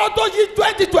 Kọ́kọ́rọ́ tó yí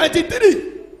 2023.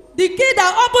 The key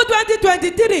that opened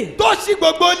 2023, Tó ṣí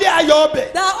gbogbo ilé ayọ̀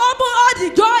ọbẹ̀. that opened all the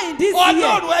joy in this year.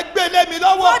 Ọlọ́run ẹgbẹ́ lé mi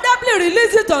lọ́wọ́. Father, please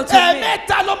release it unto me.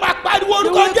 Ẹ̀ẹ̀mẹ́ta ló máa pariwo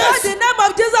You orúkọ will call Jésù. the name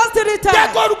of Jesus 3 Jẹ́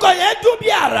times. kórúkọ yẹn dún bí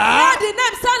àrá. Let the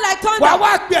name sound like Wàá thunder.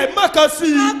 wá pè é mọ́kàn sí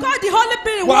i. And call the Holy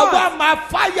Spirit Wàá wá once. máa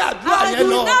fáyà àdúrà And yẹn you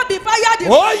will lọ. not be fired in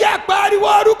Ó yẹ pariwo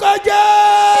orúkọ Jésù.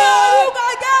 orúkọ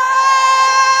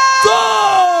Jésù.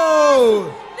 Tó.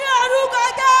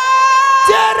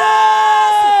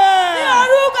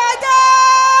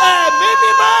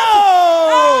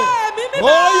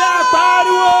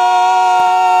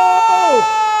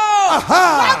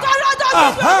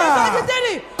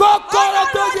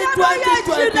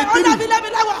 fi lé mi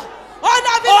lọ́wọ́.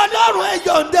 Ọ̀nà fi Ọlọ́run ẹ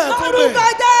yọ̀ǹda ẹ̀ fún mi. orúkọ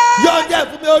jẹ́. Yọ̀ǹda ẹ̀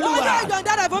fún mi Olúwa. Ọ̀nà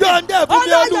yọ̀ǹda rẹ̀ fún mi. Yọ̀ǹda ẹ̀ fún mi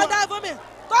Ọ̀nà Olúwa. yọ̀ǹda rẹ̀ fún mi.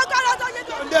 Kọ́kọ́rọ́ tó yẹ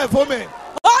kí Yọ̀ǹda ẹ̀ fún mi.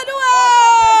 Olúwa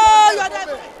yọ̀ǹda ẹ̀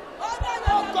fún mi.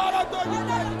 Kọ́kọ́rọ́ tó yẹ Ọ̀nà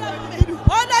yọ̀ǹda ẹ̀ fún mi.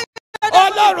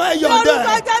 Ọlọ́run ẹ yọ̀ǹda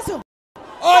Orúkọ ẹ̀. Jésù.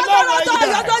 Ọlọ́run ẹ yọ̀ǹda ẹ̀.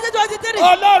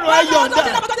 Ọlọ́run ẹ yọ̀ǹda ẹ̀.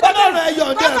 Ọlọ́run ẹ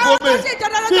yọ̀ǹda ẹ̀ fún mi.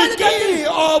 The key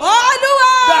of Olúwa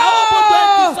the open door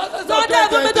is success of yọ̀ǹda ẹ̀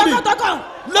fún mi 2023. tọkàntọkàn.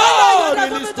 Lord,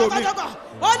 release to me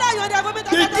Ọ̀nà yọ̀ǹda ẹ̀ fún mi the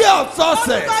tọkàntọkàn. key of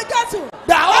success. Orúkọ Jésù.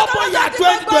 The open year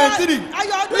 2023.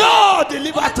 Lord,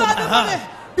 deliver to my hand.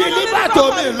 Deliver to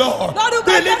me, Lord.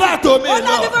 Deliver to me, Lord.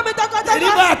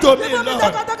 Deliver to me, Lord.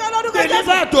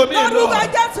 Deliver to me, Lord.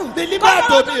 Deliver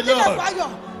to me, Lord.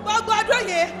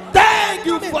 Thank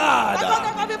you, Father.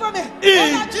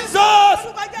 In Jesus'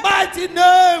 mighty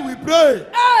name we pray.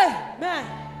 Amen.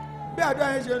 Bí àdúrà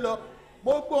yẹn ṣe lọ,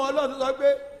 mo gbọ́ Ọlọ́run sọ pé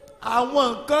àwọn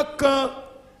nǹkan kan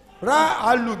ra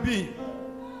alubi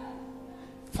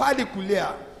falikulea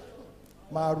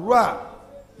marua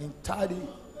intari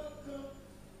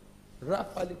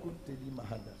rafalikunteli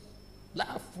mahanda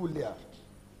láàfúlẹ̀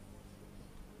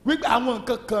wípé àwọn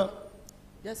nǹkan kan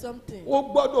There's something. ó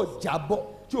gbọ́dọ̀ jábọ́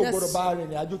tí o Yes. gbọ́dọ̀ bá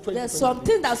rìnrìn àjò 2020. There's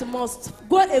something that must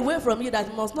go away from you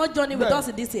that must not journey with Bẹ́ẹ̀. us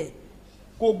in this year.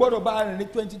 kò gbọ́dọ̀ bá rìnrìn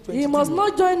 2020. He must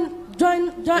not join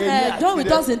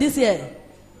with us in this year,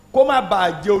 kó má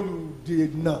bàa jẹ́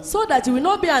olùdènà so that he will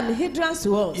not be an hindrance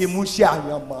to us, ìmúṣẹ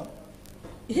àyànmọ́.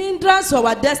 hindrance to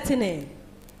our destiny.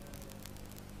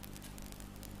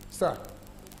 Sir,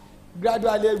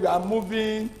 gradually we are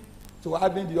moving to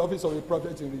having the office of a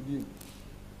prophet in Redeem.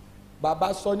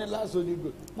 Bàbá sọ ní last Holy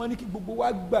Ghost, wọ́n ní kí gbogbo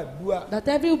wa gbàdúrà That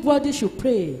everybody should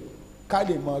pray ká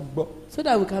lè mọ gbọ́. so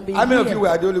that we can be How many of you here. were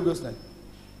at the Holy Ghost night?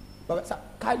 Bàbá sá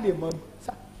ká lè mọ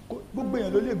sá gbogbo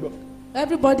èèyàn ló lè gbọ́.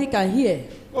 Everybody can hear.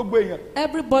 Gbogbo èèyàn.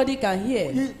 Everybody can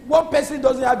hear. One person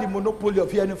doesn't have the monopoly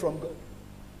of hearing from God.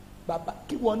 Bàbá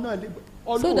kí wọn náà lè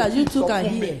gbọ́. So that you too sọ can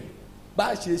fún mi, hear. bá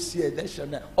a ṣe ṣe election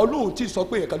náà, Ọlọ́run tí sọ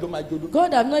pé èèyàn kan ló máa jolú.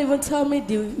 God have not even tell me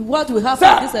what will happen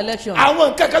Sir, in this election.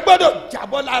 àwọn nǹkan kan gbọ́dọ̀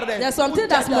jábọ́ lára ẹ̀. There's something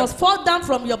that must fall down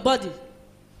from your body.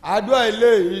 Àdúrà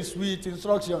ilé is with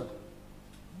instruction.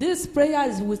 This prayer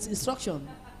is with instruction.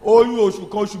 Oyún oṣù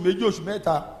kan oṣù méjì oṣù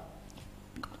mẹ́ta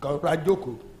kan ra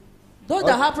jókòó. Those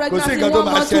that have Kò sí pregnancy nǹkan tó 1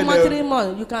 máa month, 2 months, ṣẹlẹ̀ o. 3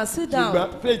 months, you can sit down.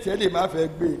 Ṣùgbọ́n faith ẹ lè má fẹ́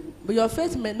gbé. But your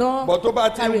faith may not Bọ̀ tó bá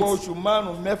ti carry wọ it. oṣù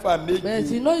márùn-ún mẹ́fà But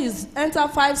méjì. you know you enter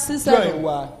 5, 6, Join 7.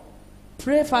 wa.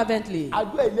 Pray fervently.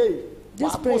 Àdúrà ilé This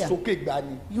wà kó prayer. sókè gbà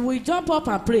ni. You will jump up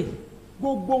and pray.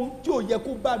 Gbogbo ohun tí ò yẹ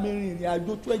kó bá mi rìnrìn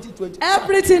àjò 2020.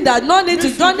 Everything that no need to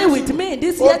journey with me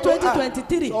this year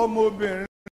 2023. Ọmọbìnrin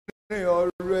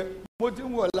ọ̀rẹ́ mo ti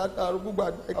ń wọ̀ látàrú gbogbo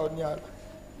àdúrà ọ̀ní ara.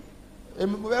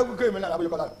 Èmi mo fẹ́ kó èmi náà lábọ́jọ́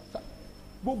kọ́lá.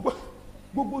 Gbogbo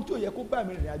tí ò yẹ kó bá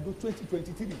mi rìnrìn àjò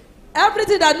 2023.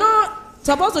 Everything that no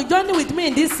supposed to journey with me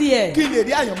in this year, Kí lè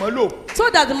rí àyànmọ́ lò. so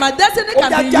that my destiny Ó yá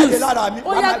can be jáde used. lára mi.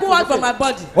 Oh yeah, go out from my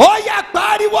body. Ó yá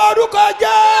pariwo orúkọ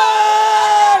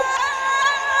Jésù.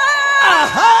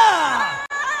 Aha!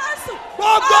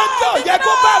 Gbogbo tí ò yẹ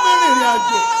kó bá mi rìnrìn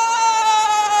àjò.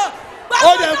 Ó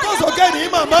dẹ̀ tó sókè ní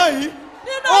màmá yìí.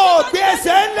 Ó gbé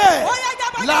ẹsẹ̀ ńlẹ̀.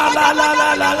 La.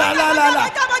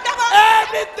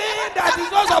 Anything that is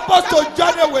not supposed to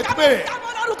journey with me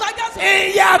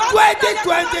in year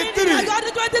 2023.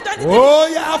 Oh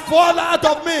yeah, fall out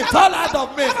of me. Fall out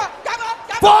of me.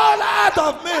 Fall out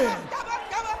of me.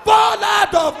 Fall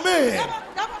out of me.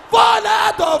 Fall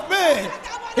out of me.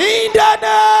 In the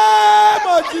name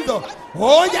of Jesus.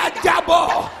 Oh yeah,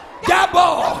 jábọ́.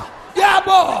 Jábọ́.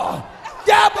 Jábọ́.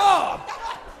 Jábọ́.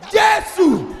 Jésù.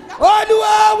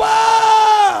 Olúwa wa.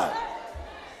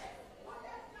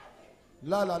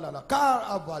 La. Car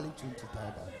avali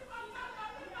 20,000.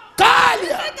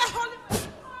 Kalia.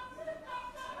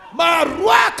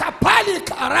 Maruaka pali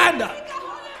karanda.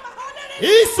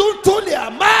 Isuntulia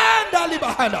manda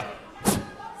libahanda.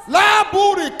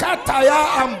 Laburi kataya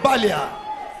ambalia.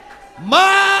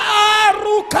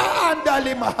 Maaruka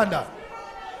andali mahanda.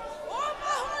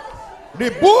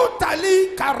 Ributali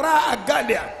kara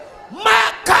agalia.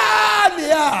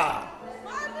 Makalia.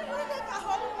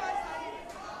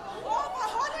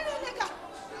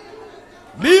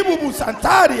 Libu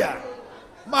Busantaria.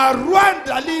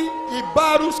 Marwandali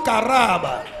Ibarus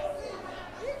Karaba.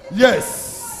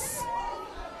 Yes.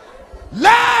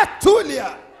 La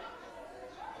Tulia.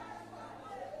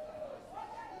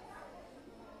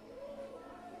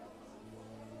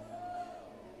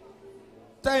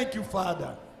 Thank you,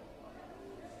 Father.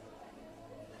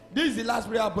 This is the last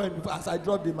prayer point before as I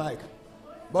drop the mic.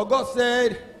 But God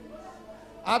said,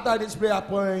 after this prayer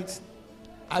point,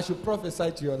 I should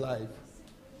prophesy to your life.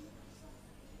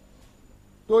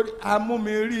 torí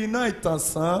amúmirí iná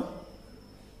ìtànsán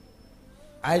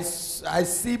I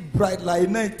see bright light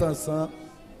iná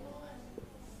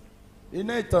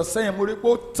ìtànsán yẹn mo rí pé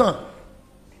ó tàn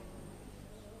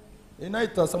iná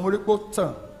ìtànsán mo rí pé ó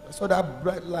tàn I saw that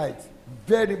bright light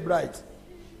very bright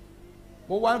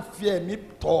mo wá ń fi ẹ̀mí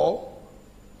tọ̀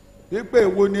wípé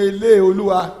èwo ni ilé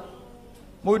Olúwa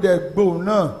mo dẹ̀ gbóhùn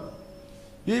náà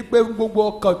wípé gbogbo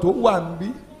ọkàn tó wà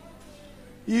níbí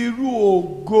irú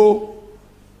ògo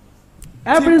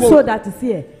every soul that is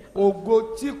here, ògo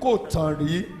tí kò tàn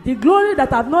rí the glory that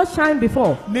have not shined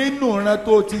before, nínú ìran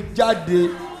tó ti jáde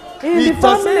in the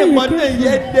ìtànsán family you ìmọ̀lẹ̀ came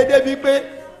yẹn from. dédé wípé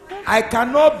I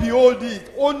cannot behold it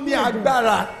ó ní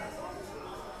agbára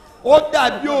ó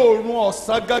dàbí òòrùn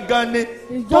ọ̀sán gangan ni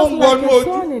It's tó just ń like wọnú the ojú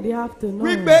sun in the afternoon.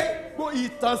 wípé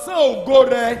ìtànsán ògo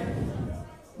rẹ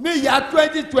ní ìyá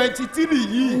 2023 In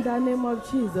yìí the name of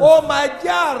Jesus. ó máa jẹ́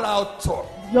àrà ọ̀tọ̀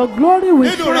Your glory will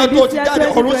nínú shine ìran tó this ti year jáde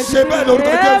ọ̀run ṣe bẹ́ẹ̀ 2023.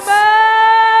 lórúkọ Jésù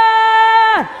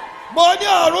Amen. mo ní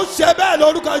ọ̀run ṣe bẹ́ẹ̀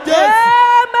lórúkọ Jésù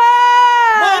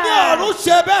mo ní Amen. ọ̀run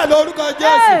ṣe bẹ́ẹ̀ lórúkọ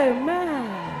Jésù. Amen.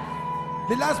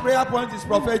 The last prayer point is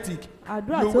prophetic.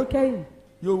 Àdúrà You tó will-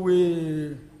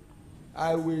 kẹ́yìn.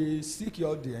 I will seek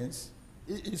your audience.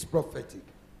 It is prophetic.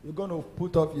 You're going to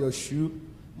put off your shoe.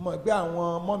 Mo gbé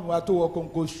àwọn mọ́mi wa tó wọ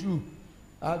kónkó shoe.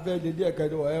 Afẹ́ dédé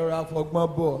ẹ̀kẹ́dẹ́ wọ̀ ẹ̀rọ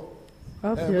afọgbọ́n bọ̀.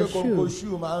 Off Ẹgbẹ́ your kónkó shoe.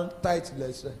 shoe máa ń tight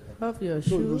lẹ́sẹ̀. Off your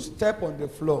So you shoe. step on the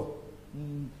floor.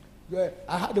 Yeah,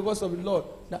 I heard the voice of the Lord.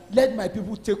 Now, let my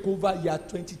people take over year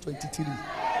 2023.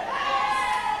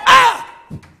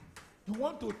 You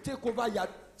want to take over your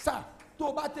sir tó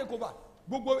o bá take over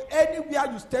gbogbo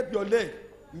anywhere you step your leg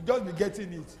you just be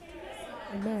getting it.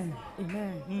 Amen.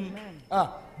 Amen. Amen.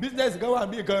 Business kan wà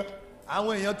bí kan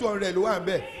àwọn èèyàn 200 ló wà ń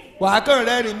bẹ̀ wàá kàn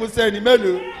rẹ́rìn músẹ́ ní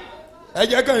mélòó ẹ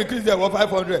jẹ́ kàn increase ẹ̀ wọ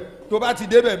 500 tó bá ti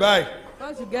débẹ̀ báyìí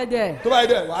Once you get there, tó bá yẹ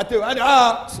dẹ̀ wàá tẹ̀ wá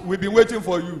ní we been waiting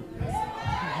for you.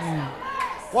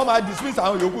 Wọ́n máa dismiss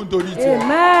àwọn yòókù nítorí tiẹ̀.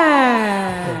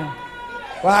 amen.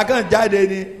 Wàá kàn jáde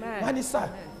ni Amen. wọ́n ní sir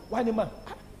wọ́n ní ma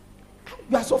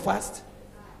you are so fast.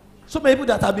 So many people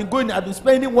that have been going, have been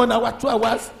spending 1 hour, 2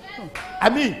 hours. I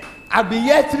mean, I've been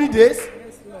here 3 days.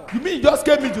 You mean you just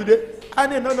came in today? I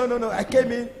mean, no. I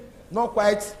came in not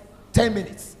quite 10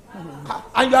 minutes.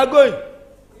 And you are going.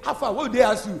 How far? What did they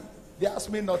ask you? They asked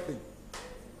me nothing.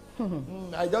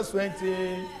 I just went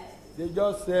in. They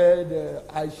just said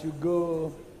I should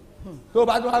go. So,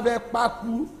 but I don't have a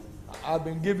paku. I've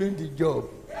been given the job.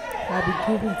 I'll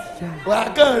be giving to you. Wà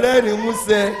á kàn rẹ́rìn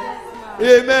músẹ́.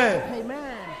 Amen. Amen.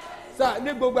 Sá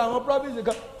ní gbogbo àwọn province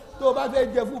kan tó o bá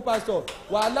fẹ́ jẹ fún pastor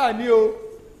wàhálà ní o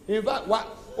in fact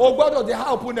o gbọ́dọ̀ ti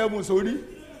há open heaven sórí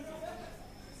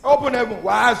open heaven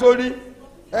wà á sórí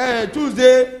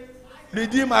Tuesday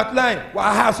redeem outline wà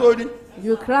á há sórí.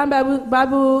 You cram Bible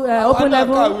open náà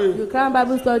kàwé. level. You cram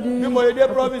Bible study. Bí mo yẹ dé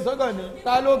province sọ́kàn ní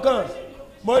ta ló kàn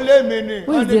mo lé mi ní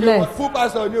Who is the next? fún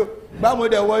pastor ni o gbá mo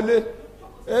dẹ̀ wọlé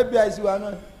ABIC wa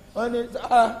náà wọ́n ní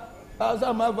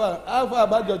Sam Alpha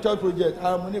about your church project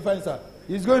money fine sir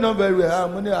it's going on very well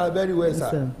money very well sir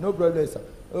sir. no problem sir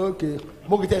okay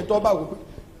mo kì í tẹ̀ ń tọ́ bá wò pé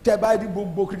tẹ́ bá di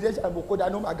gbogbo credential mo kó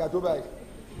dání ó máa ga tó báyìí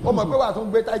ó mọ̀ pé wà á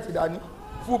tún gbé táìtì dání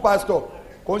full pastor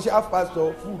kò ń ṣe half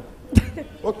pastor full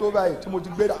ó tó báyìí tí mo ti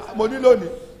gbé mo ní lónìí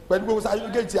pẹ̀lú gbogbo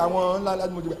certificate àwọn ńlá ńlá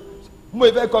tí mo ti gbé mo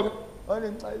ìfẹ́ kọ́ mi wọ́n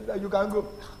ní you can go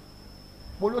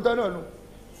mo ló tán náà nù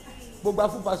mo gba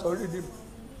full pastor rí ni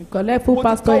You collect full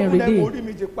pastor in mo redeem. rí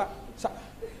mi ti pa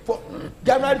for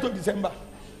January to December.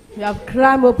 You have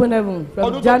crammed open heaven from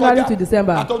Ọdún tó January kọjá, to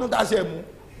December. àtọdún tá a ṣe mú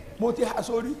mo ti há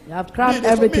sórí. You have crammed mi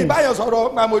everything. báyọ̀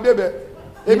sọ̀rọ̀ máa mo débẹ̀.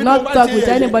 You not talk with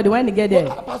anybody when you get there.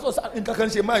 Pastor Sam nǹkan kan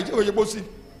ṣe máa jẹ́ òye bó sí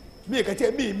mi kàn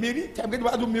tiẹ̀ mi rí tẹ̀mí kí n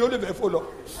bá dún mi ó lè fẹ́ fò lọ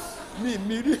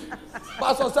mi rí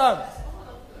Pastor Sam.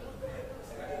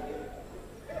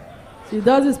 He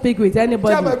doesn't speak with Ṣé àmọ́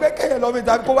anybody. ẹgbẹ́ kẹ́yìn lọ mi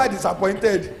tàbí kó wá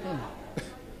disappointed.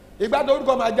 Ìgbà tó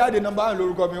orúkọ máa jáde nọ́mbà 1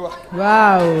 lórúkọ mi wá.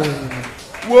 Wow.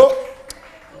 Wo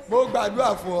mo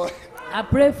gbàdúrà fún ọ. I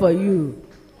pray for you.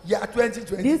 Yà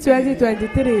 2020. This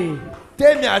 2023.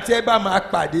 Tèmi àti ẹ bá máa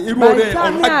pàdé irú By oore the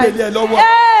time ọ̀run àgbélé ẹ lọ́wọ́.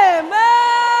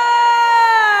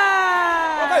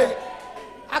 Amen.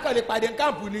 A kàn lè pàdé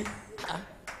káàmpù ni.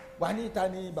 Wà ní ìta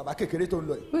ni bàbá kékeré tó ń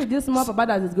lọ yìí. Who is this small papa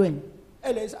that is going?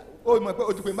 Ẹ lè sá o mọ̀ pé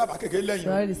o ti pè ní bàbá kékeré lẹ́yìn.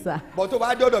 Sorry, sir. Bọ̀ tó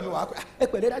bá dé ọ̀dọ̀ mi wà á pẹ́ ẹ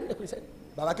pẹ̀lẹ́ dájú ẹ pẹ̀lẹ́ sẹ́ni.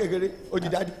 Bàbá kékeré ó di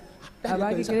dájú.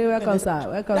 Bàbá kékeré, welcome, sir.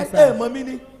 Welcome, Ẹ sir. mọ̀ mí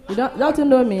ni. Don't you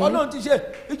know me? Ọlọ́run ti ṣe.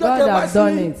 Ìjọ God tẹ wá have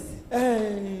done it.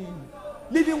 sí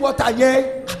living water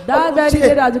yẹn. That very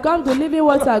day that you come to living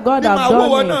water, God Bí have màá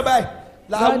wọ́wọ́ done náà it. báyìí.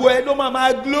 Làwọ̀ ẹ ló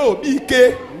máa glow bí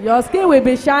ike. Your skin will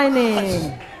be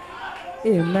shining.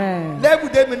 Amen. Lẹ́bù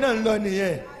tèmi náà ń lọ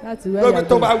nìyẹn. That's where you Lóbi are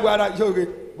tó bá going. wu ara ṣóore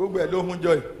gbogbo ẹ̀ ló hún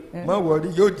jọ yìí mọ̀ wọ̀rí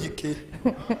yóò dìke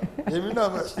èmi náà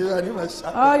máa ṣe ra ní máa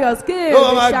ṣàkó. All your skin Ó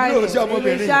will máa be glow sí shining. It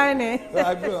ọmọbìnrin. will shining.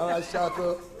 Máa glow, máa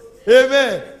ṣàkó.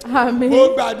 Amen. mo Amen.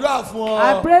 gbàdúrà fún ọ.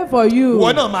 I pray for you.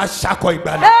 ìwọ náà máa ṣàkọ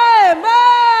ìgbàlà.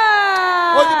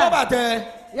 o ti bọ́ Amen. bàtẹ.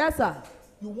 Yes, sir.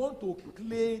 You want to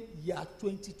claim year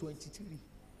 2023.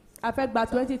 A fẹ́ gba I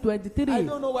 2023.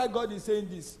 don't know why God is saying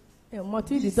this. Mo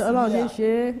ti This di Ọlọ́run year.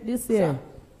 ṣe ṣe this year.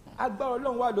 Agbára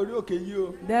Ọlọ́run wà lórí òkè yìí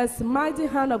o. There's mighty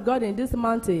hand of God in this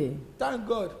mountain. Thank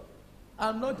God.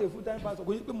 I'm not a full-time pastor.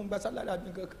 Kò yí pé mo gba sálárì àbí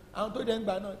nǹkan kan. Àwọn tó dẹ̀ ń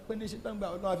gbà náà pé ní ṣe tán gbà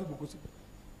Ọlọ́run á fi bùkún sí.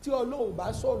 Tí Ọlọ́run ò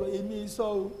bá sọ̀rọ̀ èmi sọ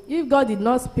o. If God did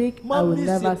not speak, I Mọ́ will mi sì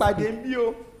never pàdé speak. ń bí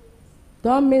o.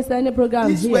 Don't miss any program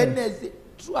This here. Wednesday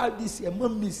throughout this year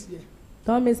mọ́ mi sí ẹ̀.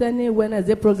 Don't miss any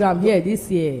Wednesday program here this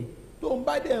year. Tó ń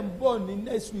bá dẹ̀ ń bọ̀ ní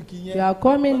next week yẹn. You are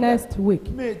coming next week.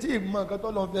 Mi ì tí ì mọ nǹkan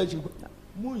tó lọ fẹ́ ṣùgbọ́n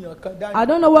mú yàn kan dání. I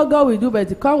don't know what God will do,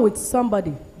 but come with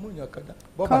somebody. Mú yàn kan dání.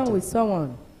 Bọ́ Come bàtẹ. with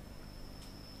someone.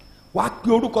 Wàá pe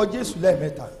orúkọ Jésù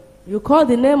lẹ́ẹ̀mẹ́ta. You call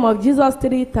the name of Jesus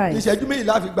 3 times. Ìṣẹ́jú méjì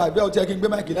láfi gbàgbé ọtí ẹ kí n gbé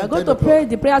máìkì You are lẹ́yìn going 10 to o'clock. pray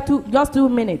the prayer just 2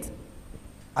 minutes.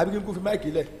 Àbí kí n kú fi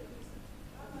máìkì lẹ̀.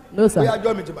 No, Bóyá sir.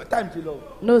 ọjọ́ mi ti bá time ti lọ.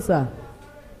 No, sir.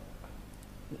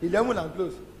 11 and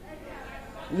close.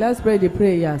 Let's pray the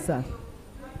prayer, sir.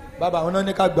 Bàbá àwọn náà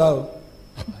ní ká gbà o.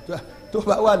 Tó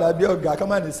bá wà lábẹ́ ọ̀gá ká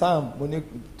má ní Sam mo ní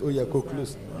ó yẹ kó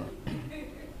close.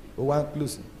 Ó wá ń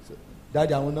close.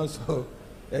 Dáàdi àwọn náà sọ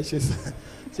ẹ ṣe sọ.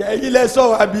 Ṣé ẹ̀yin lẹ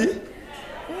sọ àbí?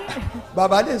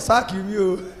 Bàbá lè sáàkì mi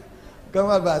o. Kọ́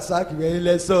má bàa sáàkì mi ẹ̀yin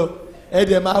lẹ sọ. Ẹ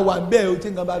dẹ̀ máa wà bẹ́ẹ̀ o tí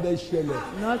nǹkan bá bẹ́ẹ̀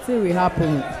ṣẹlẹ̀. Nothing will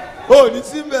happen. O ní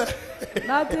síbẹ̀.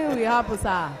 Nothing will happen,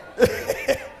 sir.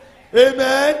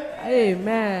 Amen.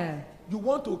 Amen. You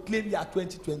want to claim year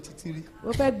 2023.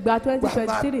 Ó fẹ́ gba Wà á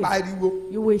 2023. pariwo.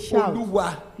 You will shout.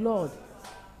 Olúwa Lord,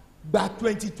 gba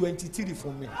 2023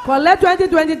 fún mi. collect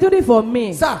 2023 for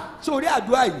me. Sir, sórí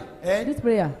àdúrà yìí. This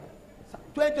prayer.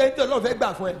 2020 Ọlọ́run fẹ́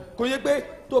gbà fún ẹ. Kò yẹ pé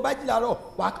tó o bá jí láàárọ̀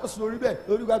wà á kọ́ sí orí bẹ́ẹ̀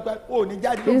lórí gbàgbà o ò ní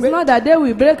jáde. It's not that day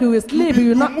will break, you will sleep,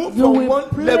 you move you from will one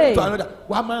level pray. to another.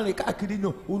 Wà á máa rìn káàkiri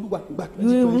náà. Olúwa gba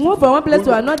 2023. You will move from one place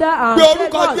to another and Pe say,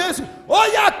 orúkọ God. Jésù. Ó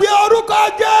yá pe orúkọ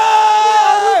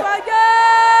Jésù.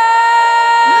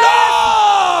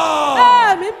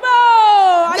 Lord.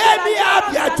 Let me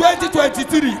have year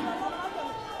 2023.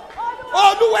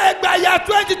 Olúwa ẹ gbà year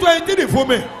 2023 fún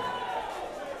mi.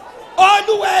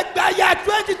 Olúwa ẹ gbà year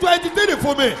 2023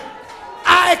 fún mi.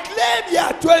 I claim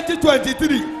year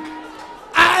 2023.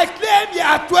 I claim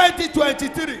year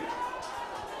 2023.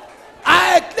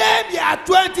 I claim year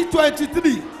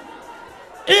 2023.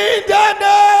 In the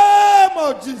name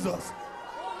of Jesus.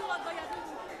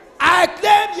 I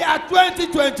claim year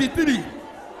 2023.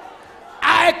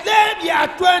 I claim year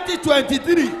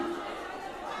 2023.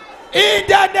 In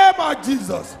the name of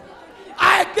Jesus.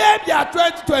 I claim year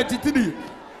 2023.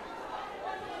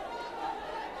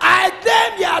 I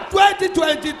claim year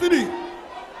 2023.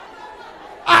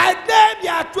 I claim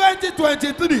year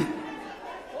 2023.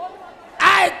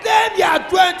 I claim year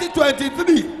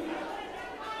 2023.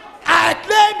 I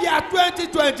claim year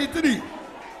 2023.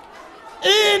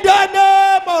 In the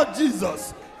name of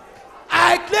Jesus.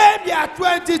 I claim year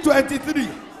 2023.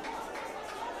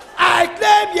 I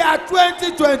claim year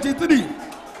 2023.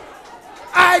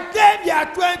 I claim year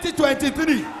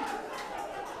 2023.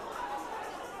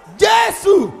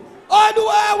 Jésù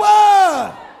Olúwa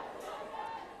wa.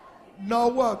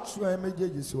 Nawọ́ ọ̀tún ẹ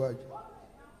méjèèjì síwájú.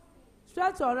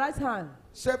 Stretch your right hand.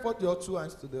 Stretch forth your two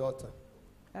hands to the altar.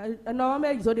 Ẹ̀nà ọmọ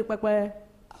méjì sórí pẹpẹ.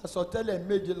 Àsọtẹ́lẹ̀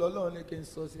méje lọ́lọ́run ní kí n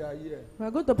sọ sí ayé ẹ̀. We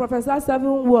are going to prophesy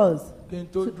 7 words Kí n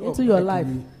tó drop into your mic life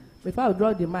yìí. before I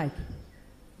drop the mic.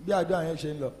 Bí àdúrà yẹn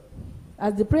ṣe ń lọ.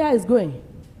 As the prayer is going,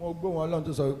 Mo gbóhùn Ọlọ́run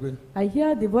tó sọ wípé I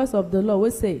hear the voice of the Lord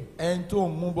will say, ẹni tó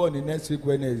ń mú bọ̀ ní next week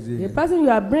Wednesday the person you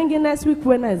are bringing next week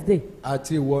Wednesday,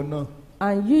 àti ìwọ náà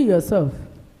and you yourself,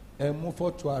 ẹ mú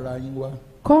fọ́tò ara yín wá.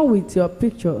 come with your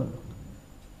picture.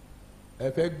 Ẹ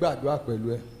fẹ́ gbàdúrà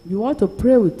pẹ̀lú ẹ. You want to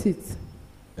pray with it.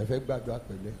 Ẹ fẹ́ gbàdúrà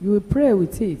pẹ̀lú ẹ. You will pray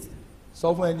with it.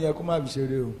 Sọ fún ẹni ẹ kó má fi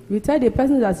ṣeré o. You tell the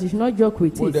person that you should not joke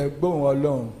with Mo it. dẹ̀ gbóhùn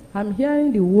Ọlọ́run. I'm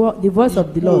hearing the voice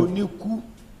of the Ikú Lord. oníkú.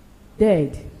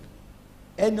 Dead.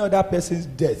 Any other person's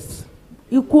death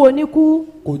Ikú oníkú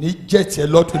kò ní jẹ́ tiẹ̀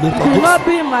lọ́dún lórúkọ will Jésù. not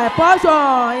be my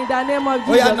portion in the name of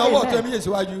Ó yá Jesus. náwó ọ̀tún Amen. ẹ̀mí yẹn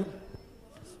síwájú.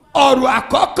 Ọ̀rọ̀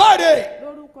àkọ́kọ́ rẹ̀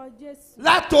Lórúkọ Jésù.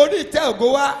 látòrí ìtẹ́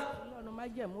ògo wá. Ọlọ́run má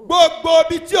jẹ̀mú. Gbogbo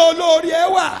ibi tí olórí ẹ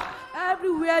wà.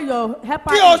 Everywhere your helper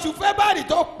Kí is, oṣù February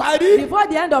tó parí. before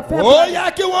the end of Ó February.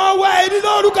 yá kí wọ́n wá ẹni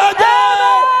lórúkọ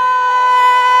Jésù.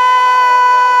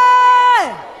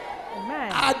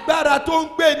 Amen. Agbára tó ń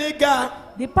gbé ní ga.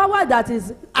 The power that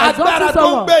is agbára exalting tó ń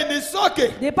someone. gbé ní sókè.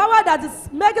 The power that is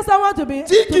making someone to be tí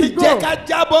to kì be í jẹ́ grow. ká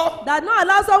jábọ́. That not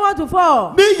allow someone to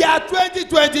fall. ní ìyá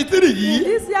 2023 In yìí.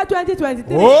 this year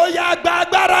 2023. ó yá gba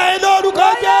agbára ẹ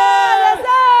lórúkọ jẹ́.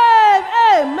 Receive.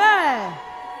 Amen.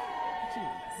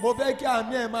 mo fẹ́ kí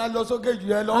àmì ẹ̀ máa lọ sókè jù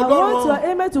ẹ lọ. I want your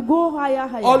ọlọ́run amen to go higher,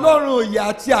 higher. ọlọ́run ìyà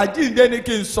àti àjíǹde ni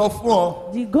kí n sọ fún ọ.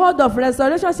 The God of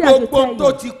restoration shall to gbogbo tell tó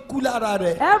you. ti kú lára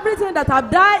rẹ̀. Everything that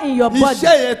have died in your body.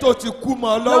 iṣẹ́ yẹn tó ti kú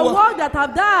mọ́ ọ The lọ́wọ́. work that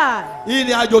have died.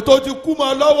 ìrìn àjò tó ti kú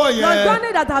mọ́ ọ lọ́wọ́ Your yẹn.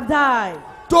 journey that have died.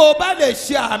 tó o bá lè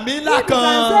ṣe àmì ńlá If you can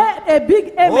kan. say a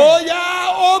big amen. ó yá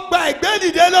ó gba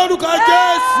ìgbédìde lórúkọ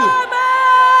jésù. Amen.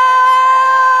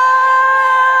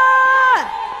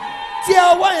 tí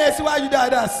ọwọ́ yẹn síwájú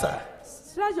dáadáa sà.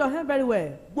 Stretch your hand very well.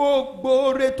 gbogbo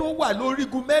oore tó wà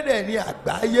lórígun mẹ́rẹ̀ẹ̀rin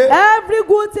àgbáyé. Every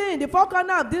good thing in the four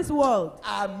corners of this world.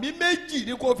 àmì méjì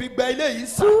ni kò fi gba eléyìí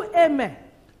sà. 2 amen.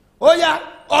 ó yá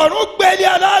ọ̀run gbélé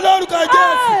ọlá lórúkọ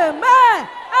jésù. Amen.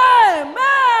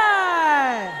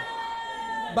 Amen.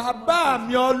 bàbá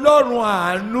mi ọlọ́run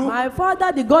àánú. My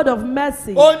Father, the God of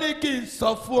mercy. ó ní kí n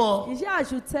sọ fún ọ. He said I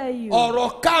should tell you.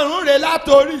 ọ̀rọ̀ karùn-ún rẹ̀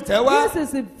látòrí ìtẹ́wá. This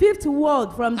is the 5th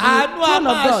word from the àánú a throne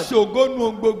of máa God. ṣògo nu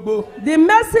ohun gbogbo. The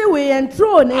mercy we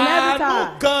enthrone in every àánú time.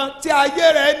 kan tí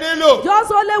ayé rẹ̀ nílò.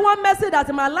 Just only one mercy that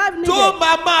my life needed. tó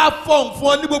máa fọ̀n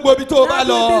fún ọ ní gbogbo ibi tó o bá That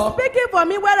will lọ. be speaking for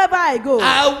me wherever I go.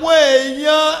 àwọn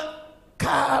èèyàn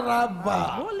káràbà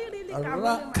Holy, really,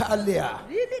 rakalia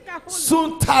really, really,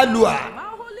 suntalua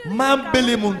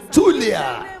mambilimuntulia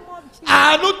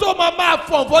àánú tó máa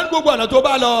fọ̀n fún ọ ní gbogbo ọ̀nà tó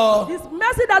bá lọ. This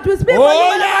mercy that will speak for ó you yá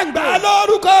wherever gbà I go.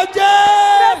 lórúkọ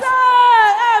jésù.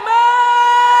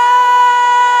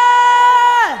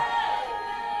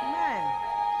 Amen.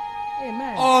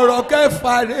 Amen. ọ̀rọ̀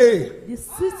kẹfà rè. The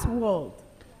 6th word.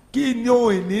 kí ni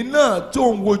ohun ìní náà tó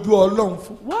ń wojú ọlọ́run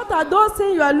fún. What are those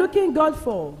things you are looking God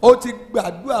for? ó ti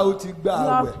gbàdúrà ó ti gba You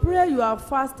àwẹ̀ have prayed, you have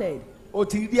fasted. ó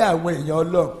ti rí àwọn èèyàn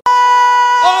ọlọ́run.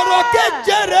 ọ̀rọ̀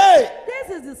kejìlélẹ́ẹ̀. This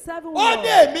is the 7th ó ní word.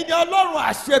 èmi ni ọlọ́run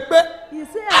àṣepé. He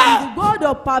said, I'm the God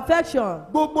of perfection.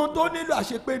 gbogbo tó nílò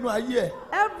àṣepé inú ayé ẹ̀.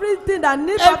 Everything that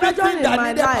needs perfection everything in that my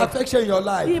needed life, perfection in your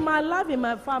life. in my life, in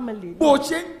my family. bó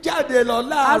ṣe ń jáde lọ As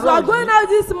we láàárọ̀ are going yìí. out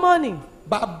this morning,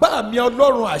 bàbá mi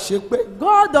ọlọ́run àṣepé.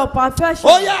 God of perfection.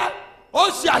 ó yá ó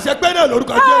ṣe àṣepé náà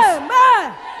lórúkọ jésù.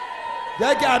 Amen.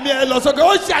 jẹ́ kí àmì ẹ̀ lọ sókè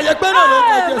ó ṣe àṣepé náà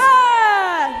lórúkọ jésù.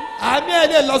 Amen. àmì ẹ̀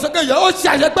lè lọ sókè yẹ ó ṣe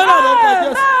àṣepé náà lórúkọ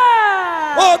jésù. Amen.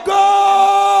 ògo.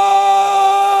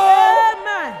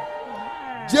 Amen.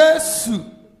 jésù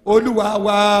olúwa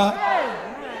wa.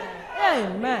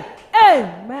 Amen.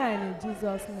 Amen. In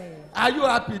Jesus' name. are you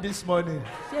happy this morning?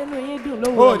 Ṣé inú yín dùn ó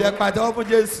lówó? dẹ̀ pàtẹ́wọ́ fún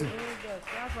jésù.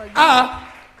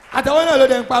 àtẹ̀wọ́ náà ló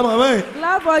dẹ̀ ń pa mọ̀mọ́ yìí.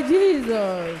 Clap for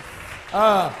Jesus.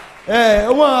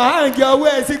 wọ́n á ń jẹ owó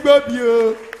ẹ̀ sí gbòbí o.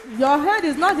 Your head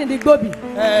is not in the gobi.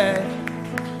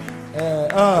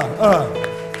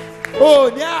 ó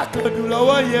ní àkàndùn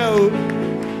lọ́wọ́ yẹn o.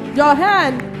 Your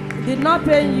hand did not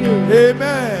pain you.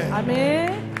 amen. Amen.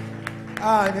 a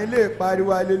ní lè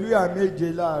pariwo hallelujah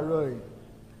méje láàárọ̀ yìí.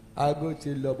 aago ti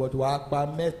lọ bọ̀dọ̀ wàá pa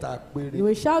mẹ́ta péré. You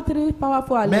will shout 3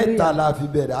 powerful mẹ́ta hallelujah. la fi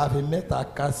bẹ̀rẹ̀ a fi mẹ́ta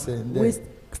kásẹ̀ We ńlẹ̀.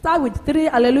 start with 3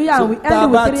 hallelujah and we tá a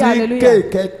end bá with 3 ti ń ké hallelujah.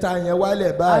 ìkẹta yẹn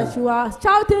wálẹ̀ As báyìí. you are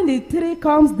shouting, the 3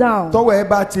 comes down. tọ́wọ́ ẹ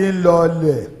bá ti ń lọ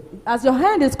ọlẹ̀ As your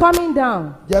hand is coming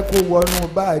down, jẹ́ kó wọnú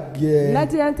báàgì ẹ.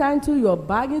 let it enter into your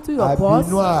bag, into your Àbí purse,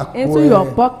 inú àpò into ẹ. your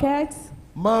pocket.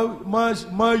 mọ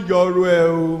yọrù ẹ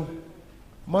o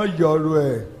mọ yọrù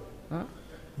ẹ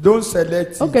don't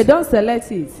select it. Okay, don't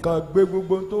select it. kàn gbé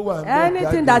gbogbo tó wà ní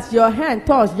Anything that your hand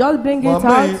touch, just bring it out.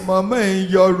 mọ̀mọ́ ẹ̀ ń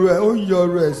yọrù ẹ ó ń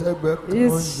yọrù ẹ sẹ́gbẹ́ kan ó ń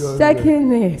He's yọrù ẹ.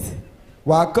 taking it.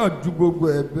 wà á kàn ju gbogbo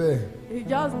ẹ bẹ́ẹ̀. He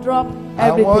just drop àwọn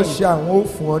everything. ọṣẹ àwọn ò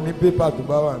fún ọ ní pépà tó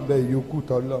bá wà níbẹ̀ yòókù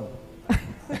tọ́lọ̀.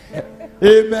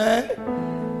 amen.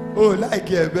 o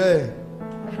láìkí ẹ bẹ́ẹ̀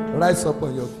rise up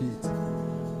on your feet.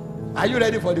 are you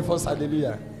ready for the first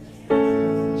hallelujah?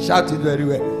 shout it very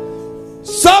well.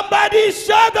 somebody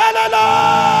shout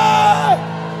hallelujah.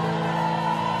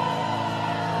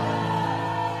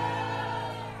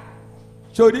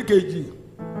 sórí kejì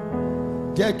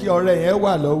jẹ́ kí ọrẹ yẹn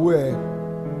wà lọ́wọ́ ẹ.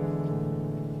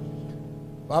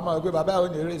 wàá máa gbé bàbá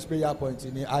òní raise prayer point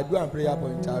ní àdúrà prayer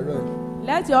point àárọ̀ yìí.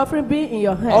 Let your offering be in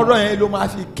your hand. ọ̀rọ̀ yẹn ló máa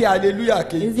fi kí hallelujah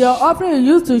kejì. Is your offering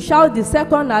you use to shout the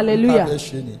second hallelujah? Abẹ́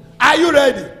ṣe ni. are you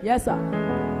ready? Yes, sir.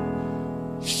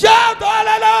 shout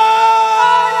hallelujah.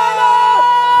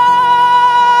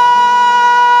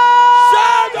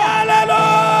 shout hallelujah.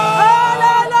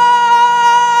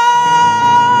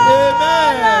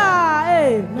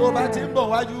 amen. tó bá ti ń bọ̀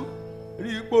wájú rí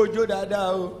ipò ojó dáadáa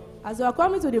o As you are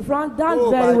coming to the front, dance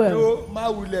very well.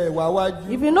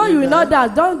 If you know you will not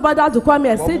dance, don't bother to come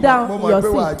here. Sit down in your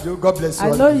seat. God bless you.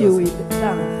 I know you will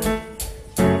dance.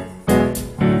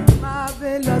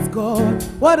 Marvelous God,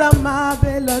 what a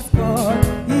marvelous God.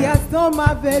 He has done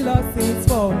marvelous things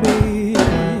for me.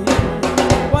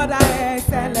 What an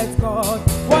excellent God,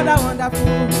 what a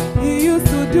wonderful. He used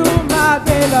to do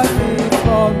marvelous things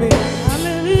for me.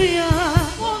 Hallelujah.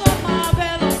 What a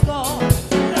marvelous God,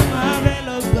 what a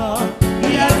marvelous God.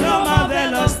 He has done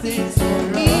marvelous things for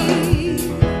me.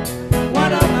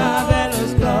 What a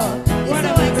marvelous God, what a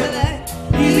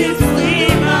excellent. He is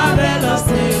doing marvelous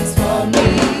things for me.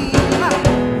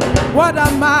 What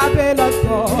a marvelous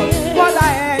God, what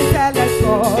an excellent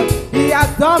God. He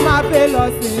has done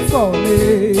marvelous things for me.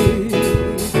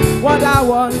 What a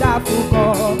wonderful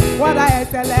God, what a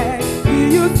excellent.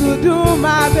 He used to do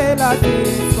marvelous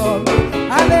things for me.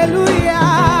 Hallelujah.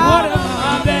 What a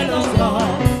marvelous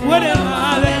God, what a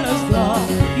marvelous God.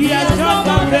 He has done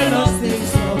marvelous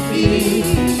things for me.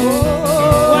 Oh,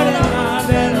 what a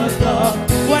marvelous God,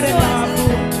 what a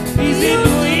marvelous. He's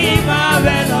doing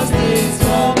marvelous things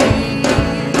for me.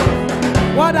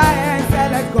 What a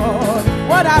excellent God,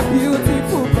 what a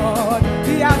beautiful God.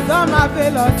 He has done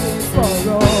marvelous things for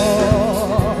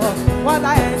us. What a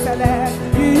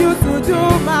excellent. He used to do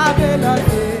marvelous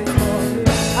things for me.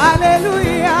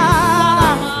 Hallelujah.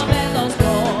 Marvelous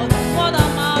God, what a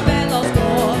marvelous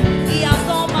God. He has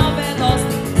done marvelous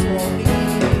things for me.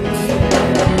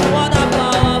 What a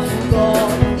powerful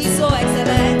God. He's so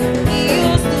excellent. He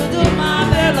used to do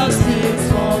marvelous things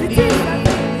for me.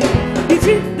 Is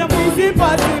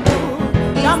impossible,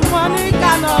 the money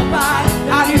cannot buy,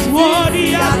 and His word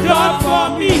He has done for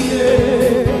me.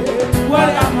 What a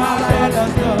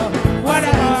marvelous God, what a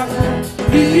marvelous.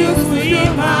 He used to do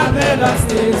marvelous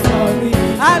things for me.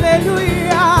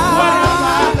 Hallelujah. What a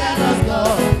marvelous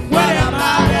God, what a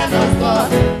marvelous God.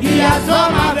 He has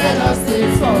done marvelous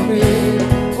things for me.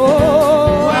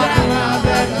 Oh, What a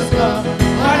marvelous God,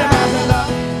 what a marvelous.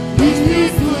 He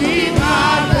is doing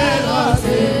marvelous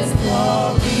things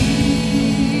for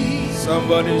me.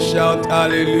 Somebody shout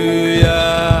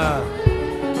hallelujah.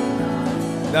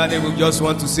 Daddy, we just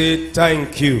want to say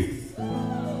thank you.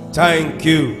 Thank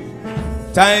you.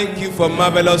 Thank you for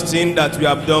marvelous things that you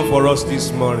have done for us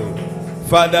this morning.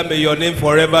 Father, may your name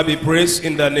forever be praised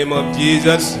in the name of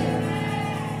Jesus.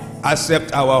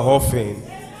 Accept our offering.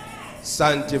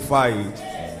 Sanctify it.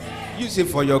 Use it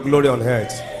for your glory on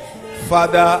earth.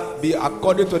 Father, be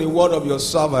according to the word of your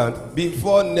servant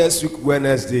before next week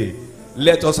Wednesday.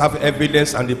 Let us have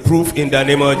evidence and the proof in the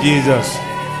name of Jesus.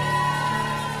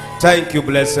 Thank you,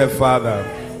 blessed Father.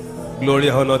 Glory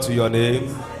and honor to your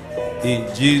name. In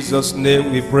Jesus'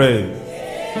 name we pray.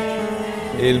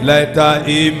 A letter,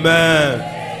 amen.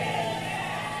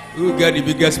 Who will get the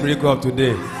biggest miracle of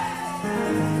today?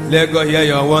 Let God hear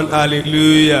your one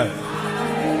hallelujah.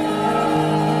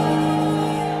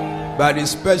 By the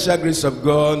special grace of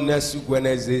God, next week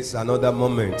Wednesday is another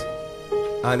moment.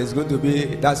 And it's going to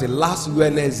be, that's the last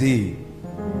Wednesday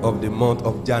of the month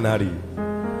of January.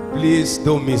 Please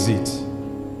don't miss it.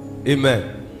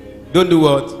 Amen. Don't do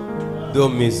what?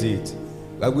 Don't miss it.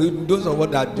 Like those of us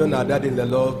that joined our dad in the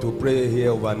Lord to pray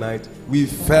here overnight, we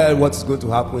felt what's going to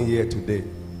happen here today.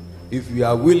 If you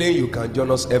are willing, you can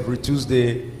join us every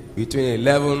Tuesday between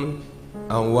 11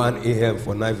 and 1 a.m.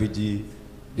 for night vigil.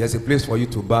 There's a place for you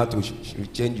to bow to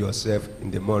change yourself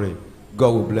in the morning.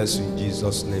 God will bless you in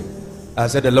Jesus' name. I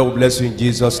said the Lord will bless you in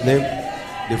Jesus' name.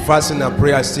 The fasting and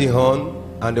prayer is still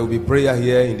on, and there will be prayer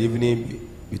here in the evening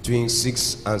between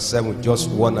 6 and 7, just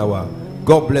 1 hour.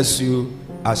 God bless you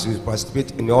as you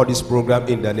participate in all this program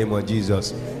in the name of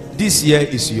Jesus. This year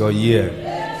is your year.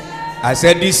 I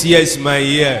said this year is my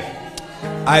year.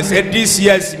 I said this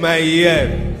year is my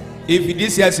year. If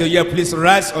this year is your year, please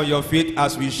rise on your feet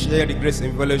as we share the grace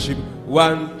and fellowship.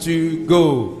 1, 2,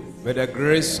 go. May the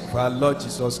grace of our Lord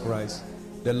Jesus Christ,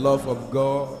 the love of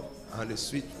God, and the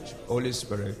sweet Holy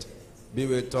Spirit be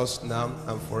with us now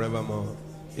and forevermore.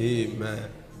 Amen.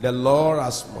 The Lord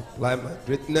has multiplied my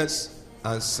greatness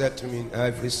and set to me in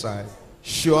every side.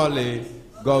 Surely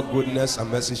God's goodness and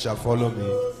mercy shall follow me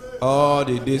all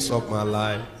the days of my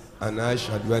life, and I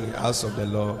shall dwell in the house of the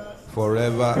Lord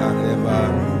forever and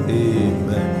ever.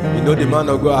 Amen. You know the man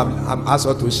of God, I'm asked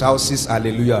her to shout 6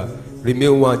 hallelujah.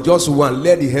 Remain one, just one.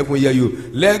 Let the heaven hear you.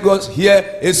 Let God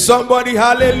hear is somebody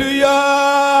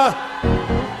hallelujah.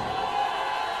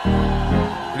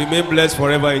 Remain blessed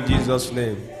forever in Jesus'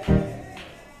 name.